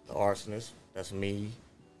stream The Arsonist. That's me.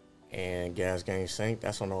 And Gas Gang Saint.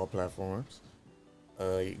 That's on all platforms.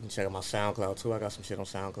 You can check out my SoundCloud too. I got some shit on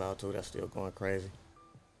SoundCloud too. That's still going crazy.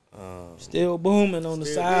 Still booming on the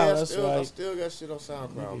Still- side. yeah, That's still, I right. still got shit on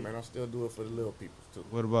SoundCloud, man. I still do it for the little people too.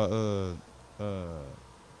 What about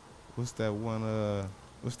what's that one?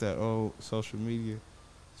 What's that old social media?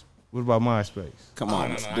 What about MySpace? come Oh,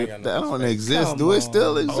 on, no, I ain't that got no don't respect. exist. Come Do it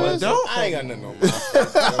still on. exist? I ain't got nothing on my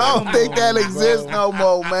I don't think that exists no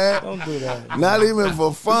more, man. Don't do that. Not even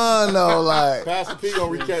for fun though. Like, Pastor P gonna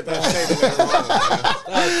recant that statement later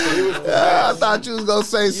on, man. He was I thought you was gonna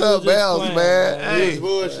say something just else, playing, man. He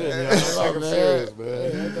was bullshitting, y'all. Take him serious,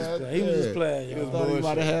 man. He was just playing. I Y'all. thought he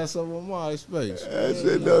might have had something on MySpace. That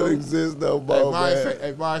shit don't exist no more, man.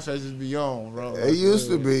 MySpace is beyond, bro. It used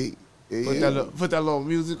to be. Put that little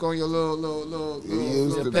music on your little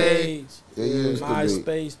used to be. Page, It used to be.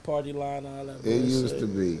 MySpace, party line, all that. It used to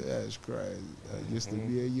be. That's crazy. That used to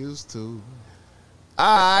be a used to.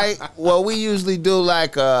 All right. Well, we usually do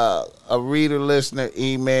like a reader listener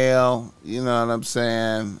email. You know what I'm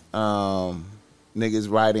saying?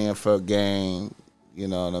 Niggas write in for a game. You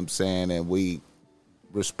know what I'm saying? And we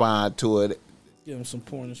respond to it. Give him some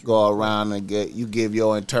pointers. Go around and give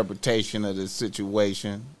your interpretation of the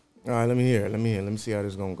situation. All right, let me hear. Let me see how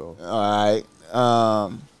this gonna go. All right.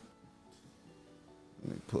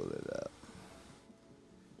 Let me pull it up.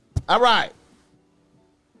 All right.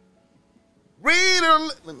 Reader,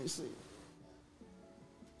 let me see.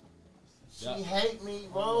 She hate me,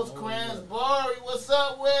 Rosecrans Barry. What's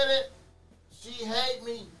up with it? She hate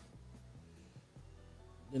me.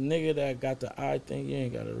 The nigga that got the eye thing, you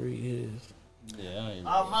ain't gotta read his. Yeah, I ain't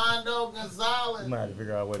Armando Gonzalez. Might have to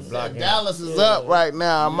figure out a way to block him. Dallas is up right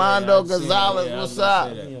now. Armando I've seen it. Gonzalez, Yeah, I what's was gonna up?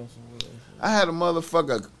 say that. He on some weird shit. I had a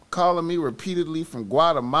motherfucker calling me repeatedly from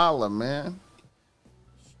Guatemala, man.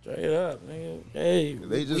 Straight up, nigga. Hey,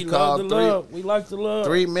 They just we called love the love. We like the love.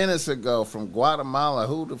 3 minutes ago from Guatemala.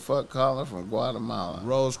 Who the fuck calling from Guatemala?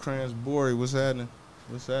 Rosecrans Bory, what's happening?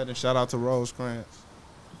 What's happening? Shout out to Rosecrans.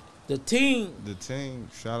 The team. The team.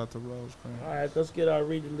 Shout out to Rosecrans. All right, let's get our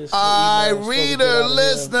reader listener. All right, emails before we get reader, out of here.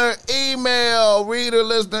 listener, email. Reader,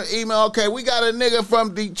 listener, email. Okay, we got a nigga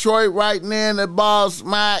from Detroit right now in the ball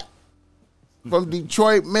smack. From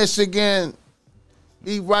Detroit, Michigan.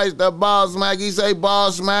 He writes the ball smack. He say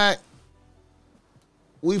ball smack.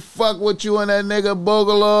 We fuck with you and that nigga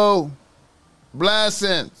Boogaloo.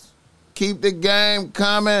 Blessings. Keep the game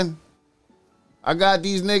coming. I got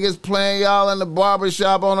these niggas playing y'all in the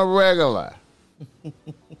barbershop on a regular.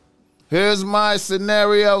 Here's my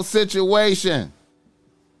scenario situation.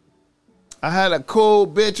 I had a cool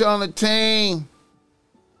bitch on the team.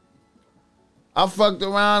 I fucked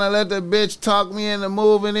around and let the bitch talk me into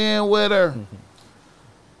moving in with her.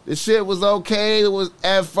 The shit was okay. It was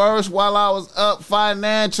at first while I was up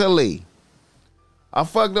financially. I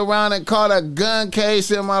fucked around and caught a gun case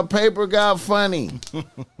and my paper got funny.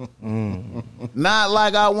 Not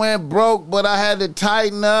like I went broke, but I had to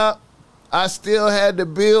tighten up. I still had the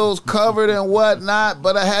bills covered and whatnot,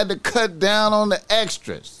 but I had to cut down on the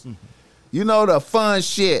extras. You know, the fun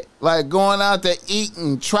shit, like going out to eat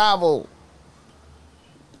and travel.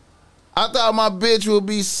 I thought my bitch would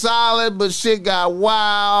be solid, but shit got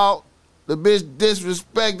wild. The bitch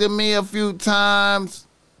disrespected me a few times.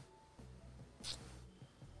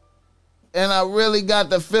 And I really got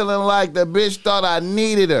the feeling like the bitch thought I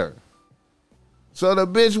needed her. So the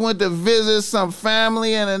bitch went to visit some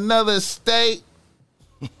family in another state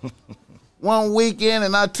one weekend,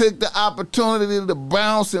 and I took the opportunity to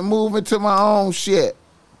bounce and move into my own shit.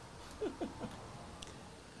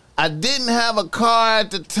 I didn't have a car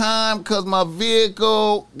at the time because my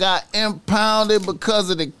vehicle got impounded because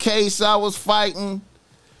of the case I was fighting.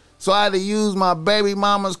 So I had to use my baby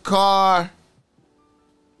mama's car.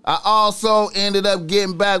 I also ended up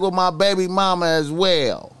getting back with my baby mama as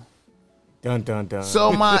well. Dun, dun, dun.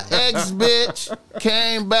 So my ex-bitch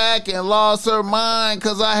came back and lost her mind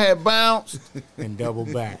because I had bounced. And double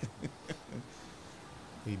back.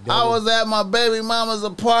 I was at my baby mama's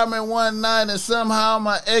apartment one night and somehow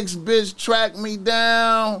my ex-bitch tracked me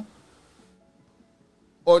down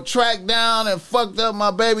or tracked down and fucked up my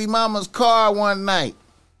baby mama's car one night.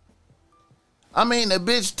 I mean, the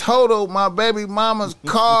bitch totaled my baby mama's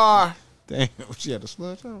car. Damn, she had a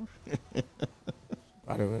sledgehammer.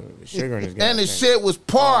 Sugar in his And the shit was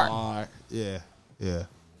parked. All right. Yeah.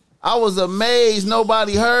 I was amazed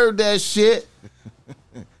nobody heard that shit.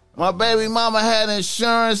 My baby mama had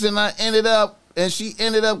insurance and she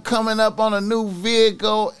ended up coming up on a new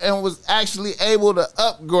vehicle and was actually able to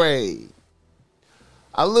upgrade.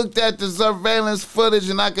 I looked at the surveillance footage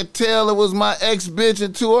and I could tell it was my ex-bitch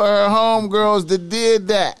and two of her homegirls that did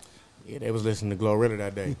that. Yeah, they was listening to Glorilla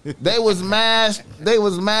that day. They was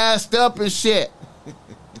masked up and shit.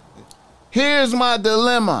 Here's my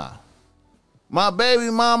dilemma. My baby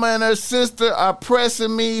mama and her sister are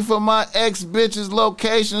pressing me for my ex-bitch's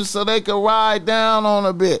location so they could ride down on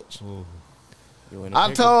a bitch.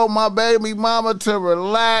 I told my baby mama to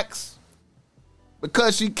relax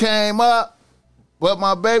because she came up, but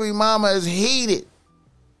my baby mama is heated.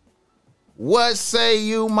 What say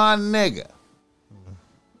you, my nigga?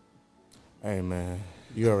 Hey, man,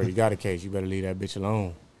 you already got a case. You better leave that bitch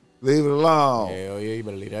alone. Leave it alone. Hell yeah, you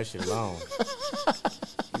better leave that shit alone.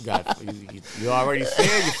 You already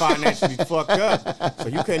said you financially fucked up, so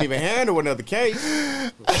you can't even handle another case.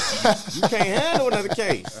 You can't handle another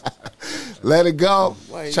case. Let it go.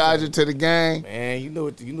 Charge it to the gang. Man, you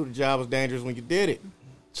knew the job was dangerous when you did it.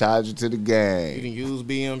 Charge it to the You gang. didn't use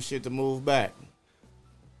BM shit to move back.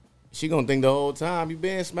 She gonna think the whole time you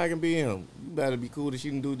been smacking BM. You better be cool that she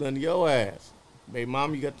didn't do nothing to your ass. Baby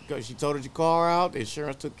mom, she totaled your car out. The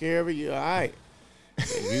insurance took care of it. You all right.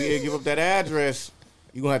 If you give up that address,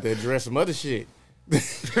 you gonna have to address some other shit.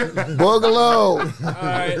 Boogaloo.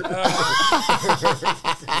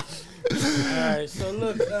 All right, so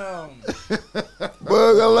look,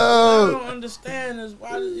 Boogaloo. I don't understand is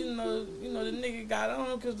why you know the nigga got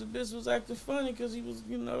on because the bitch was acting funny because he was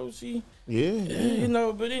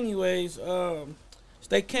but anyways,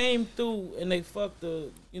 they came through and they fucked the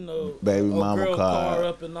Baby mama girl car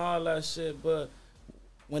up and all that shit, but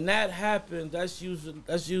when that happens, that's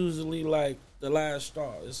usually like the last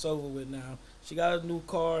straw. It's over with now. She got a new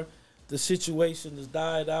car. The situation has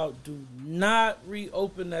died out. Do not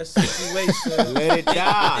reopen that situation. Let it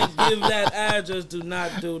die. And give that address. Do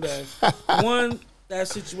not do that. One, that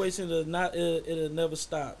situation it'll never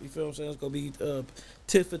stop. You feel what I'm saying? It's gonna be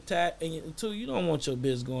tit for tat. And two, you don't want your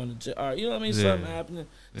bitch going to jail. All right, you know what I mean? Something happening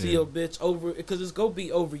to your bitch over because it's gonna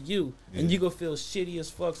be over you, and you gonna feel shitty as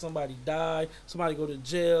fuck. Somebody died. Somebody go to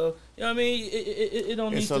jail. You know what I mean? It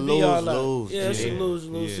don't need to be all that. Yeah, it's a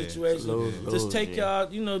lose situation. Just take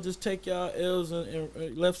y'all L's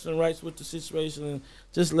and lefts and rights with the situation, and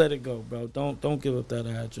just let it go, bro. Don't give up that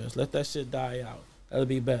address. Let that shit die out. That'll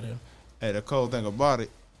be better. Hey, the cold thing about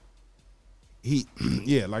it,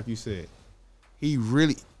 like you said, he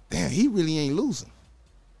really ain't losing.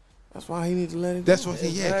 That's why he needs to let it go. That's what,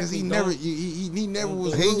 because he never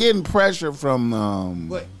was. He getting pressure from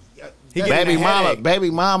But baby mama.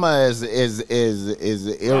 Baby mama is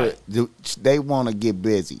they want to get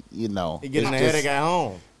busy. He getting a headache at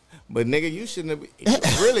home. But nigga, you shouldn't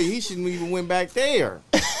have. Really, he shouldn't even went back there.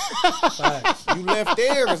 You left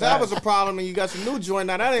there because that was a problem, and you got some new joint.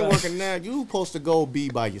 Now that ain't working. Now you supposed to go be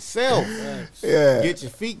by yourself. Yeah.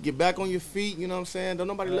 Get back on your feet. You know what I'm saying? Don't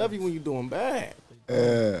nobody love you when you're doing bad.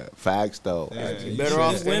 Facts though. You better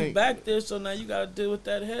off You staying. went back there, so now you gotta deal with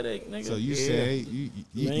that headache, nigga. So you say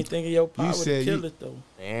you ain't thinking your power to kill it though.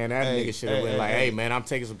 Man, that nigga should have been like, hey, man, I'm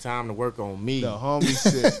taking some time to work on me. The homie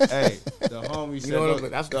said, hey, the homie said, know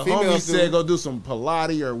what that's the the females homie said do. go do some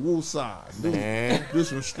Pilates or woosah. Man. Do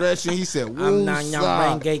some stretching. He said, I'm not your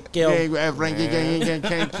woosah.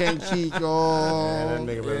 renge Can't cheat, Man, y'all. that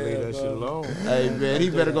nigga better leave that shit alone. Hey, man,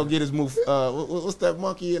 he better go get his move. What's that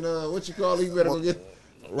monkey and what you call it? He better go get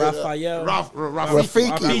Raphael.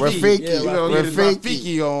 Rafiki. You know, get his Rafiki.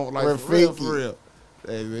 Rafiki on, like, Rafiki. for real.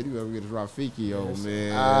 Hey, man, you better get his Rafiki on,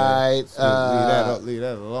 man. All right, So leave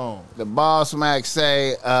that alone. the Boss Mac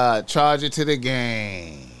say, charge it to the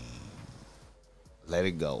game. Let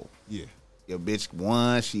it go. Yeah. Your bitch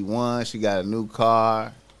won. She got a new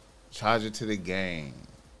car. Charge it to the game.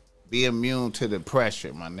 Be immune to the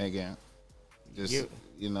pressure, my nigga. Just, Yeah.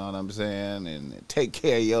 you know what I'm saying? And take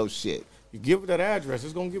care of your shit. You give her that address,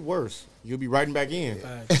 it's gonna get worse. You'll be writing back in. You'll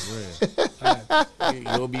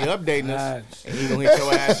be updating us, and he gonna hit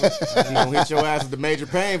your ass. He gonna hit your ass with the major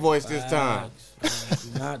pain voice this time.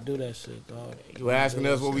 Do not do that shit, dog. You asking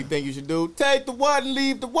us what we think you should do? Take the what and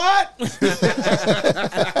leave the what? Better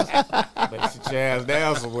sit your ass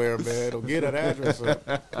down somewhere, man. Don't get that address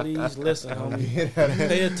up. Please listen, homie.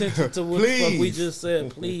 Pay attention to what the fuck we just said.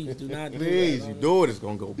 Please do not do Please, that. you homie. do it, it's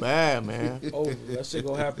gonna go bad, man. Oh, that shit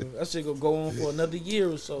gonna happen. That shit gonna go on for another year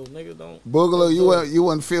or so, nigga. Don't. Boogaloo, you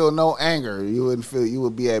wouldn't feel no anger. You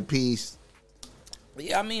would be at peace.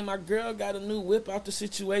 Yeah, I mean, my girl got a new whip out the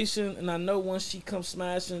situation, and I know once she come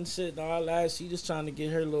smashing shit and all that, she just trying to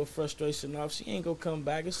get her little frustration off. She ain't gonna come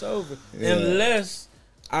back. It's over unless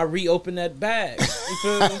I reopen that bag. You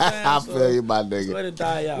feel what I'm saying? I feel you, my nigga. So let it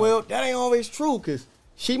die out. Well, that ain't always true, cause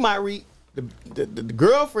she might the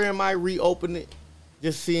girlfriend might reopen it,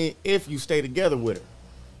 just seeing if you stay together with her.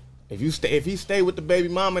 If he stay with the baby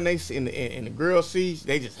mama and and the girl sees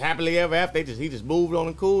they just happily ever after, he just moved on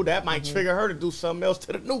and cool, that might trigger her to do something else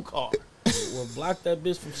to the new car. Well, block that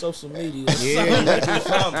bitch from social media. Yeah, you gotta do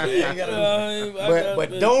something. You gotta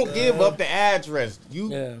but don't give up the address.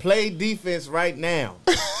 You play defense right now.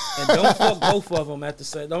 And don't fuck both of them at the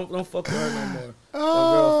same. Don't fuck with her no more. That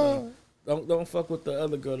girlfriend. Don't fuck with the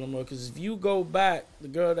other girl no more. Because if you go back, the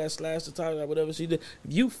girl that slashed the tire, whatever she did,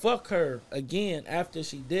 if you fuck her again after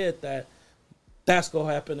she did that, that's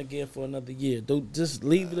gonna happen again for another year. Don't just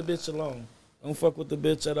leave the bitch alone. Don't fuck with the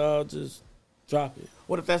bitch at all. Just drop it.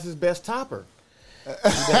 What if that's his best topper?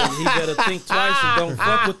 He better think twice and don't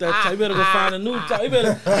fuck with that. He better go find a new top. He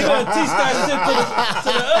better teach that shit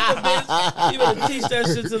to the other bitch. He better teach that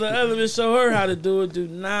shit to the other bitch. Show her how to do it. Do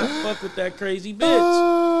not fuck with that crazy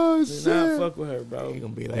bitch. Do not fuck with her, bro. He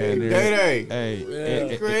gonna be like, hey,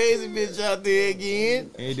 Hey, crazy bitch out there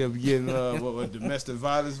again. ain't them getting what domestic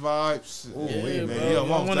violence vibes? Yeah, man, bro. you don't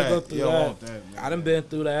want wanna that. go through You don't that. want that, man. I done been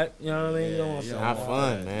through that. You know what I mean? You don't want yeah, something Not like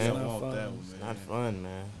fun, that. man. You It's don't not want that fun. one, man. Not fun,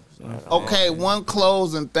 man. Okay, one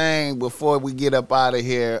closing thing before we get up out of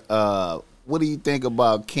here. What do you think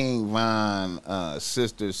about King Von's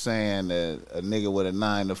sister saying that a nigga with a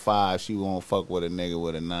 9 to 5, she won't fuck with a nigga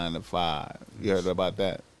with a 9 to 5? You heard about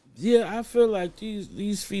that? Yeah, I feel like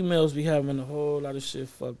these females be having a whole lot of shit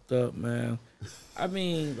fucked up, man. I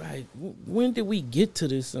mean, like, when did we get to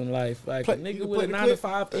this in life? Like, a nigga with a 9 to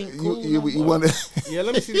 5 ain't cool. You want to? Yeah,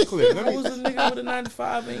 let me see the clip. How was a nigga with a 9 to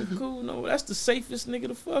 5 ain't cool? No, that's the safest nigga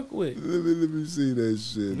to fuck with. Let me see that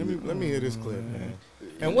shit. Let me hear this clip, man.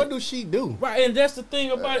 And what do she do? Right, and that's the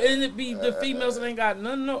thing about it. And it be the females that ain't got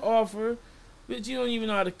nothing to offer. Bitch, you don't even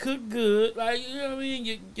know how to cook good. Like, you know what I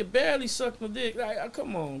mean? You barely suck my dick. Like,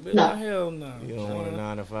 come on, bitch. No. Hell no. You don't want a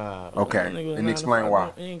 9 to 5. Okay, That nigga with a 9 and to explain 5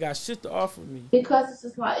 why. He ain't got shit to offer me. Because it's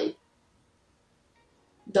just like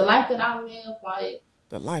the life that I live, like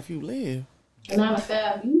The life you live. 9 to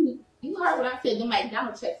 5. You heard what I said. The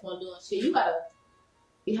McDonald's checks weren't doing shit. You gotta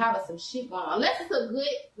be having some shit going on. Unless it's a good,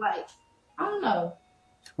 like, I don't know.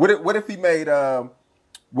 What if he made?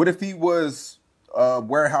 What if he was a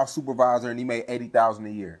warehouse supervisor and he made $80,000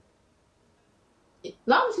 a year? As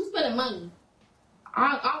long as you spending money,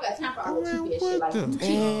 I don't got time for all that cheap ass shit. Like, you cheap.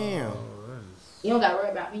 Damn. You don't gotta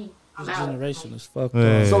worry about me. I'm This out. generation is fucked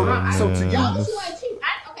Yeah. up. So to As you, long as you ain't cheap.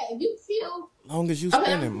 Okay, if you feel Long as you okay,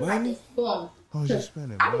 spending I'm money. like, boom. Oh, you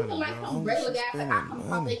spending I be money, feeling like bro. some regular guys, like I come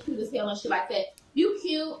across they cute as hell and shit like that. You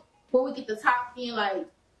cute, when we get to talking, like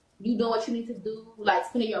you know what you need to do, like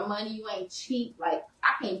spending your money, you ain't cheap. Like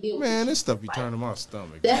I can't deal with Man, this this stuff be like, turning my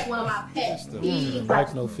stomach. That's one of my pets. I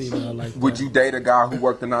like no female like that. would you date a guy who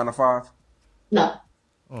worked a 9 to 5? No.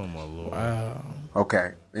 Oh my lord. Wow.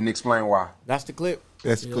 Okay, and explain why. That's the clip.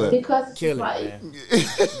 That's clip. Because it's Kill just it, like man.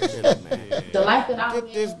 Kill it, man. the life that I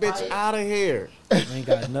Get this live, bitch like, out of here. Ain't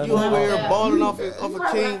got nothing. You over here Yeah. balling off You of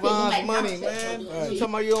heard King what I Von's said, you money, make man. contact. You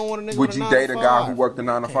talking about you don't want a nigga Would with you a date a 9 to guy 5? who worked a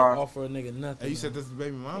 9 to Can't 5? offer a nigga nothing. Hey, you said this is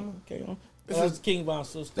baby mama? Okay, that's King Von's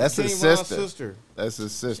sister. That's King his Von's sister. sister. That's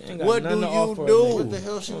his She ain't sister. got What nothing do to you offer a do? nigga. What the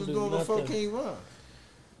hell she Don't was do doing before nothing. King Von?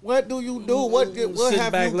 What do you do? What Sit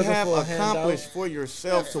have back you looking have for a handout. accomplished for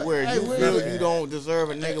yourself to where Hey, you wait a feel minute. you don't deserve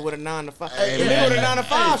a nigga with a 9 to 5? Hey, A nigga with a 9 to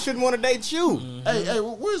 5 shouldn't want to date you. Hey,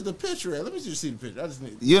 where's the picture at? Let me just see the picture. I just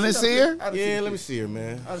need. You didn't see her? Yeah, let me see her,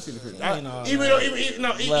 man. I just see the picture. Ain't all Even that. though, even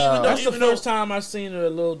no, even Well, though, that's the even though, first time I seen her a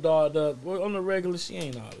little dolled up. Well, on the regular, she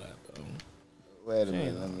ain't all that, bro. Wait a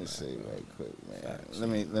minute. Let me see right quick,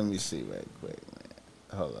 man. Let me see right quick,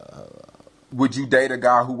 man. Hold on. Would you date a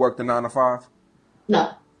guy who worked a 9 to 5?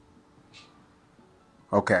 No,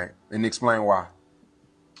 Okay, and explain why.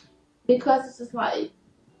 because it's just like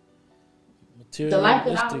the life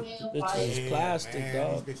that I Materialistic. live, Bitch like, is plastic,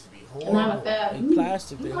 dog. and I'm a fab. They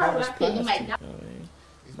plastic. They You heard all what is I said, you plastic. might You know what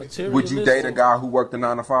I mean? Would you date a Materialistic. guy who worked a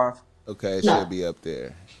 9 to 5? Okay, it No. should be up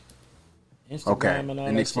there. Instagram Okay, and all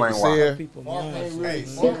and that explain shit. why. See her? People Mark minds. ain't really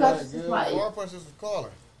Because it's just like Four punches was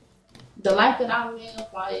calling. the life that I live,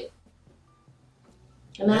 like,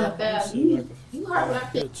 and I'm a fab. You heard what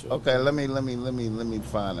I said. Okay, let me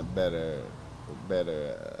find a better.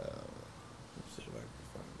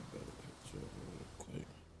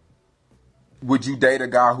 Would you date a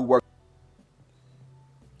guy who worked?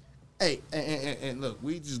 hey, and look,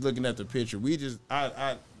 we just looking at the picture. We just,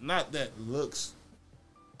 I not that looks.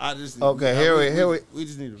 I just Okay, here we- we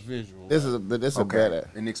just need a visual. This is a Okay, better.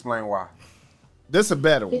 and explain why. This is a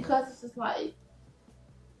better one. Because it's just like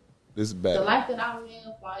This is the better. life that I live,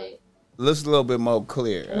 like, Looks a little bit more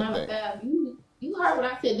clear, and I I'm a think. fab. You heard what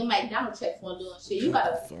I said. The McDonald's checks weren't doing shit. You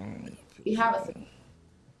gotta be having.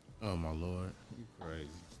 Oh my lord, you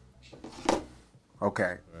crazy.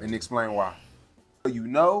 Okay, and explain why. You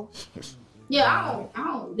know, Yeah, I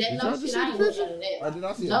don't. That no shit. I ain't with none of that. Or did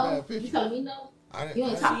I see a No, bad picture? you telling me no? I You didn't.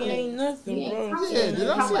 ain't talking. She ain't nothing, You ain't bro. talking. Yeah, did I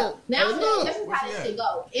Talking see about- it? Now Hey, look. this is how this shit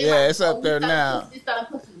go. Yeah, it's up we there selling now. pussy, selling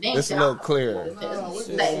pussy, damn It's a shit. little I- clearer. We No, sell- we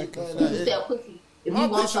say, just- we sell pussy. If My you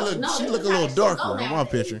want picture something. look, No, she this look a is how little this shit darker go on my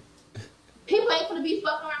nowadays. picture. People ain't gonna be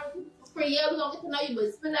fucking around with people for free. Yeah, we gonna get to know you,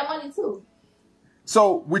 but spend that money too.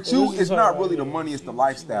 so with you, this is it's her not right really the here. money; it's the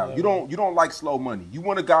lifestyle. You don't like slow money. You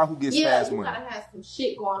want a guy who gets Yeah, fast you money. gotta have some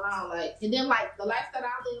shit going on, like, and then like the lifestyle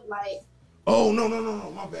I live, like, Oh no,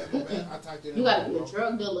 my bad. I typed it in. you gotta be a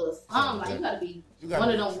drug dealer or something. Like, you gotta be one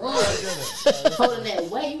of them ones holding that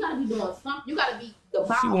weight. You gotta be doing something. You gotta be the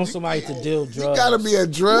boss. She wants somebody to deal drugs. You gotta be a You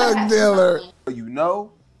gotta drug have dealer. something. You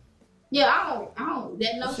know, Yeah, I don't.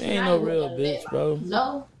 That no She shit. ain't I no with real none of that. bitch, bro. Like,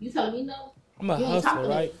 no, you telling me no? I'm a You ain't hustler, talking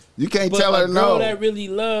right? You can't But tell a her girl no. that really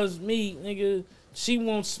loves me, nigga, she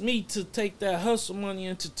wants me to take that hustle money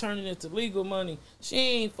and to turn it into legal money. She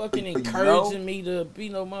ain't fucking You know? encouraging me to be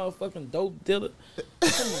no motherfucking dope dealer. Come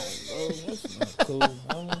on, bro. That's not cool,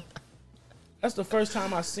 homie. That's the first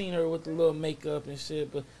time I seen her with the little makeup and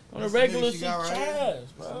shit, but on the regular, she trash,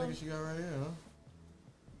 That's the bro. nigga she got right here, huh?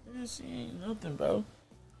 Yeah, she ain't nothing, bro.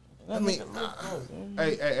 I mean,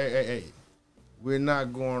 hey. We're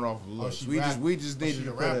not going off looks. she We rap- just needed she to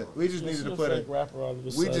a put a rapper? we just needed to put a rapper all of a we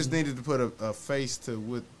sudden. just needed to put a face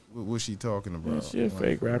to what she talking about. Yeah, she a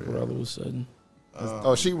fake rapper all of a sudden.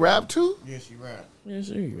 Oh, she rap too? Yeah, she rap. Yeah,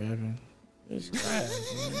 she rapping. It's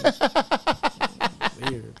trash,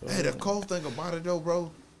 man. Weird, bro. Hey, the cold thing about it though,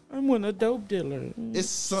 bro, I'm one a dope dealer. it's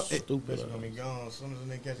Stupid. Bitch gonna be gone as soon as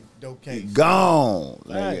they catch a dope case. Gone.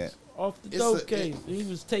 Facts. Off the It's dope a- case. He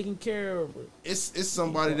was taking care of her. it's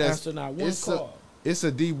somebody Answer that's not one it's call. it's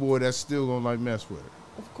a D boy that's still gonna like mess with her.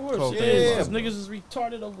 Of course, Cold yeah. thing. Because niggas is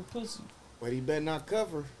retarded over pussy. But he better not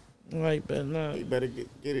cover. Like, but nah. He better get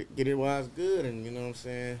it while it's good, and you know what I'm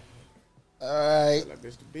saying. All right. Like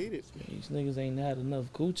this to beat it. These niggas ain't had enough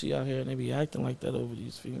coochie out here, and they be acting like that over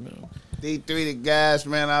these females. D3 the guys,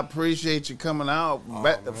 man. I appreciate you coming out,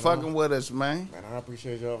 man, fucking with us, man. Man, I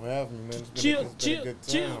appreciate y'all for having me, man. It's been, Chill, it's been a good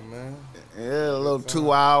chill. time, man. Yeah, a little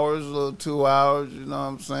 2 hours, you know what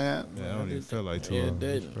I'm saying? Yeah, I don't even feel like 2 Yeah, hours.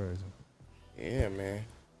 that- It's crazy. Yeah, man.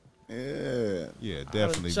 Yeah. Yeah,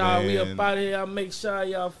 definitely, Y'all, we man. up out of here. I'll make sure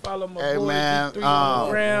y'all follow my Hey, boy man, D3 on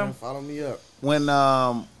the gram. Man, follow me up.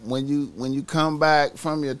 When you come back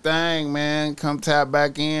from your thing, man, come tap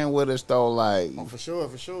back in with us though, like, Oh, for sure,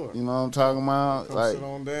 for sure. you know what I'm talking about? Come Like, sit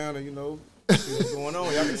on down and, you know, see what's going on.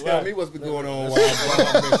 Y'all can tell me what's been going on while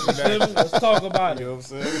I'm missing that. Let's talk about You it. know what I'm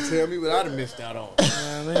saying? You can tell me what I done missed out on. You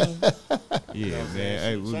know what I mean? Yeah, man.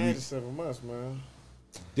 Hey, Shit changed in 7 months, man.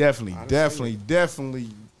 definitely.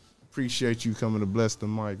 appreciate you coming to bless the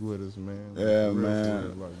mic with us, man. Yeah, For real, man. for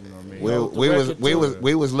real, like, you know what I mean?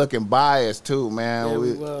 We was looking biased too, man. Yeah,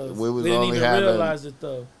 we we didn't only even having. realize it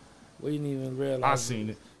though. We didn't even realize. I seen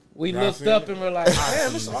it. We Y'all looked seen up it? and we're like,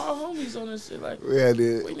 damn, it's all homies on this shit. Like, We had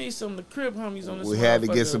to, we need some of the crib homies on this. we had to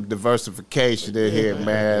get some diversification in here,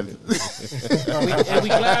 man. And we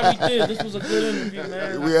glad we did. This was a good interview,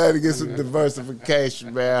 man. We had to get some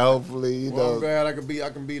diversification, man. Hopefully, you Well, I'm know. glad I can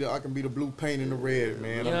be the blue paint and the red,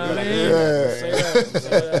 man. You know I'm what I glad mean? Yeah. Say that.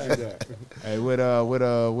 Say that. Hey,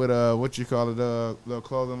 what you call it? The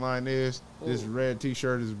clothing line is this red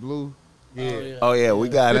T-shirt is blue. Yeah. Oh yeah, we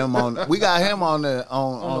got him on. We got him on the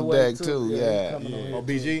On on the way, deck too. he Yeah, coming on here. Oh,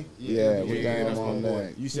 BG? yeah, we got Yeah, him that's on my boy.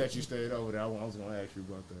 deck. You said you stayed over there. I was gonna ask you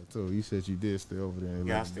about that too. You said you did stay over there.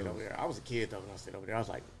 Yeah, I stayed over there. I was a kid though when I stayed over there. I was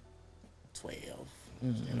like 12.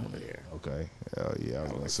 Staying over there. Okay. Hell yeah, I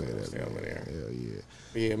was gonna say that. Stay over Man. there. Hell yeah.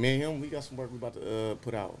 But yeah, me and him, we got some work we about to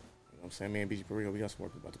put out. You know what I'm saying? Me and BG Perigo, we got some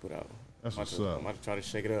work we about to put out. That's I'm what's about to, up. I'm about to try to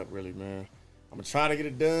shake it up, really, man. I'm gonna try to get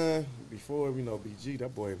it done before BG.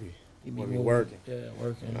 That boy be moving. working. Yeah,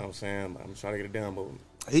 working. You know what I'm saying? I'm trying to get it done,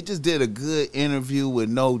 but He just did a good interview with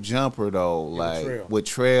No Jumper though, with like Trail. with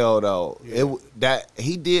Trail though. Yeah. That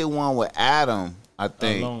he did one with Adam, I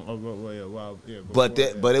think,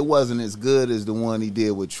 but it wasn't as good as the one he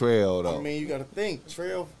did with Trail though. I mean, you got to think.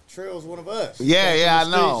 Trail's one of us. Yeah, I the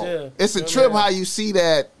know. streets, yeah. It's a Yeah, trip man. how you see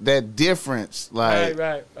that difference. Like,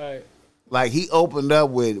 Right. like he opened up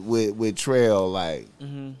with Trail, like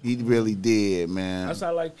he really did, man. That's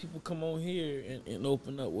how like people come on here and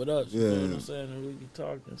open up with us. You know what I'm saying? And really be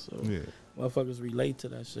talking. So Yeah. motherfuckers relate to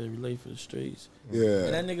that shit, relate for the streets. Yeah.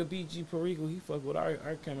 And that nigga BG Perigo, he fuck with our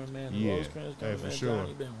cameraman, the Yeah. Rose Crans Hey, for cameraman, sure.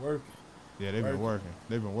 Johnny been working. Yeah, they've been working.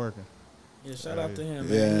 They've been working. Yeah, shout out to him,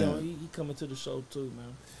 Yeah. man. You know, he coming to the show too,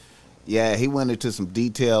 man. Yeah, he went into some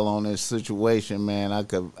detail on this situation, man. I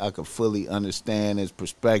could fully understand his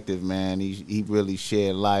perspective, man. He really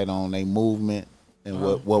shed light on their movement and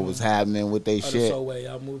what was happening with their The shit. Soul Way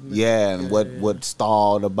Out movement. Yeah, and what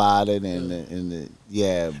stalled about it and the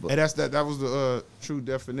but And that was the true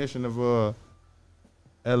definition of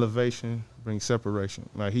elevation brings separation.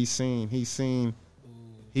 Like he's seen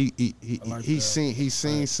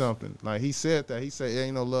something. Like he said that. He said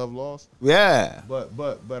ain't no love lost. yeah. But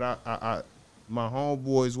I my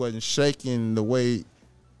homeboys wasn't shaking the way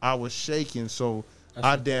I was shaking, so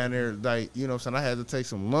I down there like, you know what I'm saying, I had to take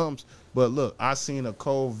some lumps. But look, I seen a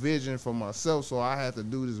cold vision for myself, so I had to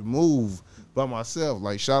do this move by myself.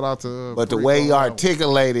 Like shout out to But the Perico way he on that one.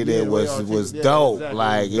 articulated Yeah, it the way was yeah, dope. exactly.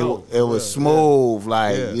 Like dope. it was Yeah, smooth.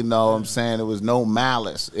 Like Yeah. you know what I'm saying, it was no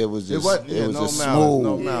malice. It was just wasn't- it yeah, was no just malice, smooth.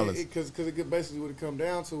 no Yeah, malice. because basically what it come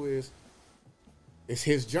down to is it's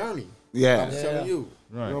his journey. Yeah. I'm telling you.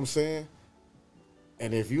 Right. You know what I'm saying?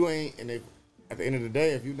 And if you ain't, and if at the end of the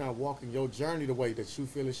day, if you're not walking your journey the way that you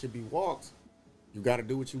feel it should be walked, you got to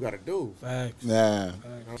do what you got to do. Facts. Yeah. You know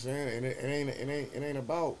what I'm saying? And it ain't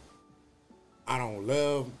about I don't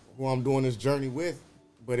love who I'm doing this journey with,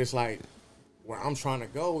 but it's like where I'm trying to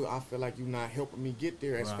go, I feel like you're not helping me get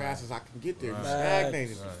there as fast as I can get there. You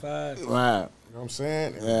stagnated me. Facts. Right. You know what I'm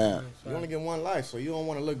saying? Yeah. You only get one life, so you don't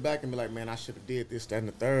want to look back and be like, man, I should have did this, that, and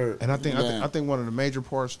the third. And I think one of the major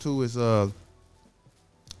parts too is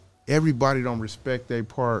everybody don't respect their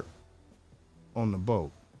part on the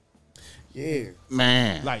boat. Yeah.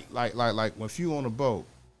 Man. Like when you on a boat,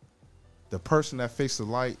 the person that fixed the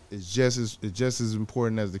light is just as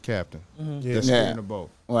important as the captain that's Yeah. in the boat.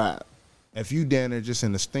 Right. If you down there just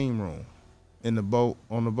in the steam room, in the boat,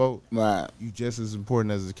 on the boat, Right. you just as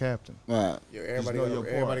important as the captain. Right. Yeah, know your part.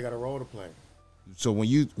 everybody got a role to play. So when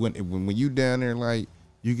you down there, like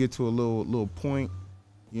you get to a little point,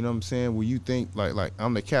 you know what I'm saying, where you think like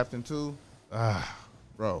I'm the captain too,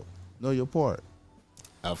 bro, know your part.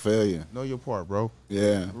 I feel you. Know your part, bro.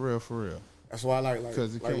 Yeah. For real. That's why I like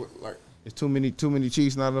 'Cause it can't- like It's too many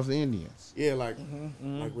chiefs, not enough Indians. yeah, like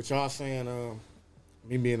what y'all saying,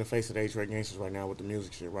 me being the face of the H-Ray Gangsters right now with the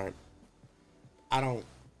music shit, right? I don't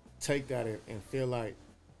take that and feel like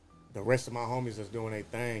the rest of my homies that's doing their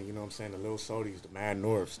thing, you know what I'm saying, the Lil Sodies, the Mad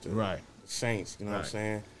Norths, the Saints, you know what I'm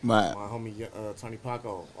saying? Right. My homie Tony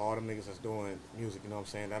Paco, all them niggas that's doing music, you know what I'm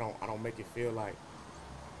saying? I don't make it feel like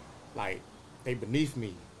they beneath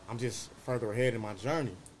me. I'm just further ahead in my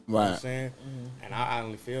journey. You know what I'm Right. saying? And I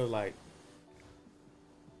only feel like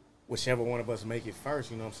whichever one of us make it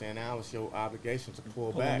first, you know what I'm saying? Now it's your obligation to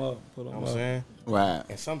pull back. Pull 'em up. You know what I'm saying? Right.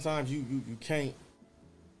 And sometimes you can't,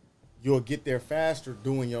 you'll get there faster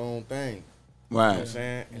doing your own thing. You know what I'm Right.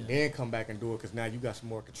 saying? And then come back and do it because now you got some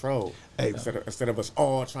more control. Instead of us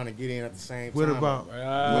all trying to get in at the same What time. about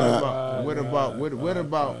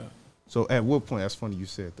So at what point? That's funny you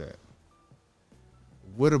said that.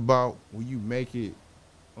 What about when you make it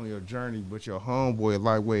on your journey, but your homeboy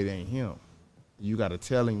lightweight ain't him? You got to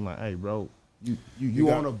tell him like, hey, bro, you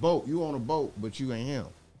on a boat, but you ain't him.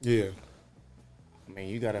 Yeah. I mean,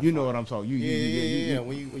 you gotta. You know what I'm talking. Yeah.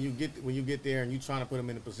 When you get there and you trying to put him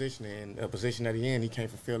in a position at the end, he can't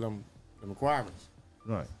fulfill them requirements.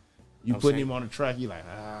 Right. You putting him on the track. You like,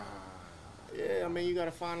 Yeah, I mean, you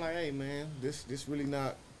gotta find like, hey, man, this really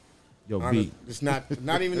not your beat. It's not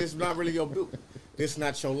even. It's not really your beat. This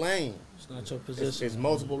not your lane. It's not your position. It's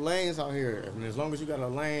multiple lanes out here. I mean, as long as you got a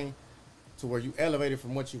lane to where you elevated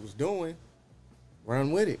from what you was doing,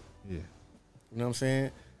 run with it. Yeah. You know what I'm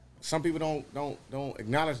saying? Some people don't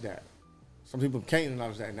acknowledge that. Some people can't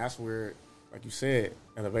acknowledge that, and that's where, like you said,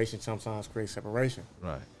 elevation sometimes creates separation.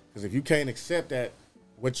 Right. Because if you can't accept that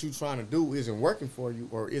what you're trying to do isn't working for you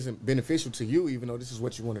or isn't beneficial to you, even though this is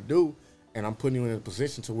what you want to do, and I'm putting you in a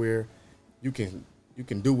position to where you can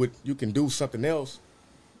do something else,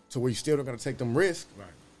 to where you still don't got to take them risks. Right.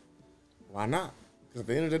 Why not? Because at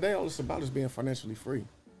the end of the day, all it's about is being financially free.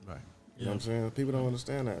 Right. You know what I'm saying? People don't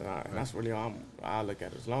understand that. And that's really how I look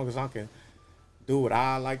at it. As long as I can do what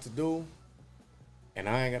I like to do, and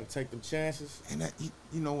I ain't got to take them chances. And that,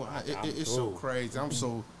 you know, it's so crazy. I'm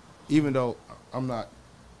so, even though I'm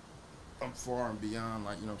far and beyond,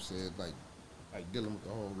 like, you know what I'm saying, like dealing with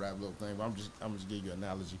the whole rap little thing, but I'm just giving you an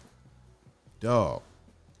analogy. Dog,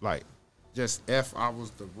 like, just I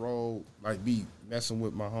was the road, like, be messing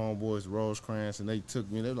with my homeboys, Rosecrans, and they took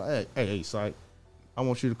me, they were like, hey, Syke, I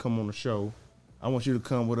want you to come on the show. I want you to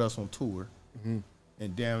come with us on tour. Mm-hmm.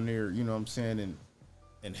 And down there, you know what I'm saying,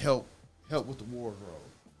 and help with the wardrobe.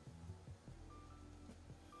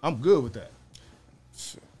 I'm good with that.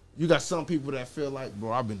 You got some people that feel like,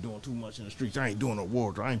 bro, I've been doing too much in the streets. I ain't doing no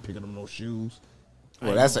wardrobe. I ain't picking up no shoes.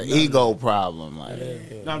 Well, that's an ego problem. Like,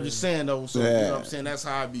 No, I'm just saying, though. So, you know what I'm saying? That's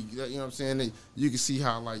how I be, you know what I'm saying? You can see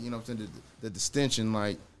how, like, you know what I'm saying, the distinction,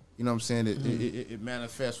 like, you know what I'm saying, it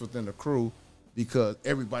manifests within the crew because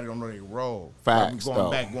everybody don't know their role. Facts,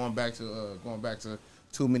 like, going back to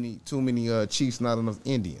too many chiefs, not enough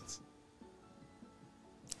Indians.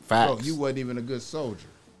 Facts. Bro, you wasn't even a good soldier.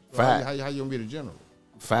 Facts. How you gonna be the general?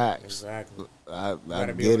 Facts. Exactly. I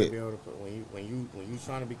gotta be get able it. to be able to when you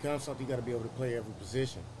trying to become something, you gotta be able to play every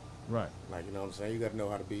position. Right. Like, you know what I'm saying? You gotta know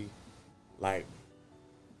how to be, like,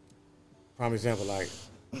 prime example, like,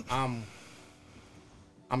 I'm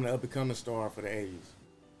the up and coming star for the 80s.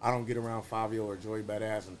 I don't get around 5-year-old Joey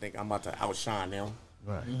Badass and think I'm about to outshine them.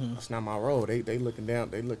 Right. That's not my role. They looking down.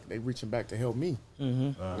 They reaching back to help me. You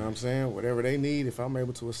know what I'm saying? Whatever they need, if I'm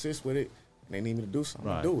able to assist with it, and they need me to do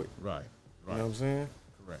something, I'll do it. Right. You know what I'm saying?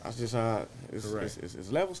 Correct. That's just how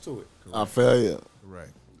it's levels to it. I feel you.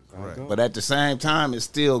 Correct. But at the same time, it's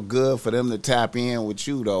still good for them to tap in with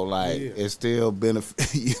you, though. Like, it's still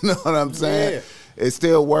benefit. You know what I'm saying? Yeah. It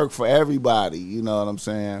still work for everybody. You know what I'm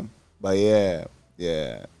saying? But yeah,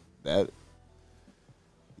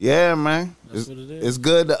 man. That's what it is. It's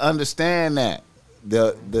good to understand that.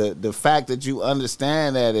 The fact that you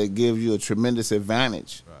understand that, it gives you a tremendous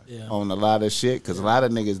advantage on a lot of shit, because a lot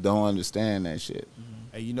of niggas don't understand that shit.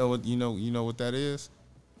 Hey, you know what that is?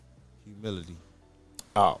 Humility.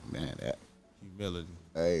 Oh man, that Humility.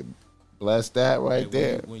 hey, bless that right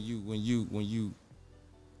there. When you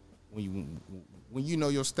know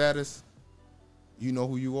your status, you know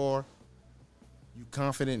who you are. You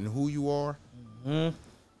confident in who you are. Mm-hmm.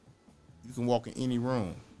 You can walk in any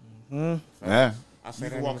room. Mm-hmm. Yeah,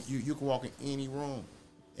 You can walk in any room,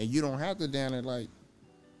 and you don't have to down it like.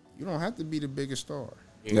 You don't have to be the biggest star.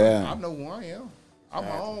 Yeah. I know who I am. I'm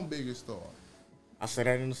my own biggest star. I say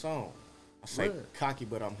that in the song. I say cocky,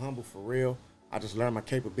 but I'm humble for real. I just learn my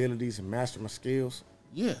capabilities and master my skills.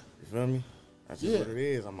 Yeah. You feel me? That's just what it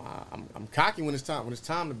is. I'm cocky when it's time. When it's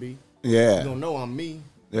time to be. yeah, You don't know I'm me.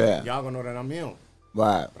 yeah. Y'all gonna know that I'm him.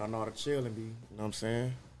 Right. But I know how to chill and be. You know what I'm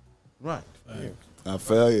saying? Right. Yeah. I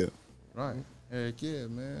feel you. Right. Heck yeah,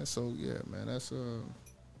 man. So yeah, man. That's man.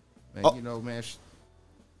 Oh. You know, man.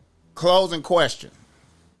 Closing question.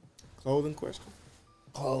 Clothing question.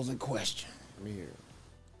 Closing question. Let me hear it.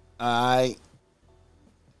 All right.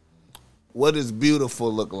 What does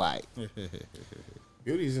beautiful look like?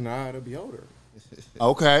 Beauty's in the eye of the beholder.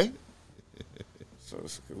 Okay. So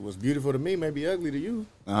what's beautiful to me may be ugly to you.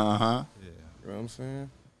 Uh-huh. You know what I'm saying?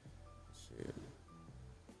 Shit.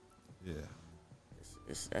 Yeah.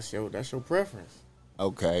 That's your preference.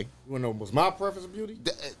 Okay. You wanna know what's my preference of beauty?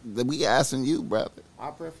 We asking you, brother. My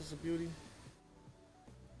preference of beauty?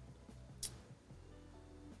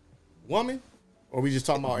 Woman Or we just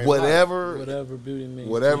talking about whatever beauty means.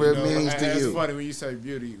 Whatever it You know, means to it's you. funny when you say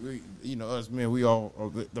beauty. Us men, we all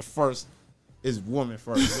the first is woman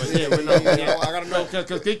first. But yeah, we know. I gotta know.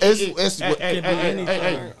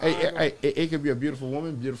 It could be a beautiful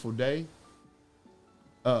woman, beautiful day,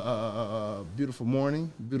 beautiful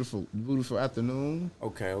morning, beautiful afternoon.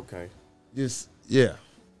 Okay. Just yeah.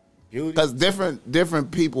 Because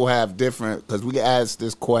different people have different. Because we asked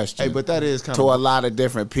this question. Hey, but that is kind to a lot of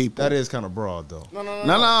different people. That is kind of broad though.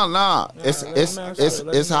 No.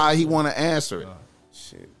 It's how he want to answer it.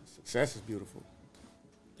 Shit, success is beautiful.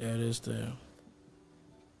 Yeah, it is there.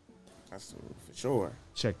 That's for sure.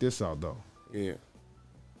 Check this out though. Yeah,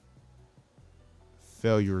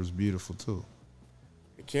 failure is beautiful too.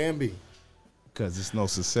 it can be. Because it's no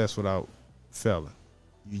success without failing.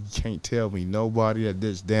 You can't tell me nobody that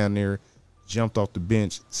just down there jumped off the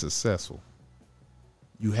bench successful.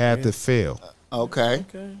 You had to fail. Okay.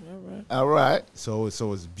 Okay, All right. So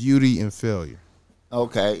it's beauty and failure.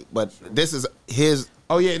 Okay, but this is his.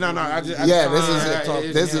 Oh yeah, no.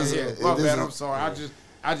 This is. My bad. I'm sorry.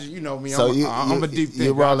 I just you know me. So I'm a deep thinker.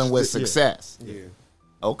 You're rolling with success. Yeah.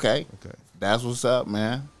 Okay. That's what's up,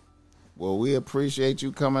 man. Well, we appreciate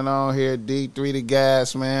you coming on here, D3 the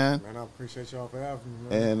Gas, man. Man, I appreciate y'all for having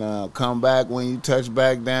me, man. And come back when you touch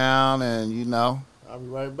back down, and you know. I'll be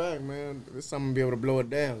right back, man. This time I'm gonna be able to blow it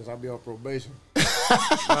down because I'll be on probation.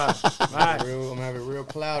 right. I'm having real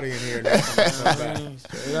cloudy in here. Next time I come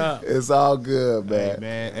back. It's all good, man. Hey,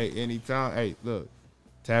 man. Hey, anytime. Hey, look.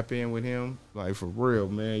 Tap in with him, like for real,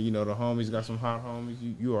 man. You know the homies got some hot homies.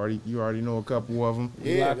 You already know a couple of them.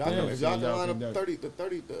 Yeah, if y'all can line up the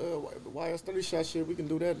YS30 shot shit, we can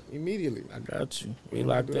do that immediately. I got you. We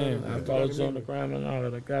locked in. I followed you on the ground and all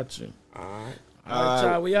that. I got you. All right. All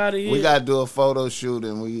right, y'all. We out of here. We gotta do a photo shoot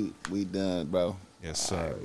and we done, bro. Yes, sir.